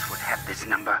 Who else would have this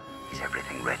number? Is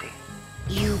everything ready?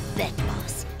 You bet,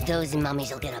 boss. Those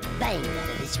mummies will get a bang out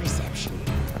of this reception.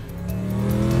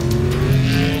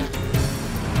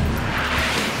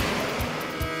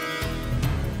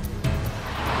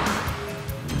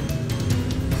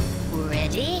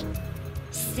 Ready?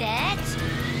 Set?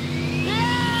 Go!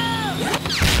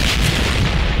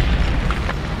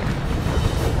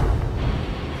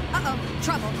 Uh-oh,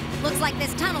 trouble. Looks like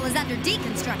this tunnel is under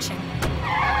deconstruction.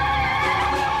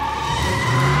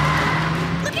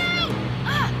 Look out!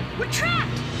 Ah, we're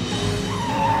trapped!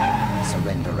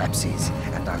 Surrender, Rapses,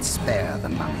 and I'll spare the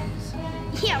mummies.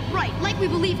 Yeah, right. Like we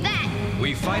believe that.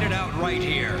 We fight it out right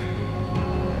here.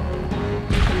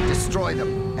 Destroy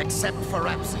them, except for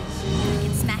Rapses. We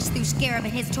can smash through Scarab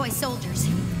and his toy soldiers.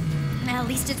 At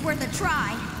least it's worth a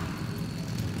try.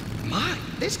 My,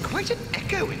 there's quite an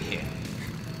echo in here.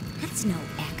 That's no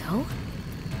echo.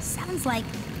 Sounds like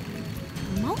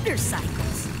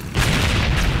motorcycles.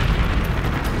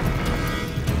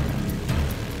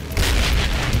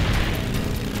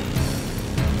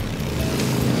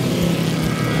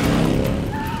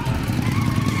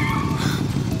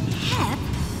 Hep,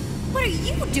 what are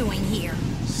you doing here?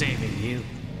 Saving you.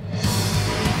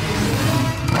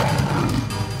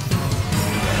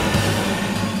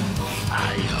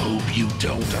 I hope you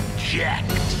don't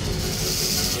object.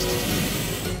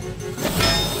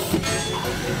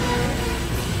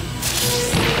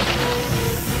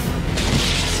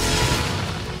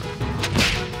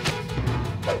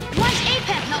 Why's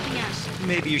APEC helping us?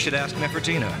 Maybe you should ask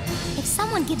Nefertina. If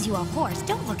someone gives you a horse,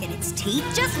 don't look at its teeth,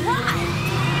 just ride.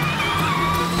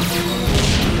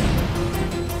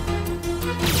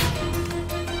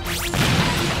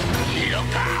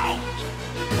 Look out!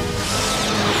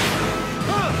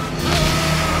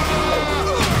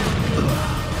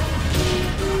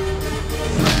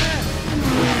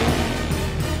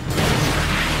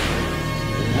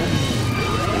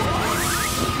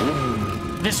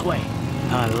 This way.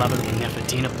 I love it when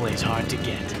Nefertina plays hard to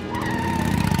get.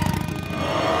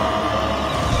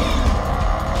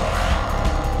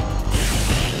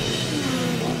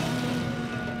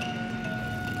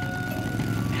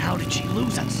 How did she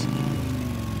lose us?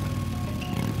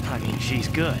 I mean, she's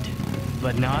good,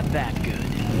 but not that good.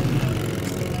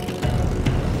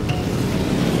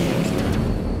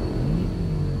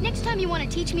 Next time you want to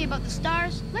teach me about the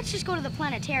stars, let's just go to the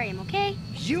planetarium, okay?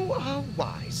 You are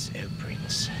wise, O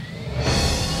Prince.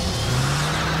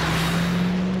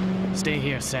 Stay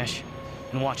here, Sesh,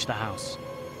 and watch the house.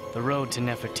 The road to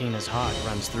Nefertina's heart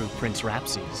runs through Prince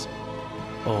Rapses,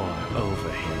 or over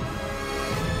him.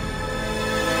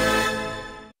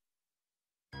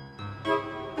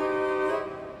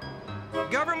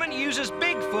 Government uses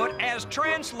Bigfoot as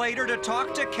translator to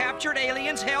talk to captured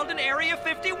aliens held in Area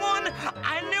 51.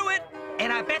 I knew it.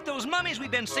 And I bet those mummies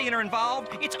we've been seeing are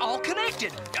involved. It's all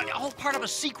connected. All part of a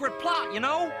secret plot, you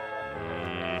know?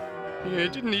 Yeah,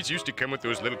 didn't these used to come with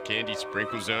those little candy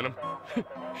sprinkles on them?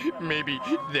 Maybe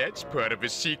that's part of a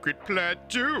secret plot,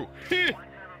 too.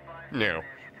 Now,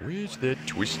 where's that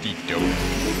twisty dope?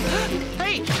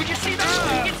 Hey, did you see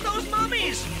that? It's those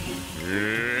mummies!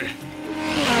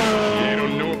 I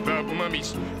don't know about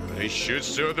mummies, but I sure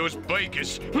saw those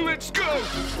bikers. Let's go!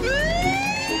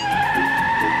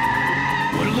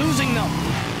 We're losing them!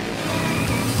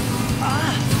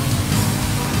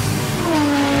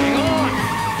 Hang on!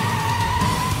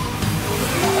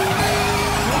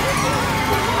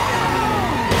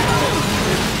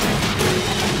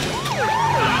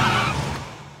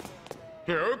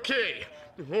 Okay,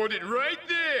 hold it right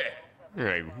there.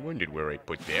 I wondered where I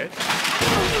put that.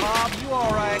 Bob, you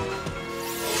all right?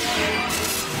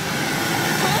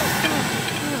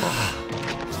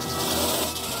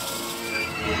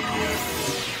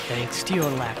 Thanks to your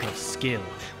lack of skill,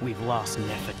 we've lost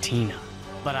Nefertina.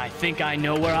 But I think I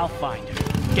know where I'll find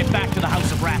her. Get back to the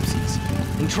House of Rapses,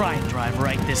 and try and drive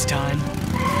right this time.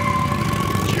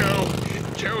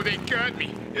 Joe, they got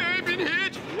me. I've been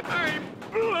hit. I'm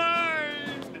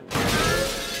blind.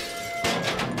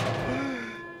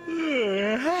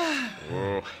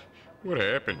 Whoa, what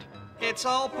happened? It's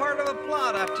all part of a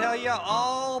plot, I tell you,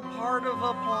 all part of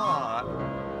a plot.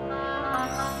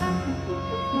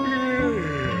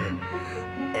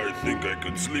 I think I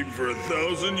could sleep for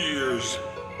 1,000 years.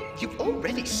 You've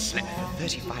already slept for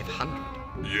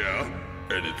 3,500. Yeah,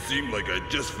 and it seemed like I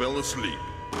just fell asleep.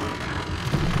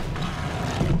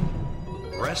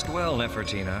 Rest well,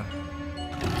 Nefertina.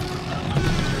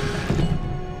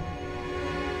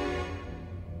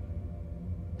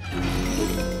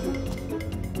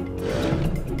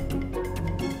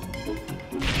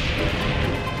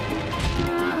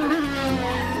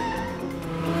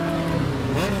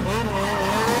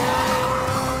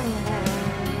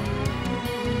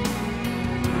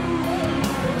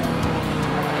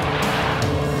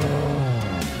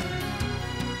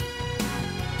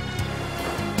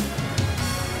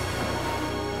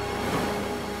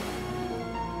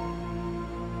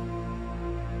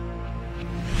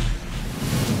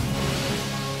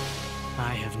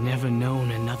 Never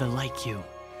known another like you.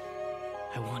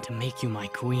 I want to make you my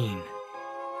queen.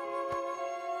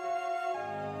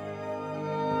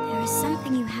 There is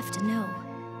something you have to know.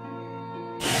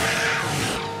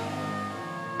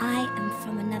 I am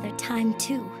from another time,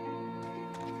 too.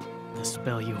 The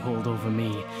spell you hold over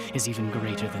me is even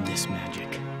greater than this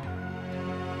magic.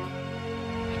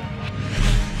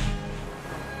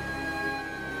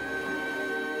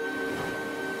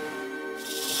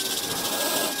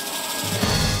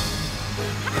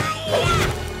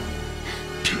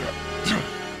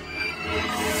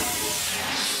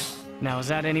 Now, is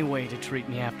that any way to treat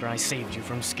me after I saved you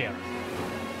from Scarab?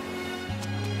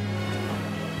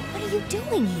 What are you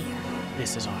doing here?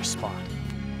 This is our spot.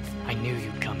 I knew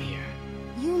you'd come here.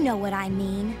 You know what I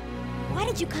mean. Why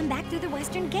did you come back through the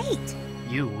western gate?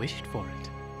 You wished for it.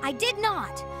 I did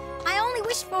not. I only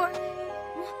wished for...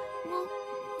 well,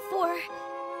 for...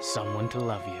 someone to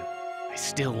love you. I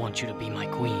still want you to be my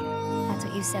queen. That's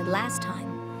what you said last time.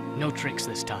 No tricks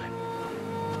this time.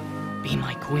 Be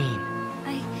my queen.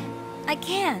 I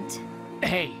can't.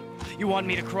 Hey, you want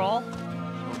me to crawl?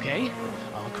 Okay,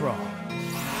 I'll crawl.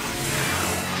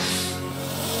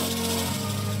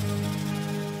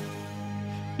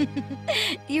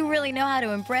 You really know how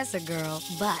to impress a girl,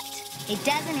 but it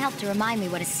doesn't help to remind me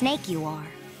what a snake you are.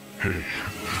 Hey,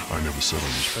 I never said I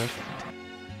was perfect.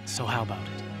 So how about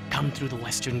it? Come through the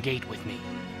western gate with me.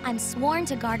 I'm sworn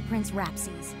to guard Prince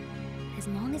Rapses. As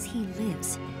long as he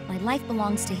lives, my life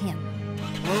belongs to him.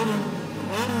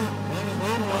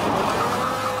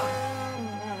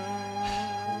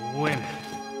 Women.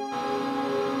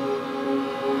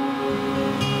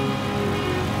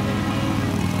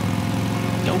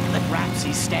 Don't let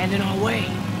Rapses stand in our way.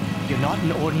 You're not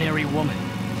an ordinary woman,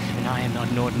 and I am not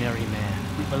an ordinary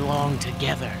man. We belong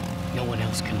together. No one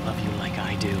else can love you like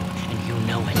I do, and you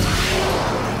know it.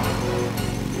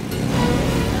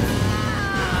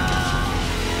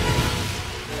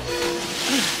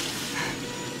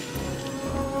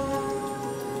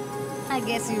 I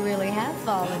guess you really have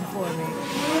fallen for me.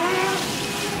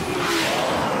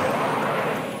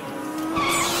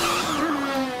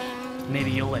 Maybe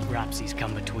you'll let Rapses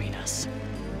come between us.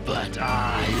 But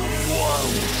I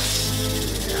won't.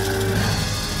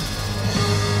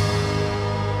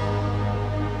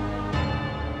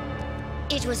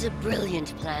 It was a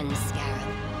brilliant plan,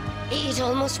 Scarab. It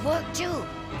almost worked, too.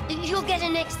 You'll get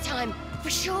it next time, for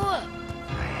sure.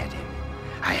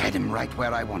 I had him right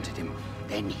where I wanted him.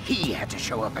 Then he had to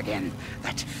show up again.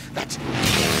 That's...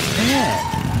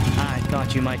 I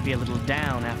thought you might be a little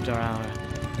down after our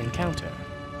encounter.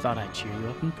 Thought I'd cheer you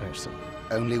up in person.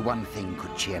 Only one thing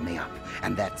could cheer me up,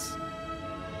 and that's...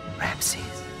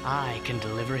 Rapses. I can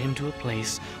deliver him to a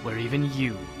place where even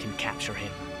you can capture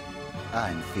him.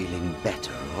 I'm feeling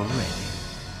better already.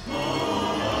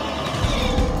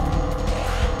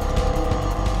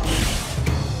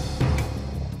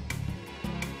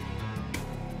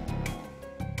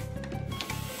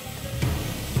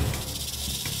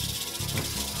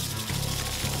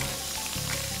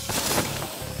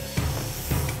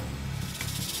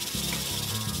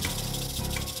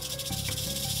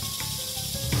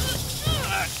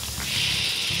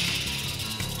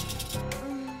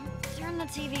 Turn the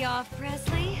TV off,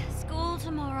 Presley. School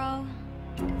tomorrow.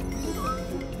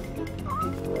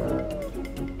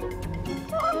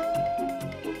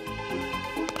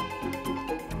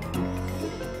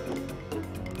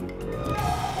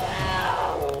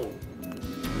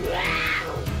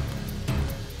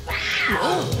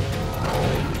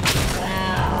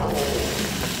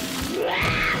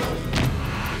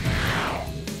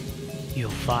 You'll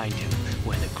find him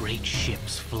where the great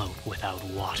ships float without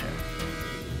water.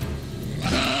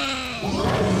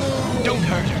 Don't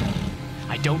hurt her.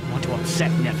 I don't want to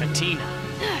upset Nefertina.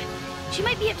 She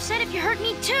might be upset if you hurt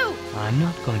me too. I'm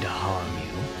not going to harm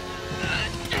you.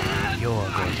 You're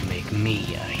going to make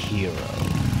me a hero.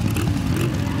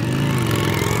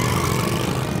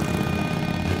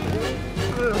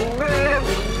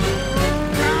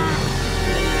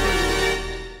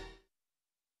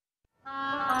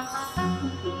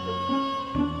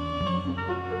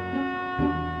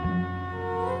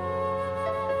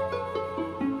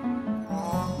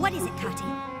 What is it, Kati?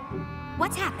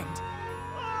 What's happened?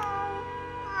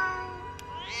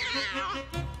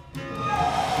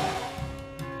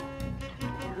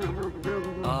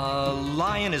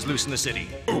 Lion is loose in the city.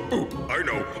 Oh, I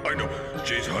know.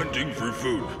 She's hunting for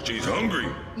food. She's hungry.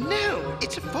 No,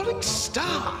 it's a falling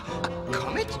star. A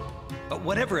comet?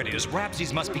 Whatever it is,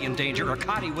 Rapses must be in danger or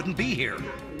Kati wouldn't be here.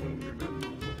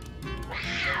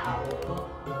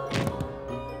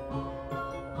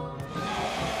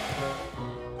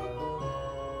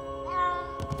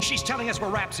 She's telling us where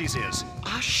Rapses is.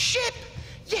 A ship!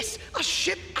 Yes, a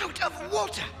ship out of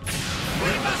water!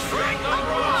 We must strike the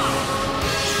rock!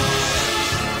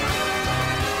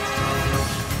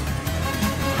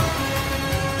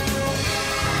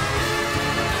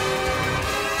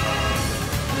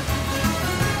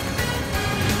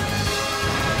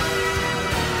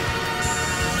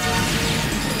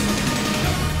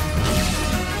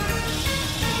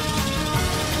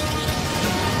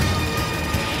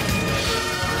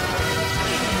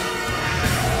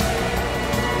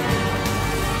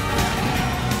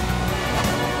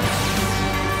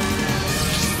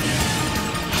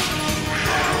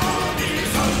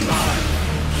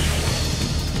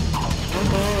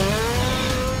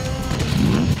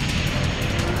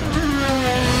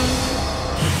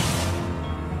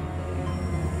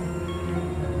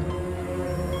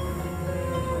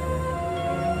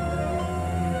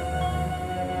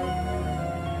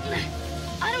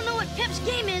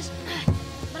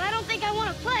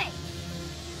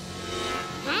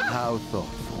 How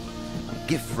thoughtful.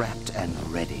 Gift wrapped and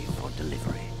ready for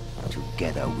delivery.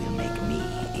 Together we'll make me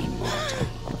immortal.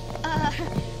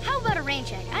 How about a rain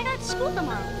check? I got school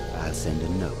tomorrow. I'll send a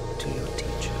note to your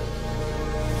teacher.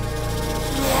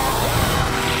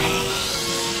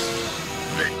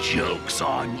 The joke's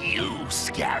on you,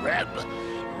 Scarab.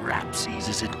 Rapses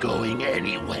isn't going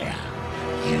anywhere.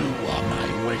 You are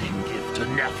my wedding gift to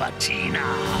Nefertina.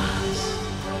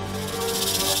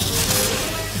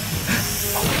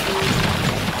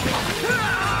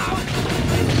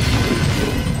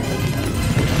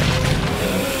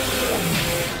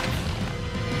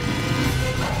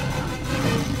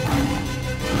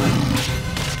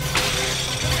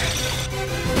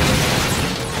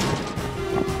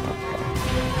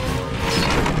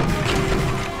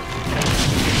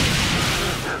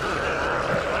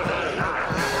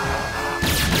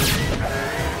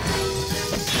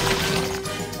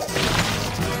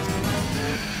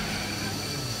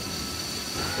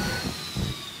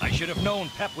 Should have known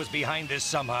Pep was behind this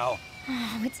somehow.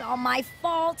 Oh, it's all my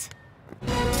fault.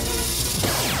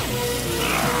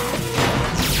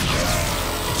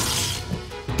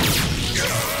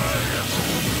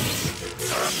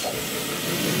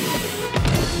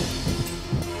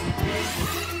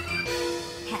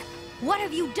 Pep, what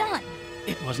have you done?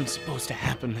 It wasn't supposed to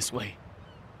happen this way.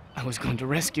 I was going to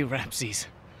rescue Rapses.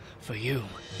 For you.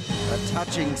 A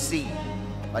touching scene.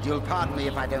 But you'll pardon me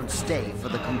if I don't stay for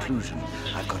the conclusion.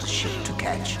 I've got a ship to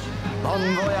catch. Bon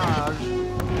voyage!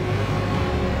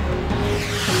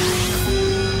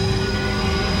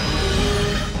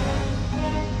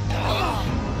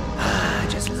 I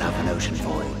just love an ocean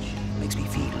voyage. Makes me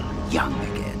feel young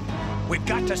again. We've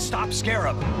got to stop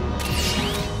Scarab.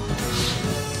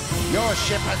 Your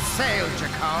ship has sailed,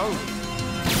 Jakal.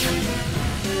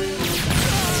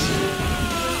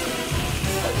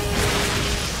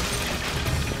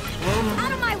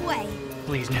 Out of my way!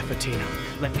 Please, Nefertina,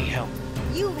 let me help.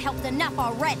 You've helped enough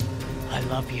already. I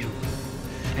love you,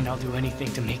 and I'll do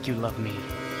anything to make you love me.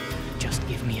 Just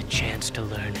give me a chance to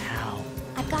learn how.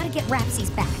 I've got to get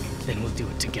Rapses back. Then we'll do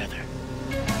it together.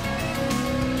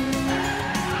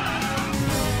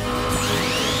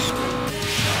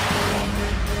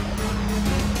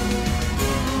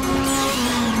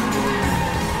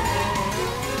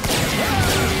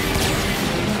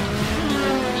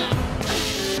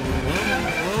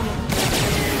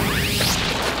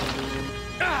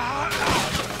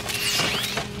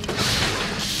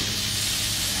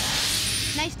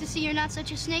 not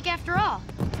such a snake after all.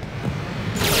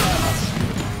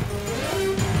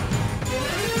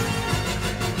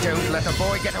 Don't let the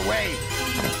boy get away!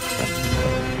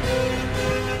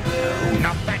 No,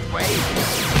 not that way!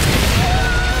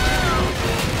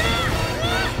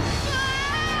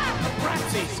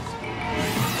 Rapses!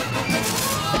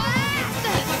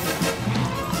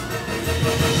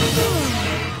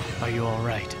 Are you all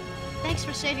right? Thanks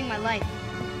for saving my life.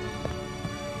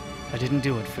 I didn't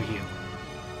do it for you.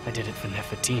 I did it for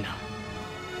Nefertina.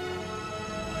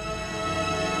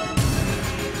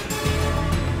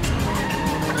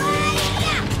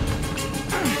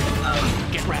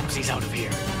 Get Rapses out of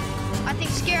here. I think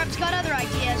Scarab's got other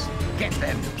ideas. Get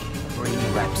them. Bring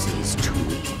Rapses to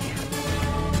me.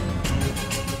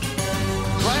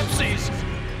 Rapses!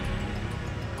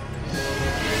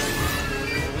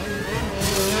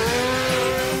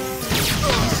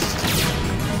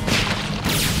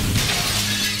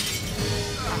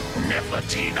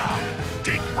 Nefertina,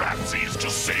 take Rapses to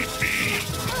safety.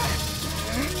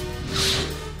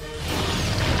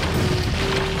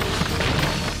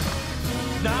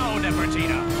 Now,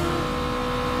 Nefertina!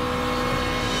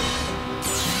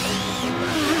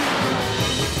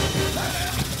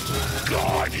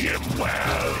 Guard him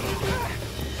well,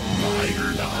 my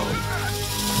love.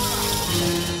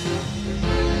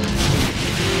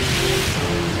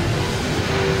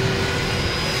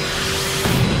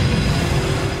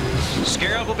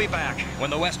 Scarab will be back when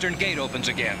the western gate opens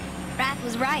again. Wrath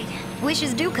was right.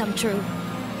 Wishes do come true.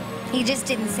 He just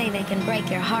didn't say they can break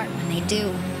your heart when they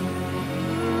do.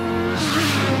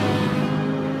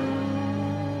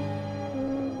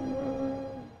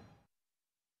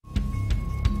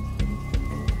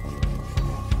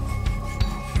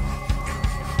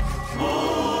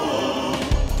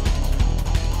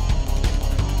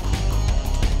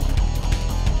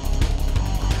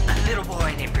 A little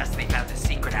boy named Presley found a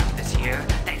secret out this year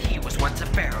that he was once a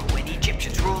pharaoh when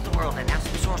Egyptians ruled the world, and now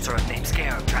some sorcerer named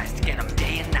Scarab tries to get him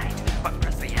day and night. But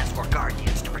Presley has 4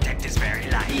 guardians to protect his very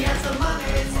life. He has the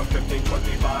mummies from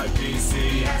 1525 BC.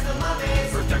 He has the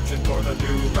mummies, protection for the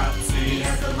new Rapses. He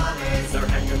has the mummies, they're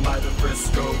hanging by the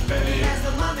Frisco Bay. He has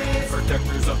the mummies,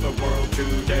 protectors of the world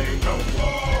today. Go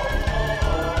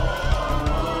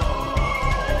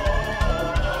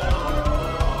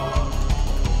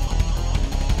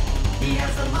He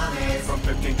has the mummies from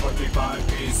 1525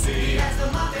 BC. He has the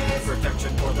mummies,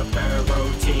 protection for the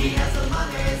Pharaoh team. He has the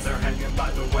mummies, they're hanging by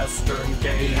the western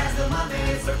gate. He has the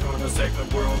mummies, they're gonna save the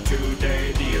world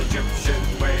today. The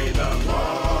Egyptian way, the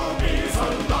law.